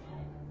characters,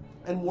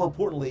 and more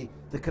importantly,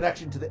 the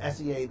connection to the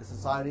SEA, the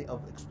Society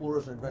of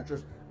Explorers and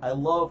Adventurers. I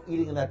love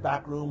eating in that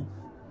back room.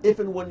 If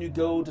and when you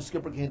go to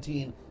Skipper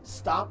Canteen,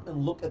 stop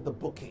and look at the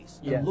bookcase.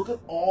 And look at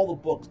all the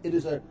books. It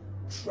is a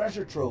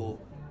treasure trove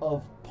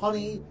of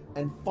punny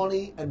and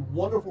funny and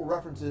wonderful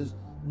references,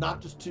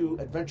 not just to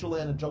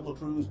Adventureland and Jungle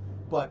Cruise,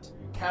 but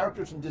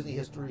characters from Disney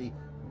history,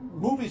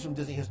 movies from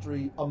Disney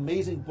history,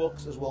 amazing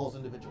books as well as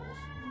individuals.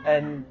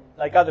 And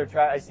like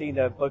I see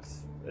the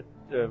books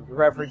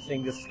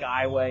referencing the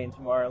Skyway in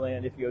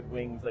Tomorrowland, If You Had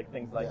Wings, like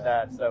things like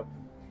that. So,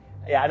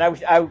 yeah, and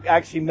I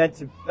actually meant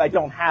to. I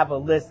don't have a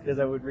list because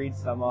I would read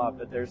some off,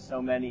 but there's so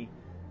many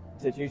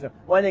to choose from.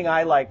 One thing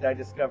I liked, I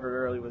discovered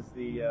early, was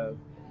the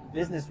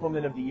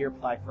Businesswoman of the Year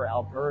plaque for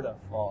Alberta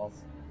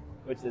Falls,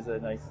 which is a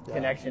nice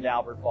connection to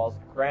Albert Falls'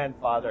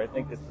 grandfather. I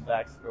think is the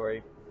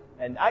backstory.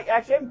 And I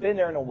actually haven't been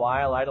there in a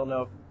while. I don't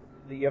know if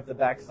you have the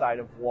backside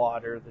of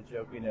water, the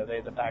joke, they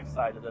have the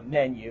backside of the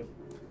menu.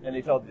 And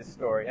they told this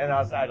story. And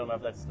I don't know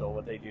if that's still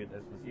what they do.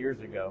 This was years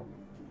ago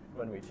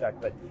when we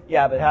checked. But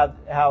yeah, but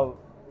how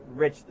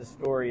rich the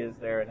story is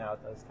there and how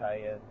it does tie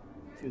in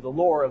to the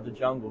lore of the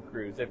Jungle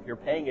Cruise if you're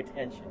paying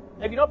attention.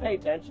 If you don't pay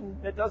attention,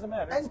 it doesn't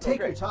matter. And take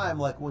your time,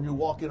 like when you're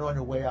walking on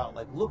your way out,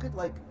 like look at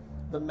like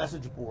the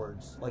message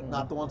boards, like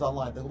not the ones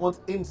online, the ones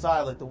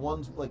inside, like the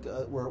ones like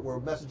where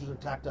messages are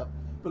tacked up,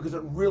 because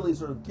it really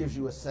sort of gives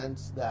you a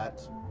sense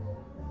that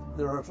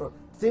there are sort of,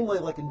 same way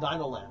like in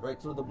Dinoland, right?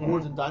 So the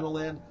boards in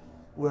Dinoland,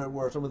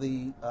 where some of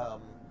the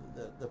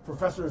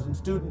professors and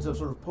students have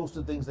sort of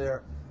posted things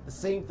there. The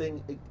same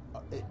thing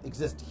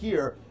exists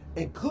here,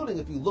 including,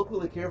 if you look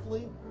really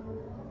carefully,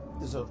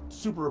 there's a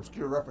super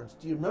obscure reference.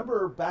 Do you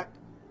remember back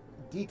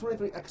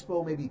D23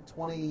 Expo, maybe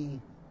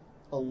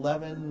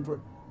 2011,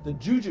 for the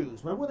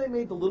Jujus? Remember when they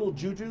made the little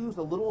Jujus,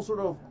 the little sort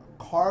of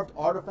carved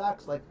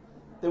artifacts? Like,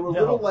 they were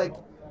little, like,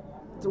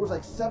 there was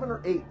like 7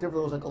 or 8 different,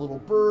 there was like a little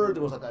bird,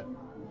 there was like a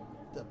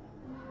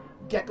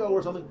gecko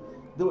or something.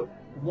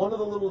 One of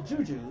the little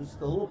Jujus,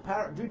 the little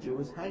parrot Juju,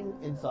 is hanging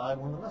inside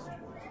one of the message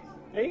boards.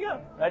 There you go.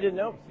 I didn't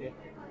know. You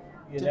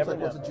never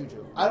know. What's a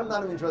Juju? I'm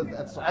not even sure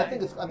that's. I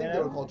think they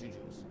were called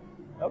Jujus.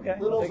 Okay.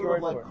 Little sort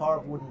of like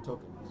carved wooden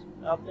tokens.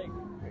 I'll take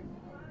it.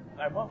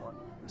 I want one.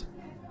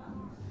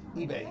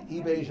 eBay.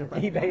 eBay is your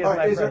friend. eBay is All right,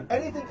 my is friend. there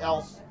anything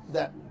else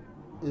that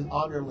is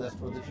on your list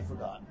or that you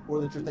forgot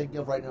or that you're thinking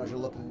of right now as you're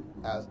looking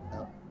as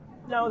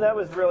No, that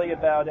was really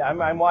about it.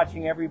 I'm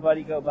watching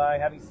everybody go by,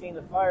 having seen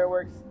the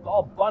fireworks,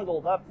 all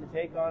bundled up to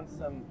take on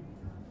some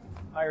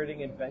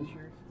pirating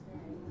adventures.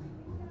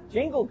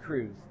 Jingle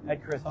Cruise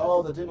at Christmas.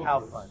 Oh, the Jingle How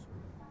Cruise. fun.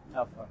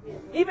 How fun.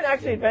 Even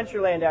actually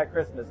Adventureland at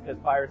Christmas, because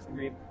Pirates of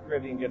the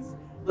Caribbean gets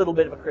a little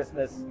bit of a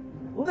Christmas,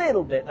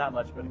 little bit, not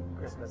much, but a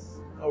Christmas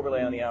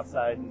overlay on the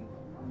outside, and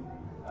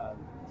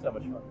so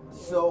much fun.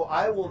 So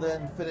I will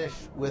then finish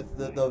with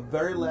the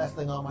very last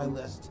thing on my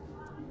list.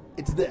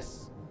 It's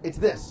this. It's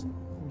this.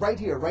 Right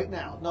here, right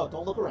now. No,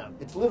 don't look around.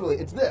 It's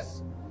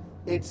this.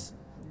 It's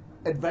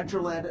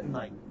Adventureland at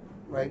night,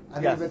 right?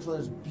 I think Yes. Adventureland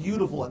is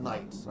beautiful at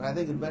night. Right? I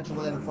think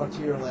Adventureland and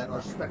Frontierland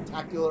are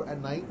spectacular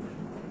at night.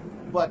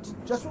 But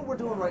just what we're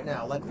doing right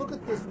now, like look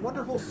at this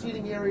wonderful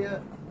seating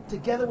area,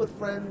 together with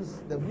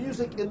friends, the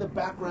music in the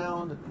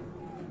background,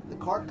 the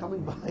cart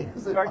coming by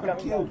as it on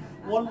cue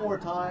one more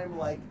time,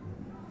 like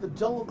the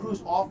Jungle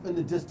Cruise off in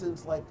the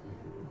distance, like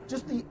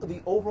just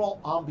the overall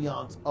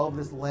ambiance of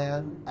this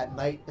land at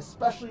night,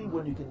 especially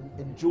when you can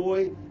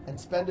enjoy and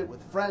spend it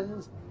with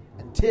friends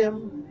and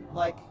Tim,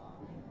 like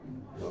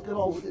look at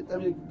all. I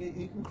mean,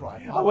 you can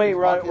cry. Oh, wait,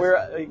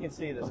 you can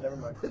see this. Never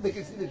mind. They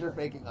can see that you're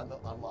faking on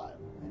live.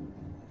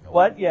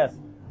 What? Yes.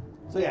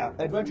 So yeah,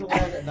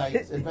 Adventureland at night,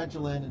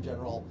 Adventureland in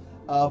general,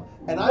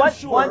 and I'm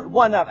sure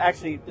one up.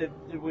 Actually,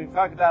 we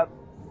talked about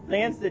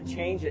lands that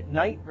change at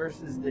night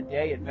versus the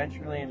day.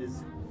 Adventureland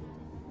is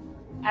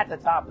at the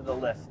top of the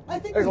list. I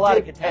think there's we a lot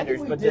did- of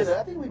contenders, I think but we did just, it.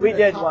 I think we we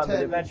did a did top one. But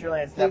 10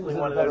 Adventureland's things definitely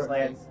that one of are those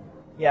better at lands.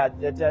 Yeah,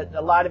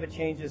 a lot of it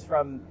changes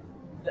from.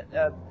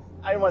 I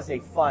don't want to say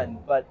fun,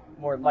 but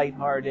more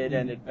lighthearted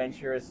and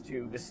adventurous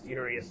to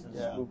mysterious and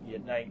spooky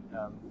at night,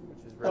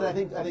 which is really. But I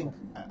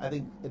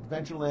think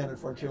Adventureland and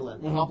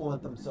Frontierland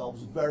complement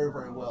themselves very,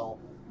 very well,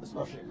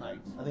 especially at night.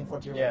 I think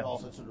Frontierland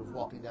also sort of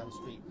walking down the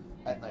street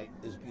at night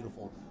is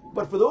beautiful.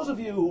 But for those of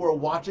you who are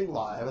watching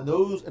live, and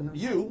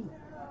you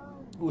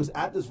who is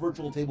at this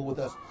virtual table with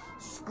us,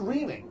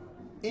 screaming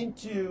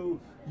into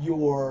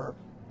your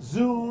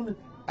Zune,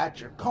 at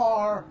your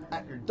car,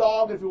 at your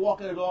dog, if you're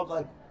walking a dog,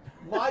 like,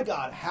 my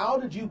God, how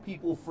did you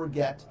people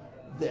forget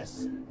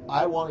this?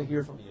 I want to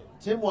hear from you.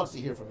 Tim wants to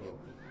hear from you.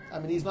 I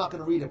mean, he's not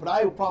going to read it, but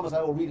I promise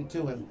I will read it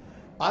to him.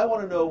 I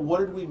want to know, what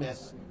did we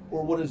miss,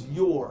 or what is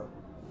your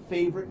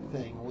favorite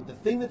thing, or the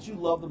thing that you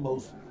love the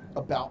most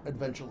about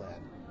Adventureland?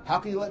 How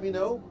can you let me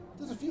know?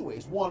 There's a few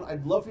ways. One,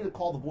 I'd love for you to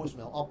call the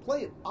voicemail. I'll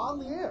play it on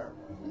the air.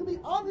 It'll be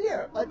on the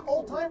air, like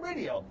old-time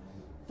radio.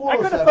 I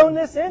could have phoned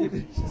this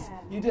in.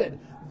 You did.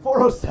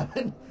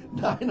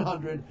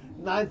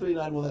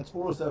 407-900-9391. That's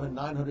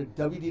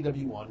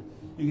 407-900-WDW1.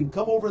 You can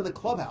come over in the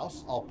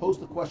clubhouse. I'll post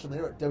the question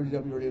there at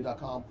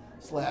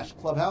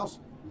wdwradio.com/clubhouse.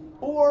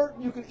 Or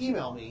you can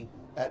email me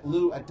at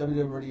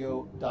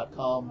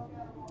lou@wdwradio.com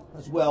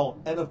as well.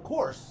 And of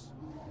course,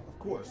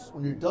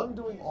 when you're done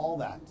doing all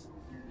that,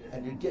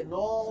 and you're getting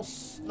all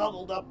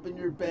snuggled up in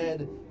your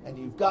bed, and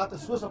you've got the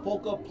Swiss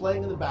polka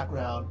playing in the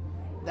background,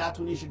 that's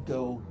when you should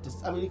go.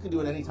 You can do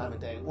it any time of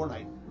day or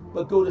night,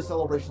 but go to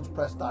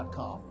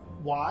celebrationspress.com.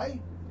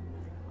 Why?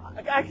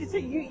 I could say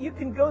you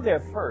can go there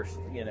first.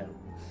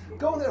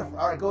 Go there.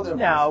 All right, go there.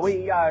 No, first.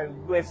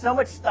 we have so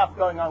much stuff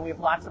going on. We have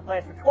lots of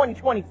plans for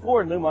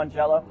 2024, Lou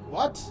Mongello.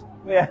 What?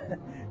 Yeah,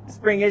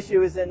 spring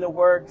issue is in the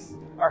works.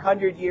 Our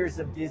 100 Years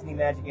of Disney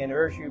Magic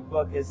Anniversary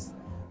book is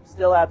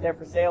still out there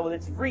for sale with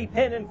its free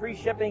pin and free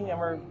shipping, and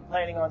we're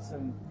planning on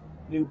some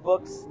new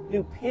books,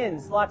 new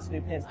pins, lots of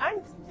new pins.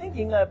 I'm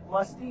thinking a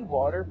musty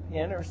water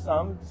pin or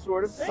some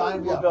sort of thing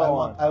Sign me will up. go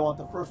on. I want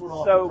the first one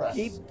off the So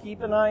press.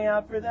 keep an eye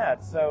out for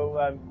that.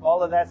 So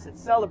all of that's at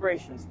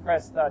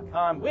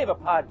celebrationspress.com. We have a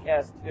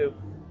podcast too.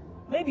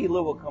 Maybe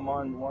Lou will come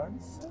on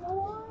once in a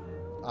while.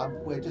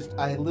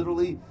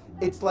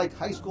 It's like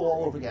high school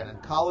all over again,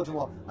 and college and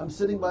all. I'm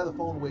sitting by the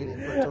phone waiting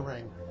for it to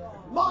ring.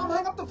 Mom,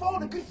 hang up the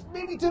phone.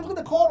 Maybe Tim's going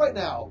to call right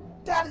now.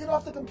 Dad, get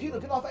off the computer.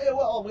 Get off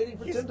AOL. I'm waiting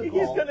for Tim to call.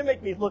 He's going to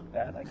make me look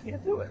bad. I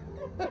can't do it.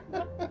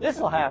 This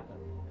will happen.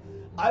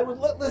 I would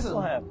listen.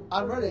 will happen.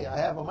 I'm ready. I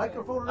have a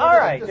microphone. All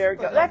right, there we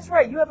go. That's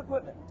right. You have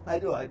equipment. I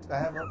do. I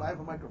have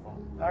a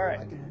microphone. All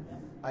right.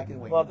 I can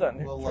wait. Well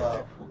done.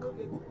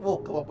 We'll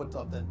come up with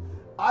something.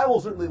 I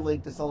will certainly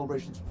link to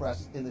Celebrations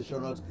Press in the show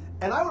notes.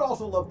 And I would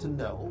also love to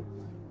know,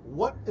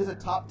 what is a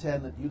top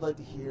 10 that you'd like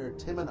to hear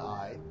Tim and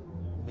I,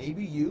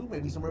 maybe you,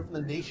 maybe somebody from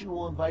the nation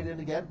will invite in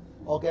again.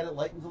 Again, it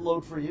lightens the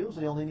load for you,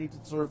 so you only need to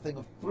sort of think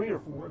of 3 or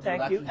 4.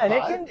 Thank you. And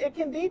it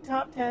can be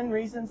top 10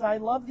 reasons I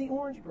love the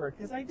Orange Bird,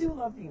 because I do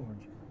love the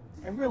Orange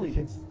Bird. I really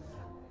do.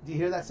 Do you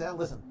hear that sound?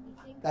 Listen,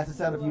 that's the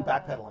sound of you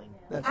backpedaling.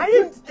 I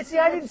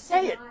didn't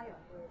say it.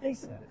 They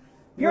said it.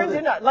 You're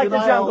like the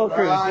Jungle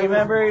Cruise. You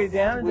remember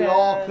down we and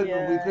all down,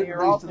 couldn't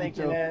you're all reach to the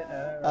thinking joke. it.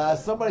 A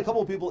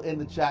couple of people in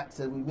the chat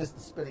said we missed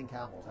the spinning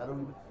camels. How do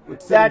we? We're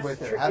sitting That's right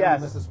there. true, How do yes.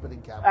 we miss the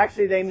spinning camel?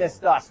 Actually, they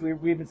missed us.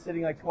 We've been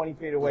sitting like 20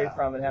 feet away Yeah.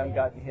 from it and haven't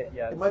gotten hit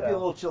yet. It might be a so.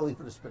 little chilly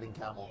for the spinning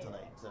camel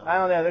tonight. So. I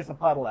don't know. There's a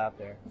puddle out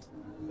there.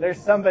 There's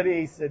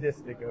somebody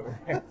sadistic over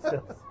there.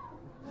 So.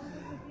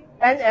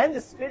 And the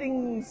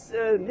spitting,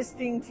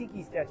 misting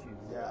tiki statues.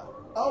 Yeah.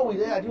 Oh,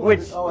 yeah. I do.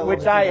 Which love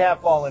I it.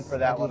 have fallen for I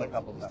that do one a love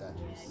couple tiki times.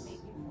 statues.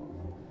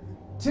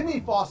 Timmy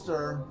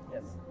Foster.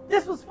 Yes.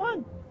 This was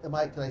fun. Can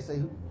I say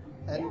who?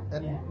 And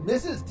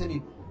Mrs.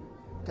 Timmy.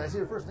 Can I say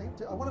her first name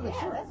too? I want to make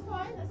sure. That's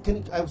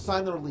fine. I've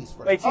signed the release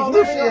first. Wait, she's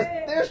there she moving is.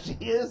 There she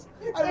is.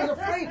 I was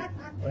afraid.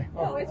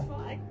 No, it's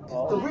fine.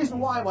 The reason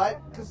why,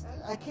 because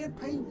I can't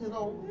pay,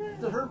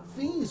 her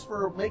fees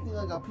for making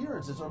like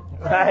appearances.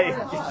 Right,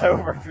 it's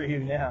over for you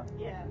now.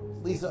 Yeah.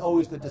 Lisa,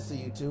 always good to see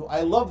you too. I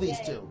love these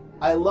two.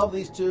 I love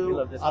these two. You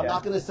love this I'm guy.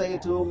 not going to say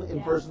it to them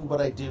in person, but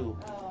I do.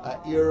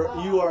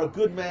 You are a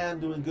good man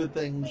doing good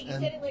things. Wait, you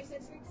said it like 6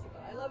 weeks ago.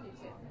 I love you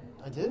too.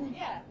 I did?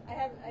 Yeah,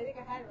 I think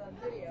I had it on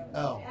video.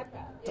 Oh, Yeah.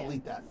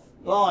 delete that.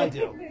 Oh, I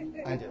do.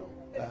 I do.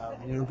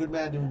 You're a good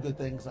man doing good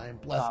things. I am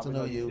blessed to we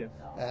know love you you.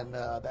 too. And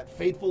that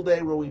fateful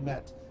day where we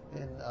met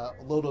in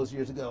Lodo's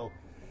years ago.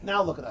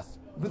 Now look at us.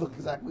 We look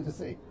exactly the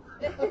same.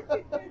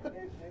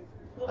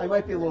 I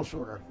might be a little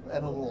shorter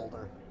and a little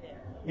older.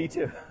 Me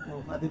too.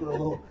 I think we're a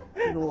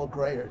little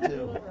grayer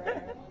too.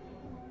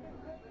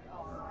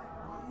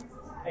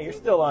 Hey, you're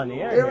still on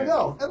the air. Here we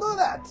go. And look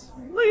at that.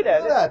 Look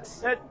at that.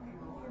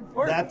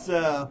 That's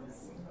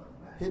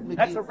Hit McGee.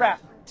 That's a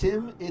wrap.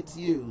 Tim, it's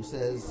you,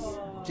 says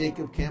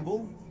Jacob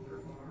Campbell.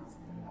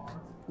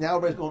 Now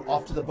everybody's going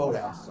off to the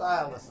boathouse.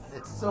 Listen,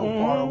 it's so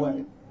far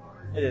away.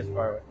 It is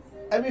far away.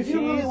 I mean, if you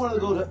really wanted to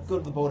go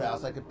to the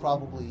boathouse, I could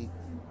probably.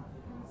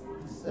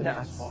 No,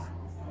 It's far.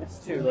 it's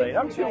too late.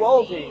 I'm too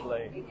old to eat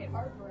late. You get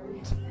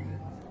heartburn.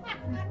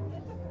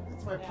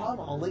 That's my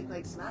problem. I'm a late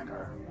night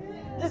snacker.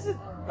 This is.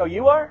 Oh,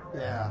 you are?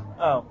 Yeah.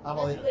 Oh. I'm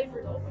a That's late. too late for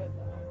adulthood,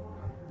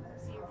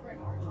 though. See your friend.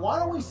 Why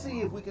don't we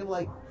see if we can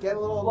get a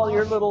little? Well,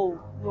 your lush?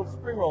 little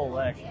spring roll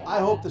action. I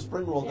hope the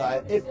spring roll guy.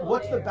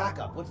 What's the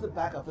backup? What's the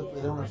backup if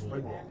they don't have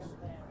spring rolls?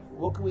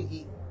 What can we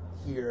eat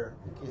here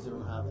in case they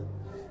don't have it?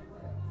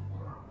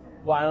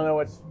 Well, I don't know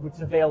what's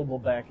available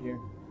back here.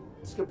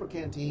 Skipper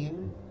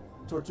Canteen,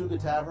 Tortuga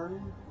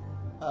Tavern.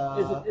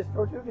 Is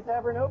Tortuga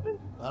Tavern open?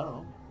 I don't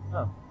know.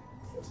 Oh.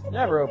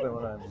 Never open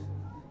when I'm.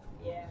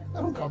 Yeah.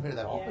 I don't come here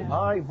that often.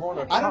 I want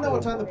to. I don't know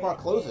what time the park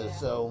closes,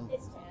 so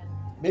It's 10.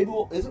 maybe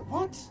is it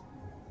what?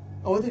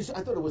 Oh, I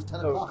thought it was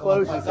 10 No, it o'clock.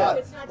 closes Oh my at- God.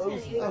 It's not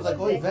 10. I was like,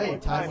 oy vey,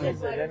 time is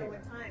went. it? I don't know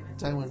what time.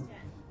 Time went.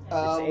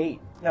 It's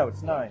 8. No,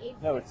 it's 9.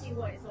 No, it's.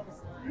 8:51. It's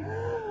almost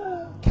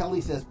 9.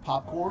 Kelly says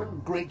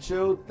popcorn. Great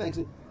show. Thanks.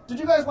 Did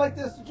you guys like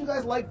this? Did you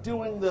guys like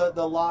doing the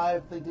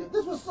live thing?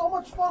 This was so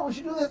much fun. We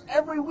should do this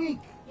every week.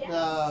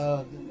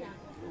 Yes.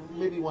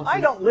 Maybe once. I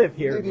don't live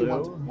here, Maybe Lou.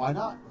 once. Why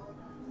not?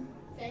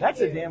 Thank That's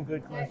you. a damn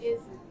good That question.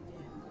 is.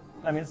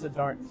 I mean, it's a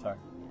darn. Sorry.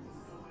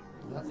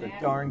 That's a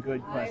darn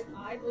good question.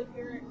 I live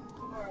here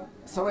tomorrow.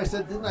 Somebody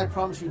said, didn't I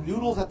promise you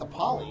noodles at the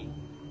Poly?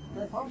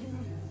 Did I promise you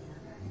noodles?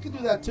 You could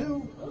do that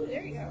too. Oh,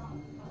 there you go.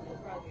 No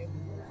problem.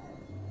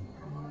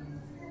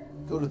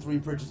 Go to Three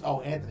Bridges.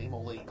 Oh, Anthony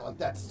Molina. Like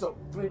that's so.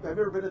 Have you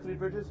ever been to Three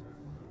Bridges?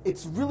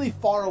 It's really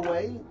far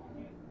away.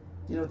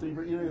 You know Three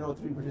Bridges. You don't even know what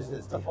Three Bridges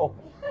is. Do you? Oh.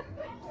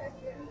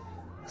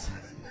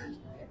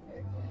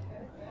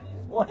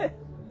 What?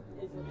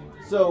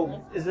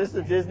 So Is this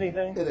a Disney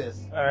thing? it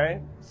is. All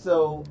right.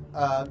 So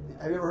have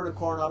you ever heard of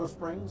Coronado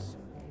Springs?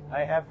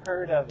 I have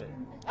heard of it.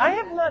 I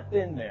have not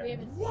been there. We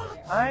haven't seen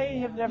it. I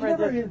have never. You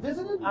never did-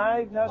 visited?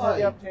 I've not had Oh,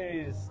 the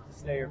opportunity to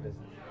stay or visit.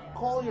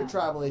 Call your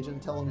travel agent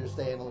and tell them you're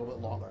staying a little bit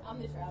longer.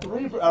 I'm the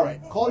traveler. All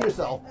right. Call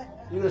yourself.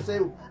 You're gonna say.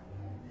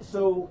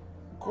 So,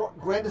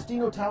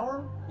 Grandestino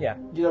Tower. Yeah.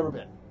 You never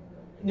been?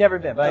 Never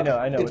been, but I know.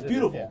 It's what it is,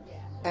 beautiful.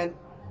 Yeah. And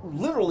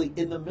literally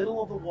in the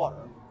middle of the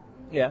water,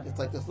 Yeah. it's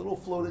like this little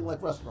floating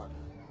restaurant.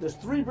 There's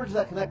 3 bridges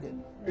that connect it.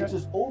 It's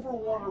this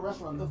overwater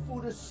restaurant. The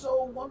food is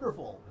so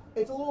wonderful.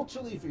 It's a little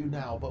chilly for you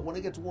now, but when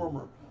it gets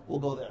warmer, we'll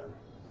go there.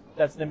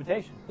 That's an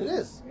invitation. It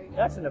is.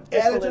 That's an Add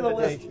official it to the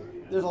list.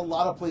 invitation. There's a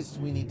lot of places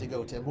we need to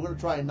go, Tim. We're going to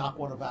try and knock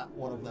one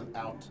of them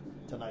out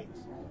tonight.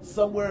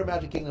 Somewhere in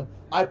Magic Kingdom.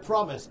 I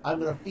promise I'm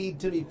going to feed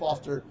Timmy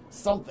Foster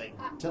something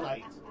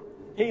tonight.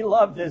 He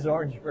loved his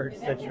orange bird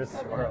Is that citrus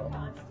your swirl.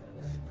 cover?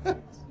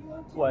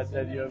 That's why I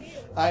said you.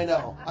 I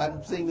know.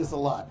 I'm seeing this a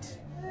lot.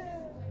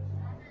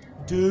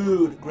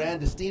 Dude,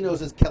 Grandestino,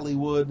 says Kelly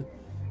Wood.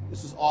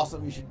 This is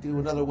awesome. You should do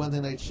another Wednesday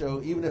night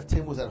show, even if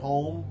Tim was at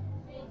home.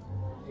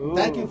 Ooh.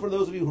 Thank you for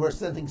those of you who are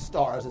sending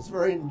stars. That's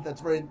very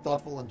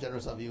thoughtful and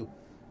generous of you.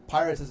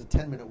 Pirates is a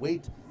 10-minute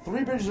wait.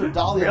 3 Bridges or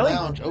Dahlia Really?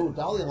 Lounge. Oh,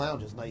 Dahlia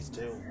Lounge is nice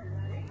too.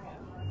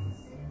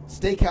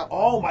 Steakhouse.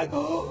 Oh my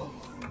God.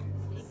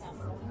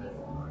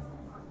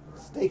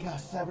 Steakhouse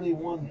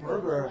 71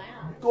 Burger.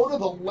 Go to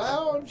the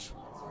lounge.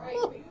 That's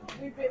right.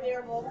 We've been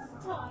there multiple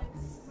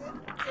times.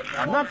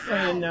 I'm not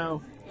saying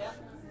no.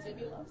 Yep.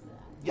 Timmy loves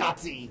that.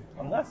 Yahtzee.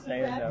 I'm not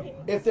saying no.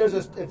 If there's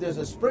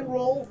a spring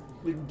roll,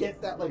 we can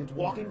get that like it's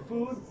walking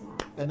food,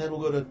 and then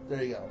we'll go to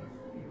there you go.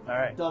 All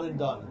right. Done and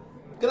done.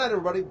 Good night,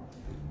 everybody.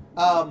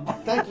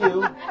 Thank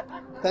you,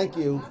 thank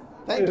you,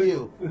 thank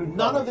you.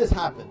 None of this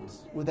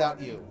happens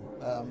without you.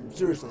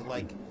 Seriously,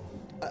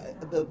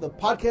 the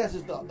podcast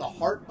is the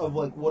heart of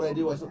like what I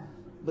do.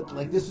 But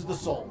like this is the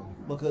soul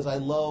because I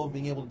love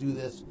being able to do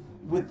this.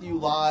 with you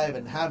live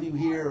and have you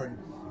here, and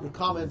your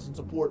comments and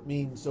support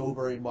mean so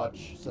very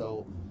much.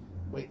 So,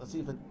 wait, let's see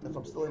if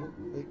I'm still able.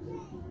 Wait.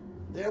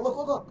 There,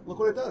 look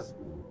what it does.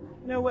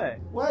 No way.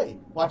 Wait,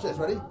 watch this.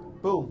 Ready?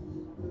 Boom.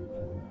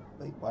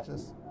 Wait, watch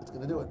this. It's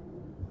gonna do it.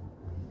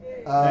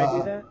 Can I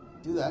do that?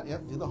 Do that.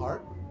 Yep. Do the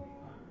heart.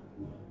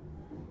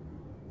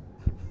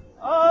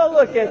 Oh,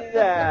 look at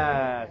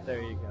that.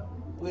 There you go.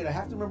 Wait, I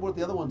have to remember what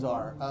the other ones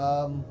are.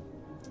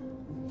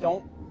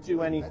 Don't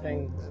do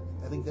anything.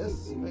 I think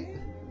this.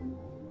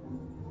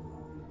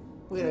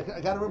 Wait,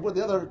 I gotta remember what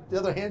the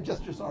other hand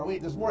gestures are.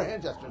 Wait, there's more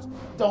hand gestures.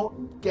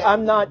 Don't get.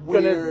 I'm not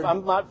weird.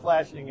 I'm not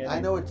flashing it. I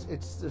know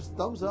there's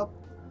thumbs up.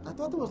 I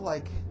thought there was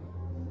like.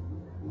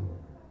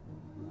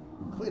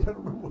 Wait, I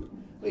don't remember.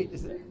 Wait,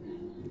 is it?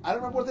 I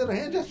don't remember what the other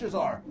hand gestures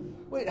are.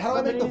 Wait, how do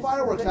I make the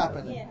fireworks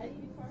happen? Yeah, how do you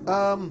do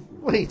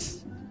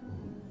fireworks?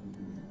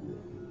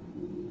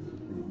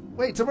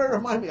 Wait, somebody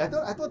remind me. I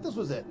thought this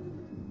was it.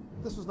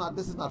 This is not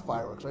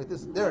fireworks, right?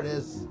 There it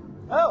is.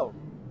 Oh.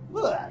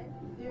 Look at that.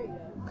 There you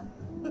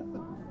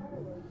go.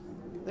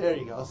 There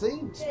you go.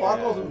 See?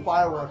 Sparkles and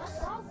fireworks.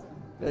 Awesome.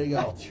 There you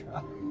go.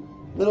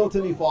 Little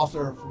Timmy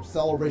Foster from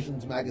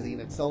Celebrations Magazine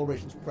at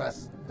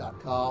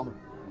celebrationspress.com.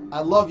 I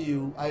love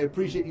you. I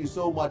appreciate you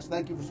so much.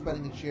 Thank you for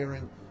spending and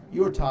sharing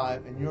your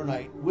time and your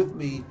night with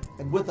me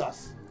and with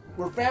us.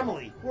 We're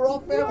family. We're all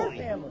family.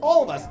 family.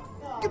 All of us.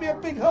 Give me a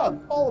big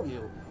hug. All of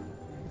you.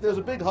 If there's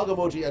a big hug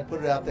emoji, I'd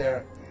put it out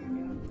there.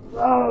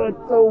 Oh,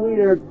 it's so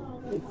weird.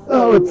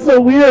 It's so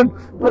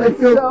weird, but it's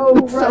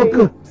so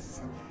good.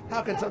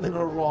 How can something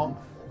go wrong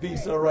be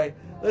so right?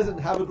 Listen,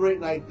 have a great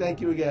night.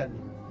 Thank you again.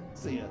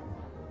 See ya.